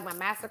 like my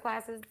master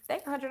classes, they're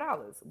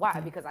 $100. Why?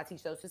 Because I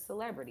teach those to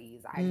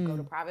celebrities. I go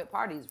to private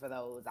parties for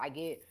those. I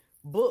get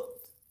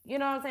booked, you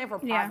know what I'm saying, for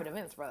private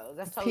events for those.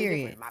 That's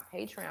totally different. My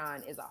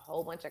Patreon is a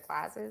whole bunch of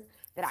classes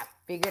that I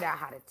figured out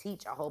how to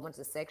teach a whole bunch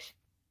of sex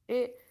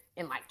shit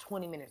in like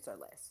 20 minutes or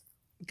less.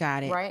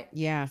 Got it. Right?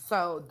 Yeah.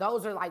 So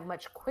those are like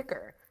much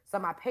quicker. So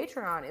my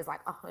Patreon is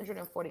like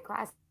 140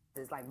 classes,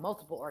 like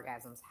multiple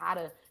orgasms, how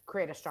to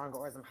create a stronger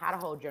orgasm, how to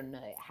hold your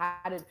nut, how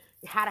to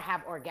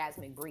have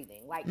orgasmic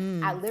breathing. Like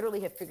I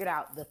literally have figured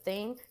out the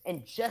thing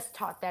and just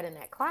taught that in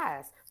that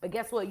class. But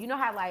guess what? You know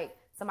how like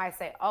somebody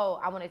say, oh,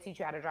 I want to teach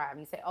you how to drive. And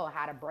you say, oh,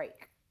 how to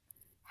brake.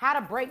 How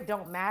to brake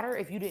don't matter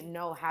if you didn't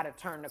know how to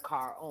turn the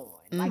car on.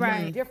 Like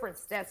there's different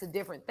steps of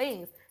different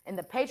things. And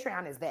the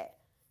Patreon is that.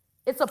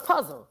 It's a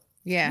puzzle.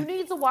 Yeah. You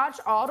need to watch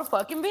all the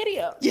fucking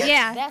videos.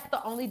 Yeah. That's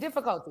the only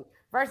difficulty.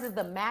 Versus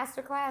the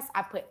masterclass,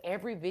 I put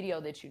every video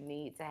that you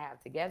need to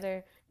have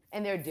together,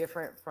 and they're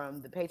different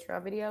from the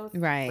Patreon videos.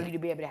 Right. For you to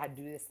be able to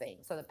do this thing.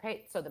 So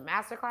the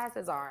master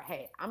classes are,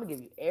 hey, I'm gonna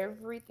give you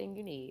everything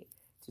you need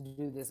to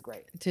do this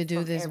great. To do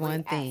from this every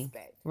one thing.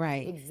 aspect.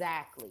 Right.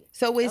 Exactly.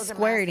 So with Those are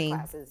squirting,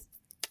 masterclasses.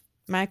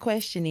 my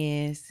question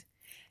is,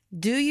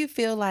 do you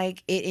feel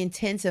like it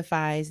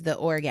intensifies the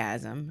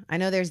orgasm? I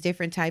know there's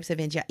different types of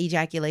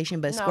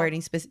ejaculation, but No.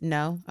 squirting,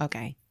 no?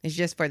 Okay. It's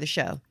just for the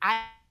show.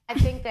 I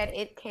think that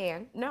it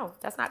can. No,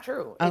 that's not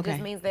true. It Okay.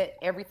 just means that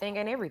everything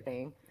and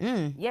everything.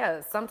 Mm.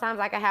 Yeah, sometimes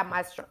I can have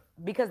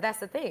because that's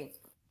the thing.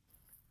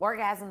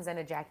 Orgasms and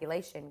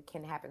ejaculation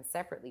can happen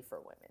separately for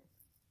women.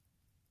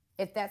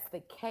 If that's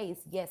the case,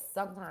 yes,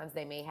 sometimes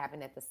they may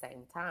happen at the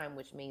same time,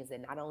 which means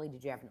that not only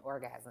did you have an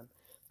orgasm,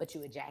 but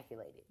you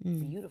ejaculated.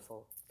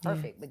 Beautiful.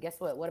 Perfect. But guess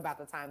what? What about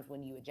the times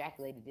when you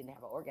ejaculated, didn't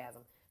have an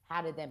orgasm?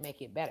 How did that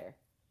make it better?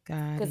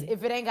 Because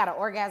if it ain't got an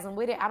orgasm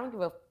with it, I don't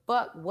give a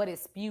fuck what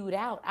is spewed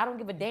out. I don't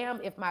give a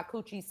damn if my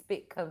coochie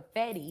spit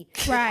confetti.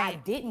 Right. If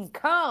I didn't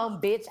come,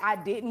 bitch. I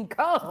didn't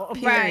come.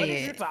 Period. What are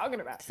you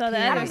talking about? So the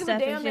I other don't give a stuff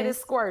damn is that it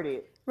just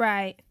squirted.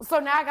 right. So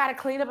now I gotta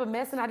clean up a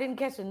mess and I didn't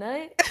catch a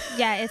nut.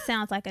 Yeah, it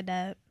sounds like a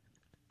dub.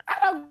 I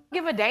don't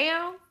give a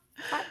damn.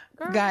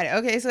 Girl, Got it.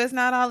 Okay, so it's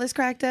not all it's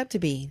cracked up to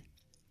be.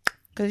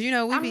 Because, you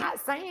know, I'm not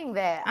saying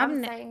that.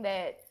 I'm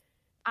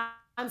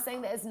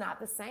saying that it's not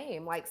the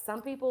same. Like,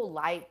 some people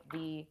like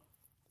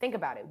think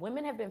about it.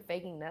 Women have been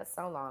faking nuts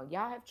so long.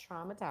 Y'all have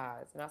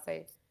traumatized, and I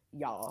say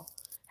y'all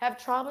have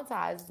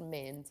traumatized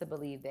men to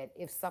believe that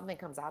if something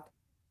comes out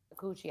the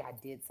coochie, I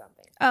did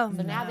something. Oh,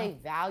 So now they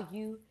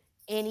value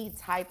any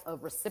type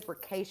of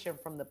reciprocation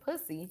from the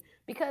pussy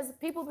because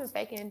people have been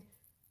faking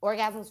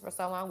orgasms for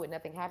so long with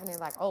nothing happening.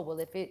 Like, oh, well,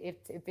 if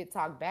it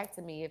talked back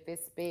to me, if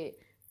it spit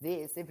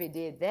this, if it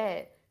did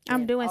that,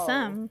 I'm then, doing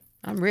something.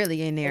 I'm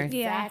really in there.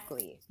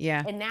 Exactly.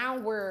 Yeah. And now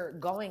we're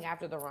going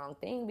after the wrong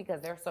thing because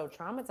they're so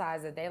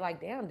traumatized that they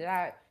like, damn,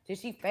 did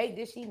she fake?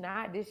 Did she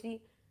not? Did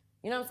she?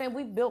 You know what I'm saying?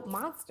 We built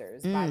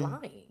monsters by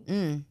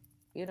lying.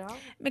 You know?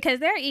 Because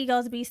their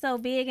egos be so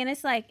big, and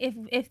it's like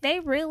if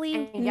they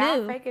really And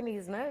y'all knew, faking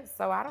these nuts,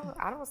 so I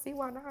don't see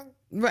why not.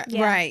 Right,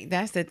 Yeah. right.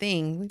 That's the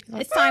thing.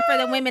 it's time for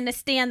the women to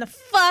stand the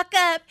fuck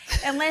up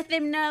and let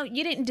them know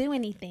you didn't do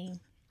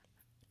anything.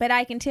 But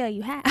I can tell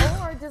you how.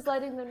 Or just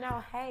letting them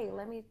know, hey,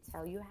 let me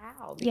tell you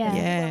how. Because Yeah. people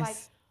are Yes. like,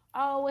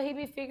 oh, well, he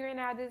be figuring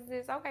out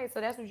this. Okay,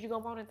 so that's what you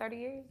gonna want in 30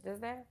 years?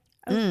 Does that?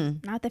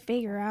 Not to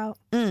figure out.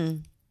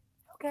 Mm.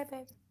 Okay,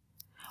 baby.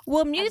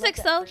 Well, Music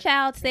that Soul for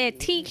Child you. said,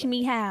 "Teach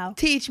me how."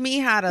 Teach me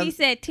how to. He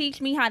said, "Teach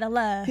me how to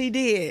love." He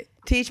did.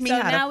 Teach me So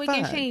how to now we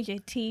can fuck. change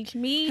it. Teach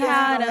me How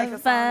how to to make a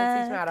song and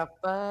teach me fuck. how to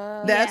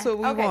fuck. That's Yeah. what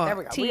we Okay, want. there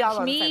we go. Teach we all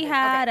on the me same page.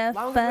 how Okay, to as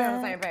long as we're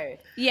on the same fuck. page.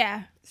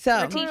 Yeah.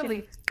 So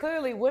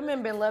Clearly,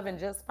 women been loving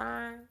just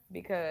fine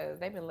because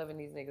they've been loving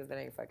these niggas that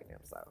ain't fucking them.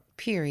 So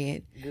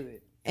period.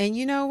 good. And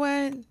you know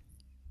what?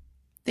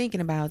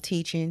 Thinking about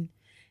teaching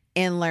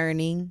and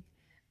learning,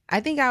 I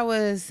think I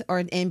was,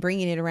 and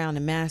bringing it around to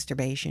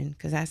masturbation,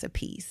 because that's a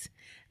piece.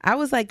 I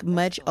was like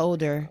much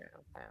older.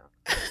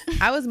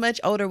 I was much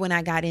older when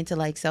I got into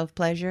like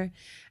self-pleasure.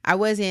 I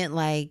wasn't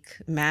like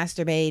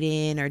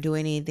masturbating or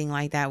doing anything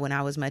like that when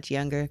I was much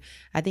younger.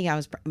 I think I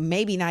was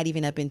maybe not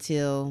even up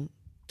until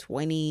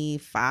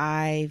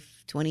 25,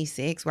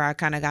 26, where I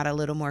kind of got a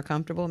little more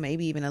comfortable,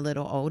 maybe even a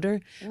little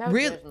older. No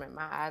judgment.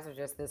 My eyes are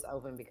just this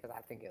open because I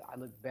think I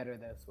look better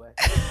this way.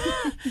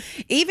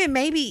 Even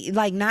maybe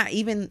like not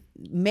even,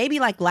 maybe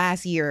like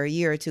last year or a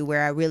year or two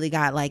where I really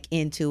got like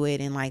into it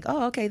and like,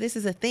 oh, okay, this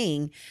is a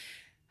thing.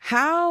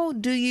 How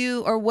do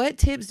you, or what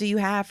tips do you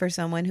have for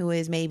someone who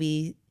is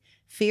maybe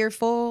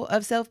fearful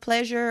of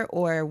self-pleasure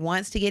or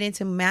wants to get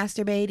into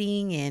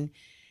masturbating? And,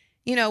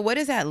 you know, what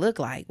does that look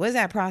like? What does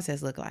that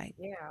process look like?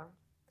 Yeah.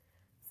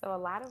 So a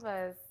lot of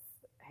us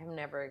have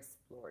never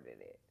explored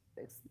it.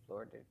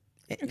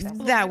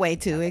 That way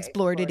too. Okay,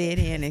 Explored it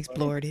and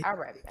explored it. All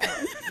right.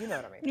 You know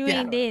what I mean. You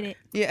ain't did it.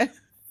 Yeah.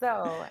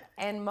 So,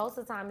 and most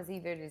of the time it's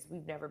either just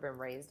we've never been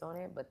raised on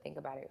it, but think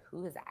about it.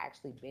 Who has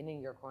actually been in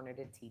your corner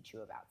to teach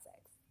you about sex?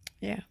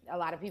 Yeah. A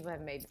lot of people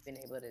have maybe been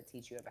able to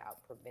teach you about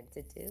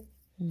preventative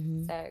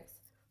sex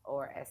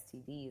or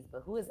STDs,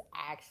 but who has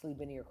actually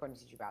been in your corner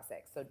to teach you about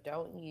sex? So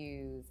don't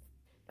use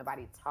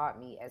nobody taught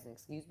me as an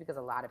excuse, because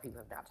a lot of people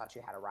have not taught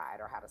you how to ride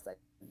or how to suck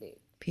dick.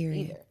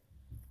 Period.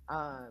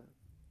 Either.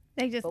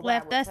 They just But what I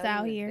left will us tell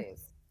out you is here.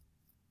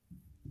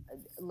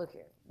 this. Look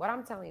here. What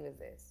I'm telling you is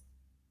this.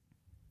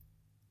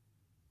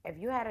 If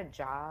you had a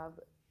job,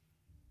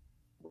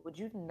 would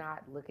you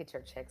not look at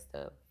your check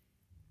stub?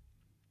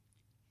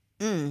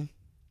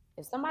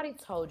 If somebody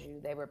told you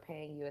they were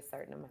paying you a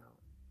certain amount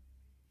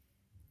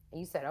and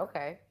you said,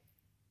 okay,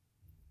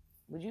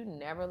 would you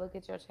never look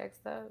at your check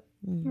stub?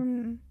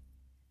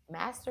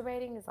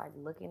 Masturbating is like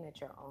looking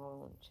at your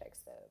own check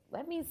stub.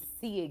 Let me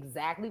see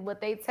exactly what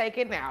they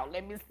taking out.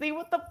 Let me see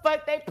what the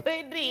fuck they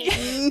putting in.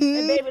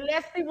 And baby,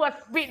 let's see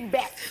what's spitting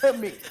back to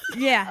me.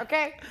 Yeah.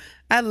 Okay?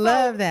 I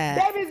love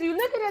that. Babies, you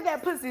looking at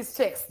that pussy's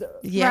check stub.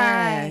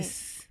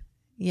 Yes.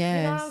 Yes.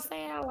 You know what I'm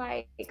saying?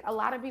 Like, a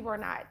lot of people are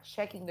not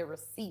checking the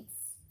receipts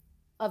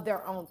of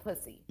their own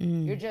pussy.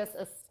 You're just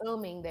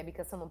assuming that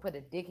because someone put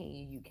a dick in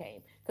you, you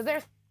came. Because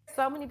there's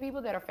so many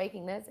people that are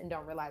faking nuts and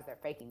don't realize they're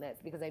faking nuts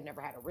because they've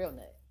never had a real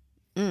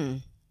nut.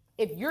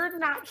 If you're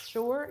not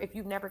sure, if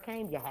you've never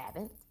came, you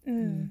haven't.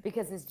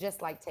 Because it's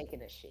just like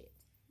taking a shit.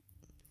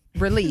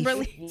 Relief.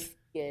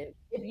 Yeah.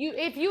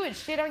 If you would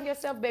shit on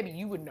yourself, baby,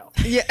 you would know.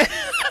 Yeah.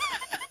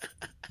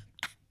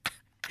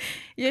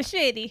 You're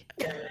shitty.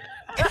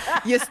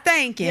 You're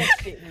stinking. You're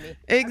shitting me.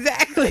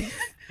 Exactly.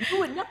 You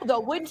would know though,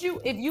 wouldn't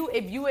you? If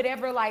you would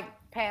ever like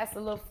pass a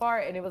little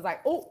fart and it was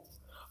like, oh,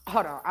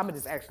 hold on, I'm gonna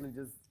just actually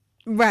just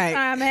Right.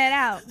 I'm head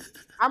out.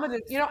 I'm gonna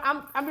just,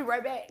 I'm be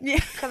right back. Yeah.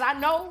 Because I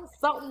know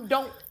something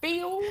don't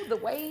feel the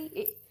way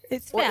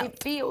It's or felt.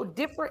 it feel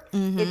different.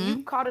 If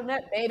you caught a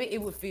nut, baby,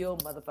 it would feel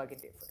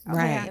motherfucking different. Okay?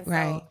 Right, And so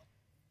right.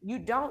 you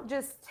don't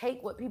just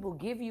take what people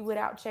give you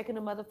without checking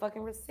the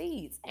motherfucking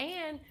receipts.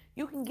 And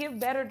you can give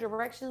better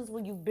directions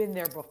when you've been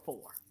there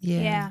before.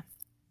 Yeah.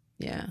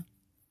 Yeah.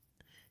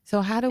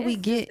 So how do we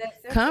It's get just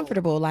that simple.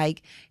 comfortable?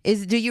 Like,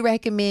 do you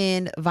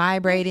recommend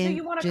vibrating? Do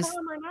you want to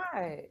come or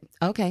not?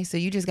 Okay, so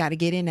you just got to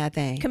get in that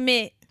thing.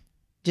 Commit.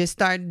 Just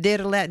start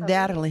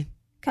daddling.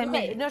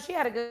 Commit. Okay, no, she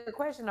had a good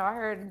question though. I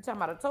heard you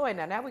talking about a toy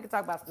now. Now we can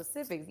talk about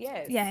specifics.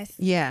 Yes. Yes.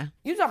 Yeah.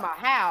 You talking about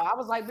how? I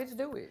was like, bitch,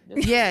 do it.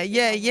 Just do Yeah,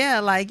 it. yeah.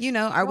 Like, are we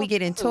Don't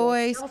getting sue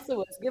us. toys? Don't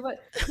sue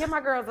us. Give my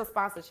girls a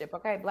sponsorship,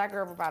 okay? Black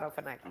Girl Vibrato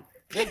for Nike.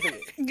 Just do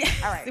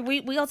it. All right.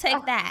 We'll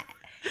take that.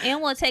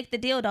 And we'll take the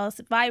dildos,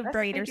 Let's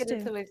vibrators speak it too.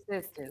 into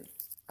existence.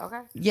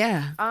 Okay.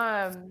 Yeah.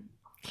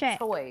 Check.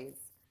 Toys.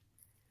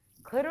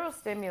 Clitoral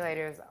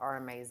stimulators are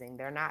amazing.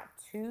 They're not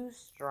too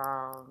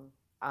strong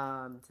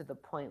to the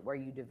point where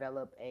you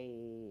develop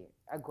a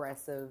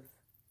aggressive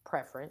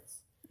preference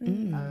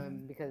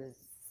because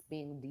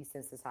being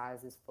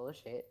desensitized is full of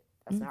shit.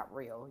 That's not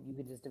real. You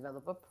could just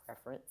develop a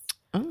preference.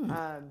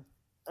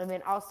 And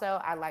then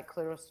also I like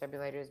clitoral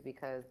stimulators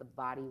because the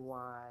body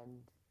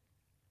wand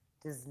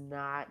does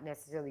not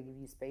necessarily give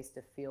you space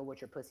to feel what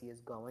your pussy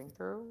is going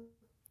through.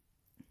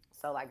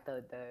 So like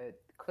the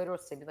clitoral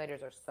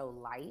stimulators are so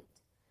light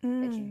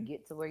that you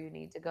get to where you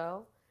need to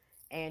go,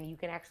 and you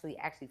can actually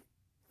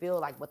feel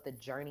like what the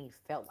journey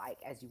felt like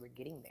as you were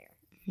getting there.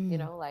 You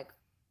know, like,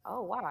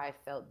 oh wow, I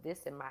felt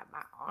this and my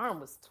arm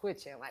was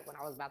twitching like when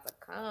I was about to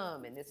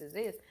come, and this is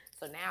this.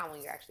 So now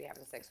when you're actually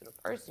having sex with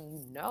a person,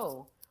 you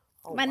know,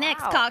 oh, My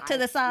neck's wow, cocked to I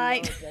the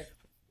side. feel this.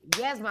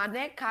 Yes, my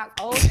neck cocked.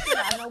 Oh shit,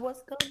 I know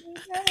what's coming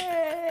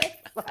next.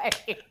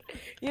 Like,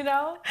 you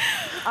know?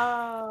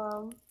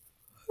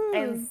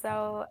 And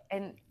so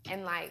and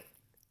like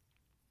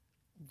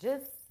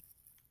just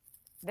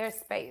there's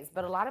space,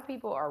 but a lot of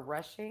people are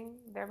rushing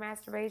their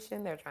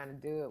masturbation. They're trying to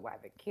do it while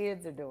the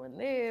kids are doing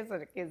this or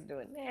the kids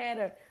doing that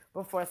or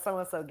before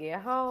so-and-so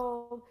get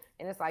home.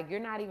 And it's like, you're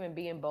not even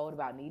being bold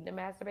about needing to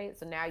masturbate.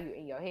 So now you're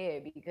in your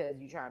head because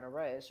you're trying to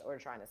rush or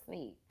trying to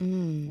sneak.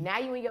 Now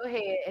you in your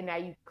head and now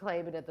you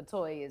claiming that the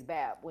toy is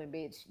bad when,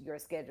 bitch, your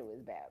schedule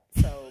is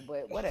bad. So,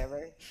 but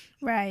whatever.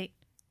 Right.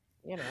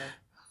 You know.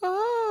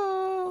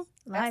 Oh.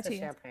 That's the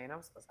champagne.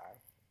 I'm so sorry.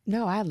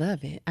 No, I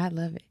love it. I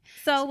love it.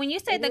 So when you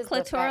say It the is the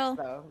clitoral,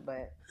 facts, though,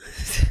 but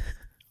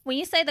when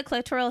you say the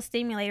clitoral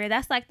stimulator,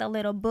 that's like the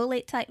little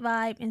bullet type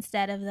vibe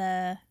instead of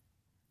the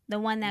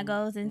one that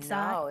goes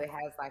inside. no, it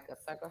has like a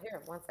circle.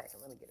 Here, 1 second.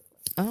 Let me get it.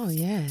 Oh,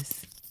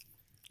 yes.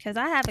 Because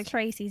I have a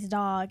Tracy's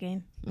dog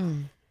and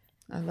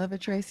I love a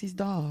Tracy's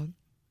dog.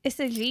 it's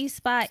a G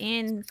spot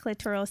and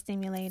clitoral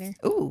stimulator.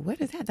 Ooh,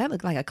 what is that? That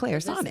looked like a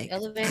Clarisonic.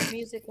 Elevator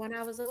music when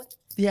I was away.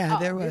 Yeah, Oh,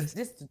 there was.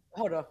 This,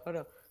 hold on.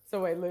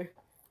 So wait, look.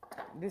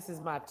 This is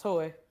my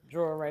toy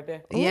drawer right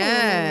there.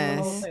 Yes.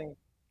 The whole thing.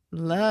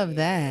 Love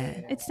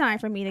that. It's time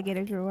for me to get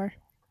a drawer.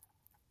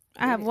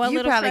 I have one You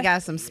little. probably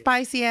got some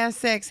spicy ass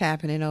sex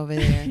happening over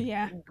there.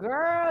 Yeah.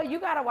 Girl, you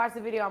gotta watch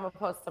the video I'm gonna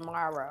post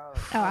tomorrow.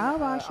 I'll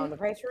watch on it.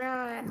 the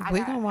Patreon. We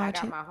gonna watch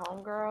I got it. my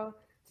homegirl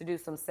to do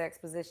some sex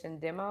position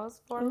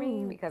demos for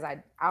me because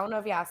I don't know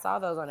if y'all saw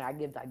those on there. I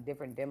give like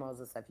different demos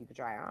and stuff you could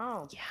try at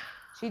home. Yeah.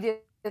 She did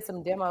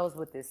some demos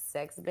with this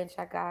sex bench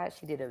I got.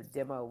 She did a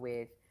demo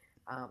with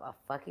a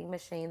fucking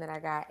machine that I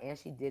got, and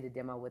she did a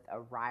demo with a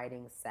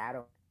riding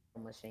saddle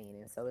machine.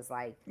 And so it's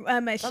like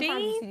A sometimes you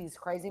machine? see these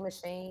crazy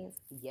machines.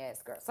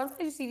 Yes, girl. Sometimes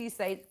you see these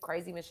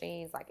crazy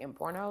machines like in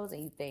pornos,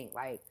 and you think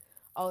like,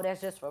 oh, that's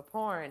just for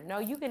porn. No,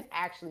 you can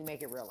actually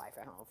make it real life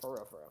at home, for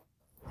real, for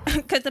real.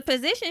 Because the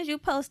positions you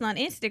post on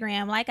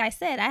Instagram, like I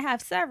said, I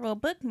have several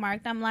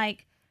bookmarked. I'm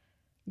like,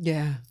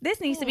 Yeah. this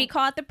needs to be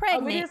called the Oh,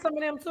 we pregnant. did some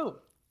of them too.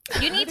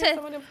 You need We did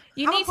some of to them.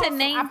 you I'ma need to post some-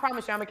 name I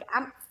promise you, I'm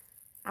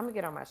gonna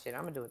get on my shit.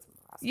 I'm gonna do it tomorrow.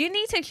 you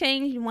need to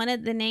change one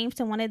of the names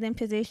to one of them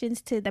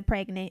positions to the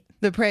pregnant.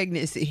 The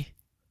pregnancy.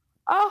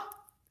 Oh,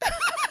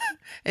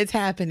 It's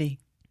happening.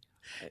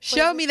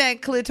 Show me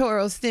that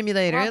clitoral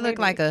stimulator. It looked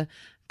like a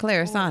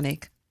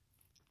Clarisonic.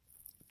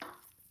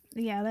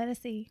 Yeah, let us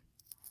see.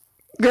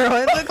 Girl,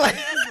 it looked like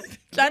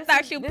I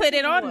thought you this put it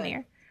is on one.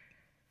 there.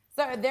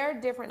 so there are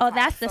different. Oh,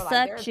 types. that's the So,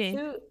 like,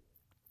 suction.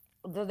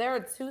 There are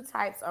two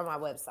types on my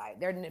website.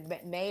 They're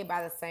made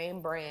by the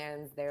same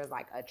brands. There's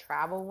like a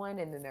travel one,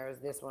 and then there's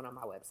this one on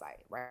my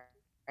website,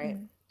 right?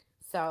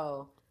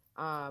 So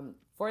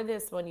for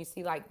this one, you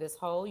see like this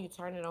hole, you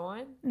turn it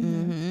on.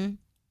 Mm-hmm.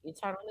 You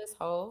turn on this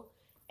hole,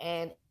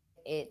 and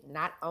it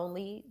not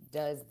only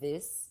does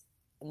this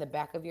in the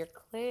back of your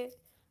clit,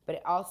 but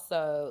it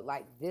also,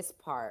 like this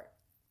part,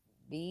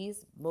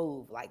 these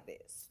move like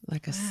this.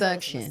 Like a So it's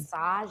suction.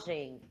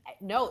 massaging.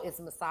 No, it's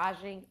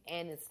massaging,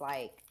 and it's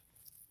like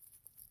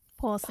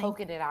Pulsing.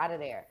 poking it out of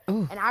there.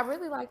 Ooh. And I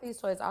really like these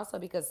toys also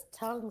because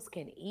tongues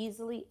can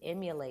easily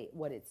emulate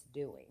what it's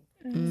doing.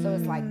 So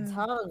it's like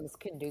tongues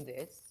can do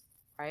this,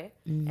 right?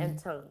 And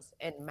tongues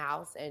and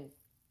mouths and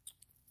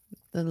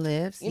The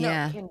lips, you know,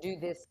 yeah. can do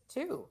this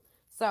too.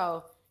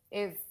 So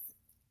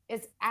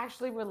it's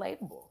actually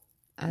relatable.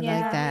 I Yeah.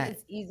 like that.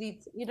 It's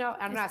easy to, you know,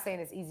 I'm not saying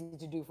it's easy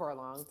to do for a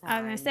long time.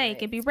 I was gonna say it but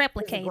can be it's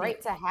replicated.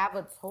 great to have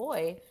a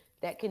toy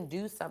that can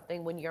do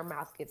something when your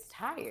mouth gets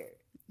tired.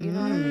 You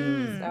know what I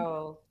mean?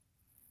 So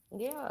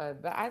yeah,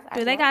 but I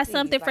Do they love got these.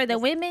 something Like for the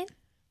this- women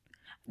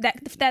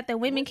that the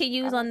women can Which-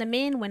 use I on the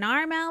men when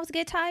our mouths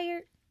get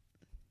tired?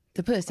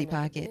 The pussy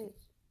another pocket. bitch.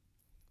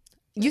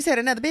 You said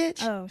another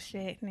bitch? Oh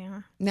shit!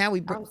 Now Now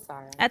we I'm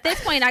sorry. at this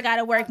point, I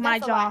gotta work my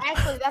That's a lie. jaw.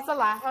 Actually, that's a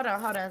lie. Hold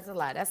on. That's a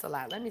lie. That's a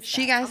lie. Let me.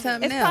 She stop. got I'm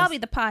something It's else. probably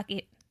the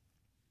pocket.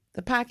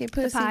 The pocket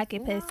The pussy.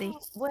 pocket No, pussy.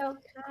 well,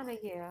 kind of,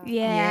 yeah.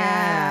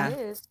 Yeah. It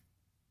is.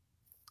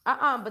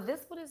 But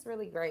this one is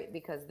really great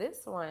because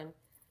this one,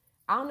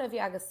 I don't know if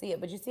y'all can see it,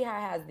 but you see how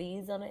it has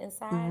these on the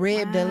inside?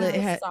 Rib the Wow. lip.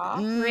 They're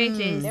soft.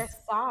 Ridges. They're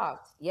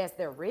soft. Yes,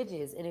 they're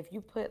ridges. And if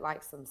you put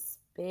like some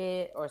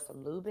spit or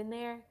some lube in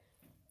there,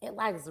 it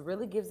like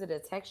really gives it a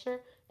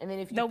texture. And then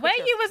if you The put way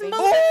your you was finger-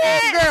 moving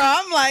Ooh, girl,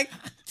 I'm like,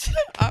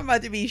 I'm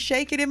about to be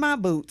shaking in my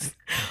boots.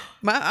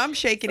 I'm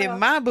shaking in So,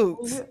 my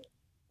boots.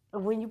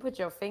 when you put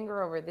your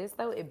finger over this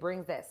though, it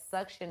brings that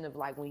suction of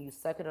like when you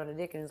suck it on the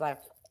dick and it's like,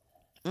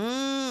 you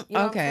know what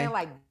I'm Okay. saying?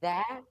 Like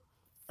that.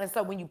 And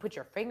so when you put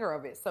your finger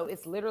over it, so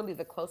it's literally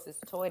the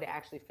closest toy to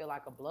actually feel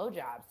like a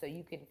blowjob. So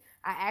you can,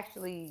 I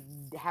actually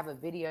have a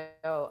video,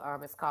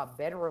 it's called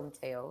Bedroom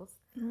Tales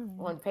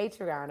on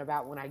Patreon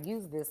about when I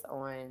use this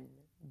on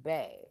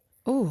Bay.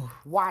 Ooh.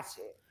 Watch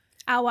it.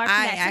 I'll watch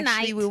I that tonight.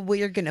 actually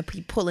we're gonna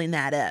be pulling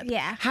that up.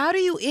 Yeah. How do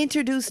you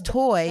introduce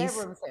toys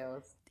Bedroom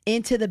Tales.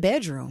 into the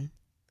bedroom?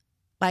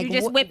 Like You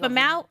just what- whip gonna them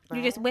be out. You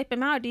mad? just whip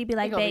them out. Or do you be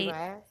like, You gonna beat babe?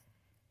 my ass?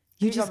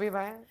 You You just gonna beat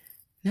my ass?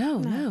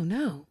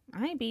 no.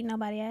 I ain't beating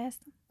nobody ass.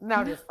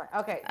 No, just fine.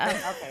 Okay,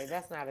 okay,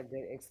 that's not a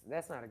good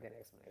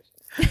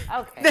explanation.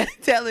 Okay,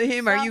 Telling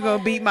him, "Are you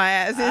gonna beat my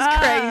ass?" It's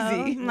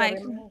crazy. I'm like,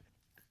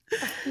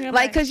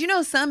 Like, cause you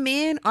know some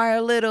men are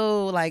a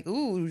little like,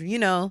 ooh, you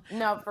know,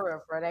 no, for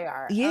real, they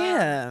are.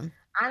 yeah,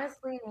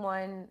 Honestly,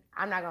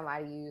 I'm not gonna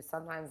lie to you.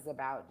 Sometimes it's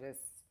about just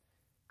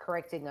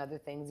correcting other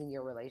things in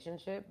your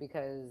relationship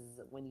because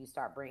when you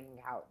start bringing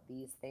out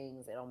these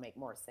things, it'll make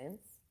more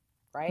sense,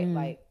 right?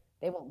 Like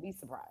they won't be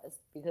surprised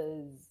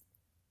because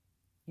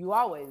you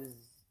always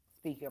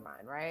speak your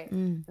mind, right?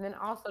 And then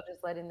also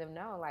just letting them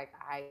know, like,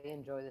 I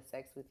enjoy the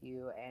sex with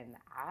you, and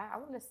I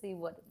want to see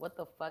what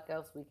the fuck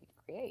else we could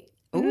create.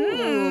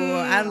 ooh,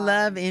 I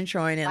love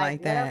introing it like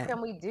What else that.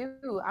 can we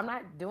do? I'm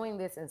not doing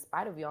this in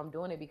spite of you. I'm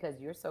doing it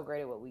because you're so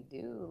great at what we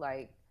do.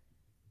 Like,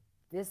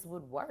 this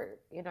would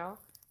work, you know?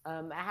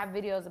 I have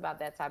videos about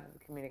that type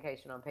of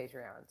communication on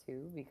Patreon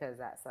too, because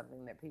that's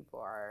something that people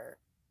are,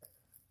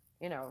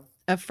 you know,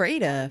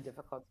 Afraid having of.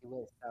 difficulty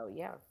with. So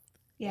yeah.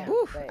 yeah.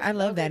 Ooh, But I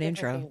love those are that different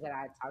intro. Things that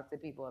I talk to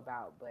people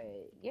about, but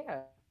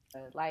yeah,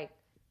 like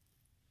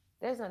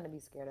there's nothing to be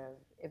scared of.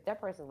 If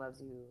that person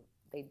loves you,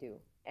 they do.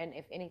 And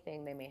if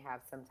anything, they may have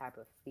some type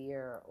of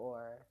fear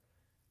or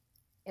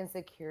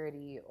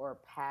insecurity or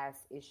past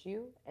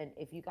issue. And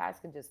if you guys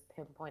can just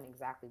pinpoint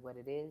exactly what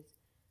it is,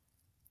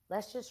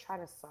 let's just try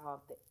to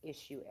solve the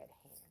issue at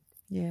hand.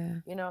 Yeah.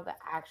 You know, the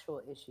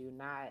actual issue,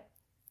 not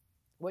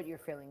what you're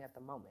feeling at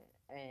the moment,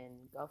 and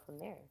go from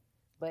there.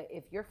 But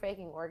if you're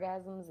faking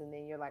orgasms and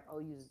then you're like, oh,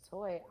 use a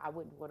toy, I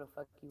wouldn't want to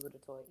fuck you with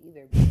a toy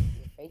either because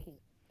you're faking.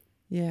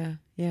 Yeah.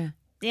 Yeah.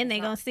 Then they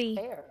It's gonna not see.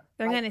 fair.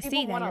 They're Like, gonna see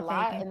people that want to you're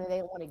lie faking. and then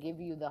they want to give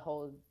you the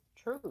whole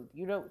truth.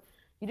 You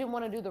didn't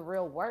want to do the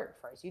real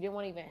work first. You didn't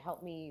want to even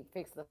help me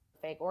fix the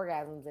fake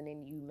orgasms, and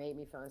then you made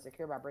me feel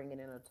insecure by bringing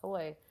in a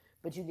toy,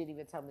 but you didn't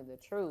even tell me the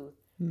truth.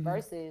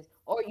 Versus,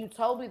 or you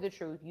told me the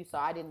truth, you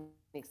saw I didn't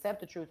accept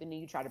the truth, and then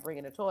you try to bring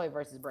in a toy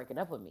versus breaking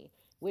up with me,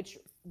 which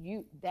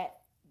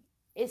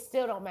it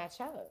still don't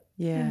match up.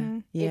 Yeah.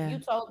 Yeah. If you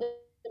told them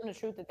the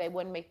truth that they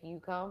wasn't making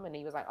you come, and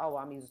he was like, oh, well,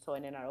 I'm using a toy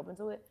and they're not open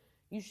to it,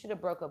 you should have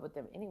broke up with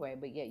them anyway,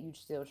 but yet you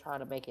still trying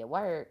to make it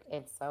work.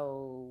 And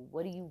so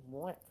what do you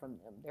want from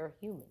them? They're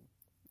human.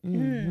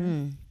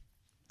 Mm-hmm.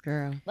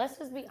 Girl. Let's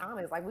just be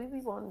honest. Like, we be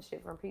wanting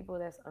shit from people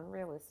that's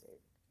unrealistic.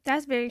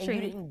 That's very And true.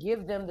 you didn't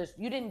give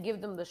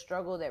them the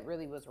struggle that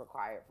really was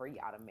required for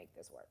y'all to make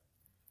this work.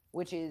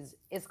 Which is,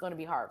 it's going to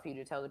be hard for you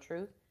to tell the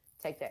truth.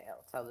 Take that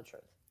L. Tell the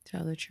truth.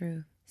 Tell the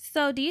truth.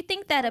 So, do you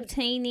think that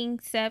obtaining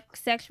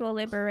sexual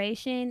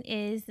liberation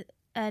is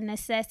a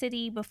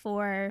necessity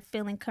before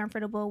feeling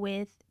comfortable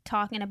with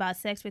talking about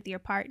sex with your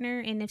partner?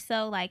 And if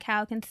so, like,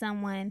 how can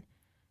someone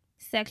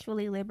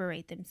sexually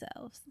liberate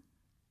themselves?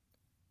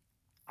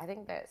 I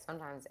think that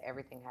sometimes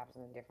everything happens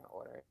in different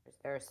orders.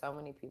 There are so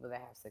many people that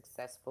have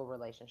successful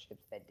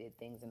relationships that did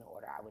things in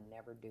order. I would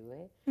never do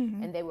it.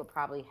 And they would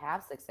probably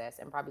have success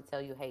and probably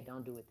tell you, hey,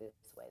 don't do it this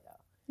way,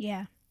 though.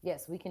 Yeah.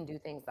 Yes, we can do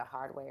things the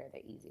hard way or the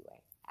easy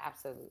way.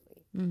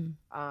 Absolutely.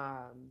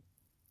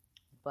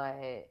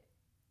 But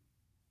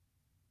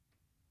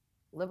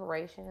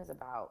liberation is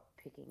about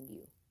picking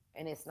you.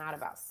 And it's not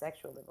about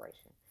sexual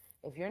liberation.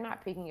 If you're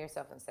not picking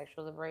yourself in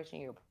sexual liberation,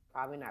 you're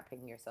probably not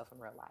picking yourself in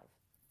real life.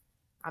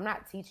 I'm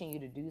not teaching you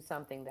to do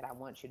something that I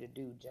want you to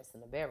do just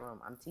in the bedroom.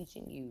 I'm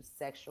teaching you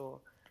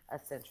sexual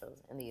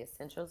essentials. And the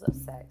essentials of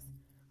sex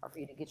are for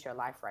you to get your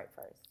life right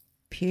first.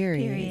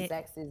 Period.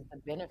 Sex is the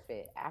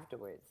benefit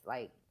afterwards.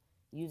 Like,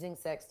 using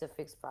sex to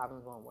fix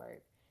problems won't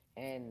work.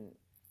 And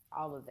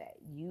all of that.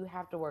 You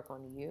have to work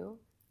on you.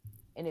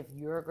 And if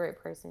you're a great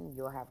person,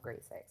 you'll have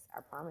great sex. I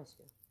promise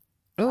you.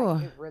 Oh,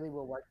 Like, it really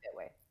will work that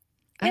way.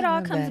 It all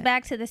love comes that.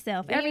 back to the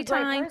self. Be Every a great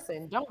time.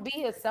 person. Don't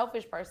be a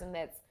selfish person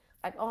that's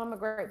like, oh, I'm a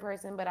great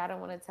person, but I don't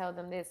want to tell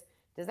them this.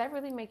 Does that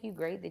really make you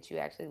great that you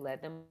actually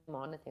led them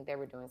on to think they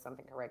were doing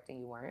something correct and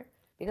you weren't?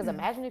 Because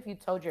imagine if you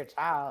told your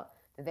child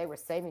that they were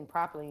saving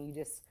properly and you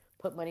just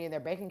put money in their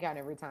bank account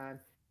every time.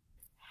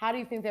 How do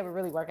you think that would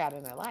really work out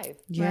in their life?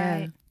 Yeah.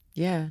 Right.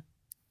 Yeah.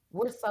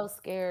 We're so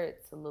scared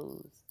to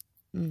lose.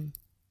 Mm.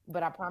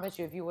 But I promise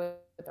you, if you're with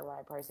the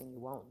right person, you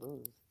won't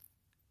lose.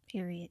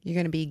 Period. You're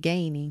going to be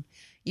gaining.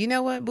 You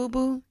know what, Boo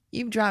Boo?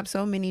 You've dropped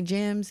so many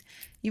gems.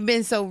 You've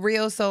been so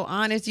real, so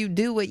honest. You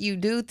do what you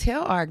do.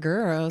 Tell our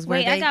girls.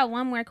 Wait, I got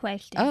one more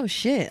question. Oh,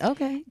 shit.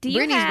 Okay. Do you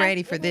Brittany's have-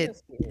 ready for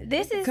this.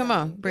 This is. Come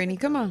on, Brittany.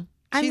 Come on.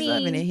 I She's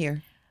loving mean- it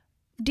here.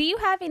 Do you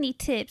have any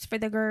tips for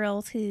the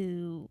girls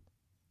who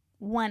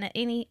want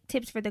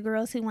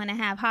to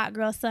have hot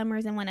girl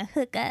summers and want to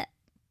hook up?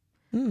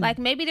 Like,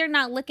 maybe they're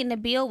not looking to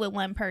build with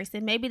one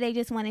person. Maybe they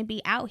just want to be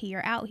out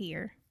here.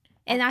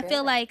 And I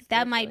feel like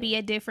that might be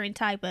a different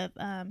type of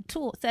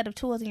set of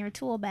tools in your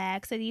tool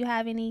bag. So do you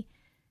have any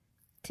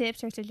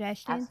tips or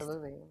suggestions?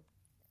 Absolutely.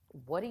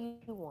 What do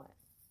you want?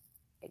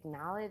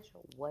 Acknowledge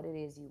what it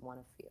is you want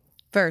to feel.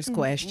 First If you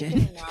question.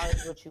 can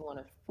acknowledge what you want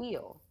to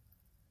feel,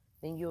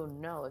 then you'll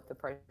know if the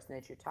person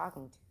that you're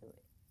talking to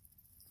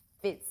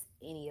fits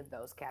any of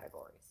those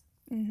categories.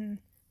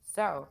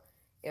 So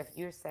if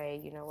you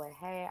say, you know what,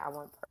 hey, I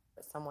want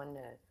someone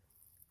to,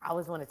 I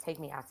always want to take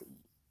me out to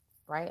eat,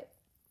 right?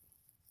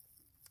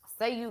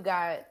 Say you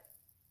got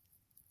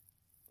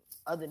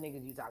other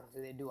niggas you talking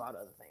to that do all the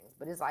other things,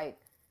 but it's like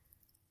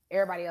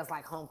everybody else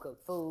like home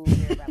cooked food,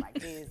 everybody like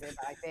this, everybody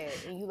like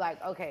that, and you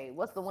like, okay,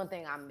 what's the one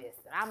thing I'm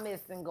missing? I'm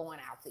missing going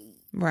out to eat.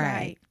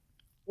 Right.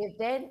 If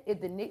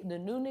the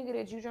new nigga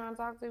that you trying to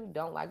talk to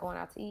don't like going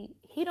out to eat,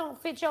 he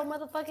don't fit your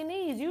motherfucking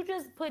needs. You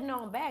just putting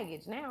on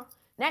baggage now.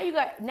 Now you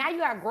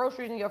got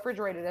groceries in your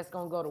refrigerator that's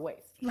gonna go to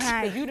waste.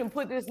 Right. Because you done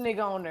put this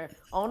nigga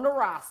on the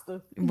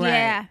roster. Right.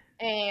 Yeah.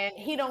 And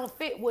he don't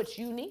fit what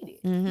you needed.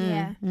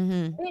 Yeah.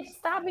 Bitch,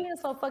 stop being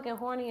so fucking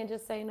horny and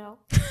just say no.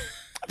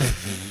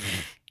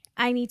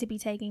 I need to be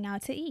taking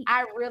out to eat.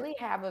 I really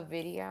have a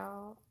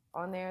video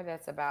on there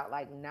that's about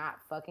like not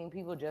fucking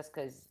people just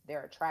because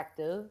they're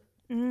attractive.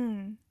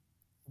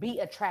 Be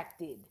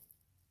attracted.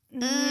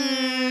 And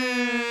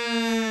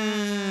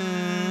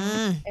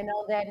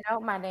on that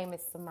note, my name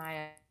is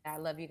Samia. I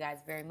love you guys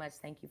very much.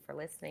 Thank you for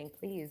listening.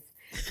 Please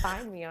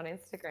find me on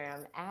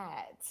Instagram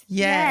at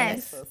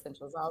Yes. Sexual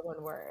Essentials, all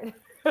one word.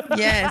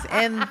 Yes.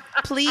 And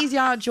please,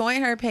 y'all,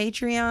 join her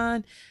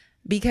Patreon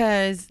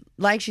because,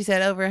 like she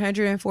said, over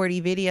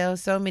 140 videos,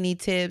 so many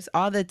tips.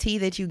 All the tea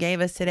that you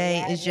gave us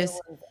today is just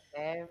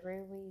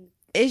every week.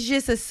 It's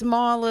just a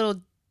small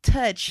little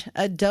touch,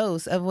 a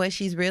dose of what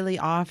she's really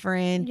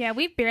offering. Yeah,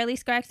 we've barely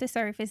scratched the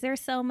surface.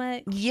 There's so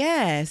much.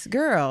 Yes,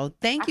 girl.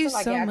 Thank you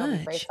like so y'all much. Gonna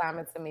be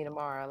FaceTiming to me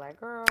tomorrow. Like,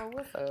 girl,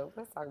 what's up?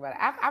 Let's talk about it.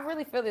 I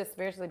really feel this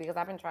spiritually because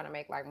I've been trying to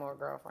make like more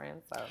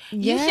girlfriends. So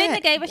You shouldn't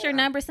have gave us your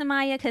number,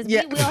 Samia, because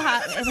we will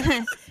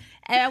have.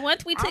 And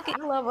once we took it,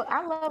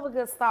 I love a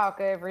good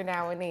stalker every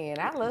now and then.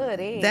 I love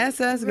it. That's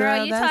us, girl.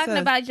 Girl, you That's talking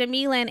us. about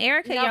Jamila and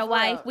Erica, No, your for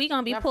wife. real. We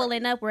gonna be No, for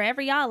pulling up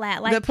wherever y'all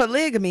at. Like The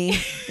polygamy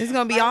is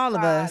gonna be all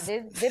of us.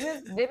 This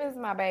is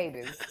my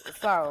babies.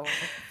 So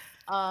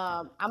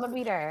I'm gonna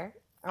be there.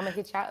 I'm gonna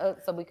hit y'all up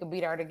so we can be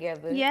there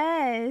together.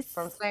 yes,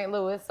 From St.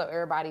 Louis, so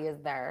everybody is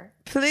there.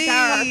 Please,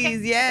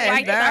 yes,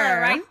 right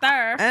there, right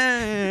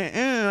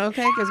there.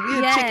 Okay, because we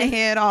a Yes. chicken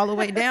head all the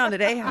way down to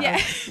their house.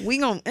 Yeah. We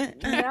gonna.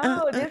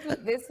 No,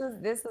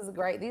 this is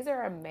great. These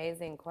are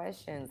amazing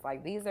questions.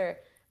 Like these are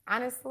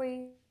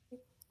honestly,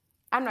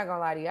 I'm not gonna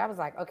lie to you. I was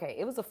like, okay,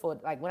 it was a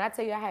full like when I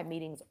tell you I had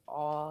meetings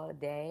all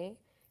day,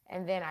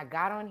 and then I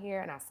got on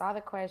here and I saw the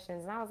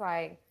questions and I was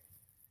like,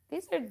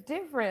 these are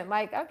different.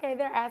 Like, okay,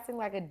 they're asking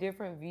like a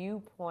different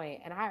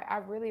viewpoint, and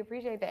I really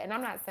appreciate that. And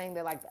I'm not saying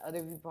that like the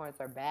other viewpoints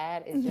are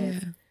bad. It's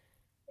just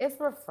it's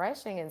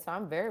refreshing, and so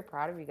I'm very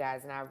proud of you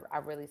guys, and I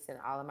really send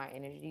all of my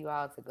energy to you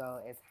all to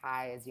go as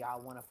high as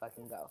y'all want to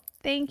fucking go.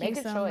 Thank you Make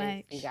a so choice,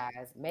 much. you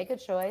guys. Make a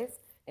choice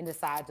and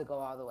decide to go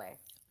all the way.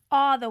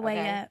 All the way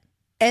Okay. up.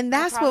 And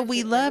that's I what promise we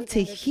you, love to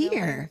everything that you're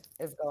doing hear.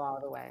 is go all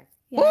the way.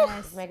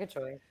 Yes. Just make a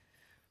choice.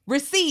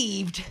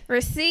 Received,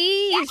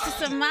 Samia.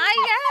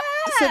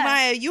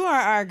 Samia, you are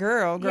our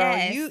girl.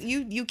 Yes.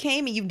 You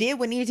came and you did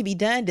what needed to be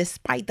done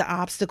despite the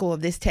obstacle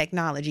of this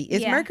technology.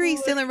 Is Mercury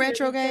still in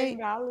retrograde?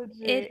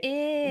 It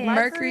is.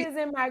 Mercury is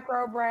in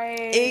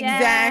microbraid.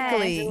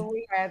 Exactly.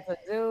 We had to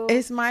do.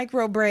 It's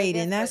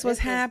microbraiding. That's what's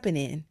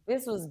happening.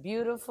 This was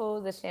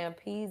beautiful. The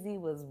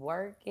Champezi was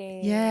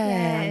working.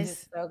 Yes. I'm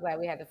just so glad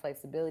we had the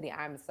flexibility.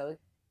 I'm so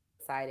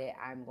excited.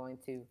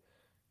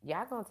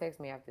 Y'all gonna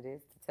text me after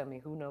this to tell me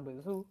who number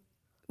is who?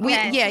 We'll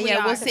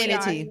send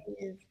it to you.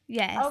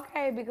 Yes.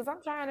 Okay, because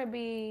I'm trying to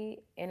be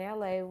in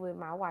LA with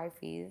my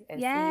wifeys and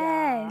see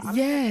Yes. y'all. I'm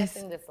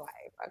manifesting this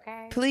life,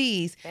 okay?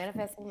 Please.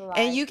 Manifesting the life.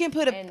 And you can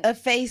put a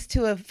face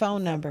to a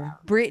phone number.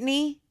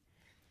 Brittany,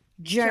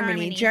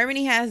 Germany.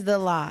 Germany has the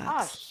locks.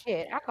 Oh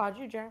shit! I called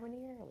you Germany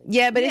earlier.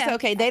 Yeah, but it's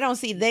okay. They didn't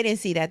see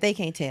that. They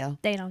can't tell.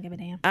 They don't give a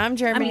damn. I'm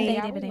Germany.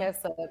 Y'all mess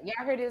up.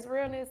 Y'all heard this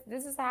realness?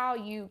 This is how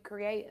you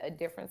create a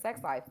different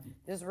sex life.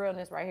 This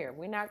realness right here.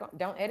 We're not going.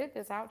 Don't edit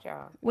this out,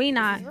 y'all. We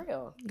not. This is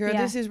real. Girl,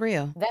 this is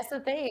real. That's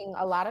the thing.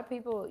 A lot of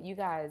people, you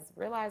guys,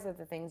 realize that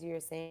the things you're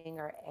saying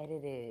are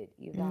edited.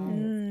 You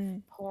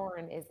guys,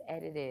 porn is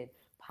edited.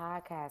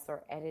 Podcasts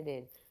are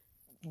edited.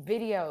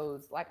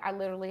 Videos. Like I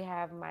literally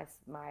have my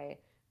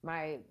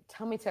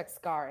tummy tuck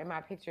scar in my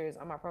pictures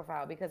on my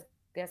profile because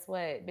guess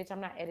what, bitch, I'm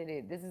not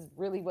edited. This is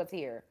really what's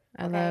here.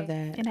 Okay? I love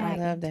that. I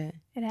love that.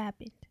 It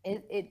happened.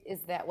 It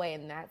is that way,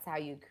 and that's how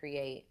you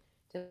create.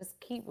 Just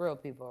keep real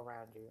people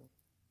around you,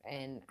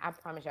 and I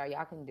promise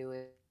y'all can do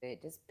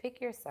it. Just pick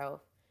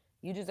yourself.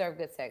 You deserve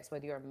good sex,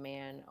 whether you're a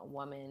man, a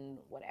woman,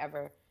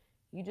 whatever.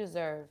 You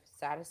deserve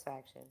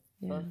satisfaction,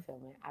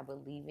 fulfillment. I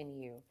believe in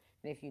you,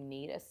 and if you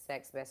need a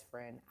sex best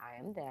friend, I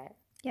am that.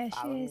 Yes,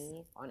 Follow she is.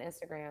 me on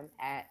Instagram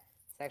at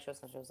Sexual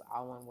Essentials,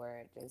 all one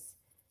word. Just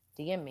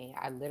DM me.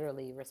 I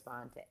literally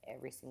respond to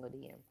every single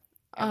DM.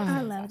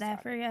 I love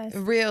that for us.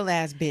 Real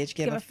ass bitch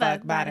give a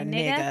fuck about a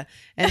nigga.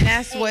 And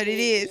that's what it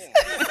is.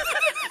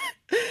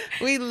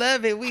 We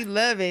love it. We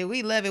love it.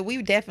 We love it.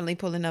 We definitely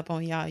pulling up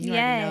on y'all. You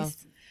already know.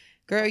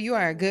 Girl, you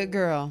are a good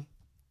girl.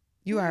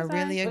 You are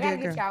really a good girl. We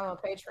gotta get y'all on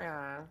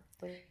Patreon.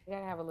 We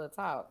gotta have a little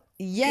talk.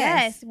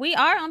 Yes, we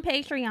are on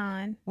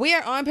Patreon. We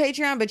are on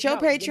Patreon, but your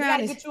Patreon we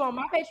gotta get you on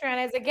my Patreon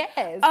as a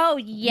guest. Oh,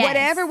 yes.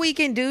 Whatever we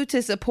can do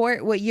to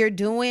support what you're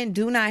doing,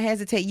 do not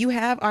hesitate. You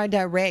have our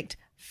direct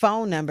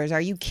phone numbers.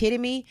 Are you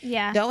kidding me?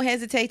 Yeah. Don't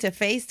hesitate to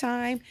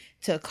FaceTime,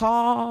 to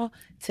call,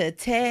 to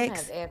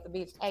text. At the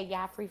beach. Hey,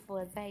 y'all free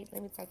for a date?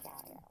 Let me take y'all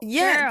out.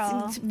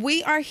 Yeah,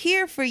 we are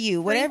here for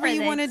you. Whatever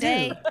you want to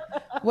do.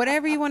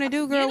 Whatever you want to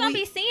do, girl. You're going to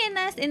be seeing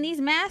us in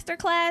these master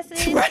classes.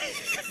 She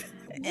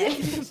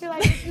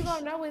like, you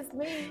gonna know it's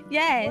me.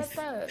 Yes. What's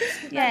up?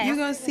 Yes. You're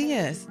gonna see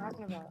us.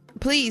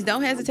 Please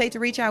don't hesitate to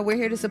reach out. We're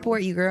here to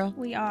support you, girl.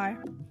 We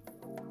are.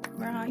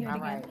 We're all here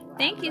together.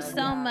 Thank you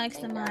so much,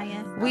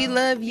 Samia. We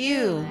love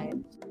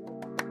you.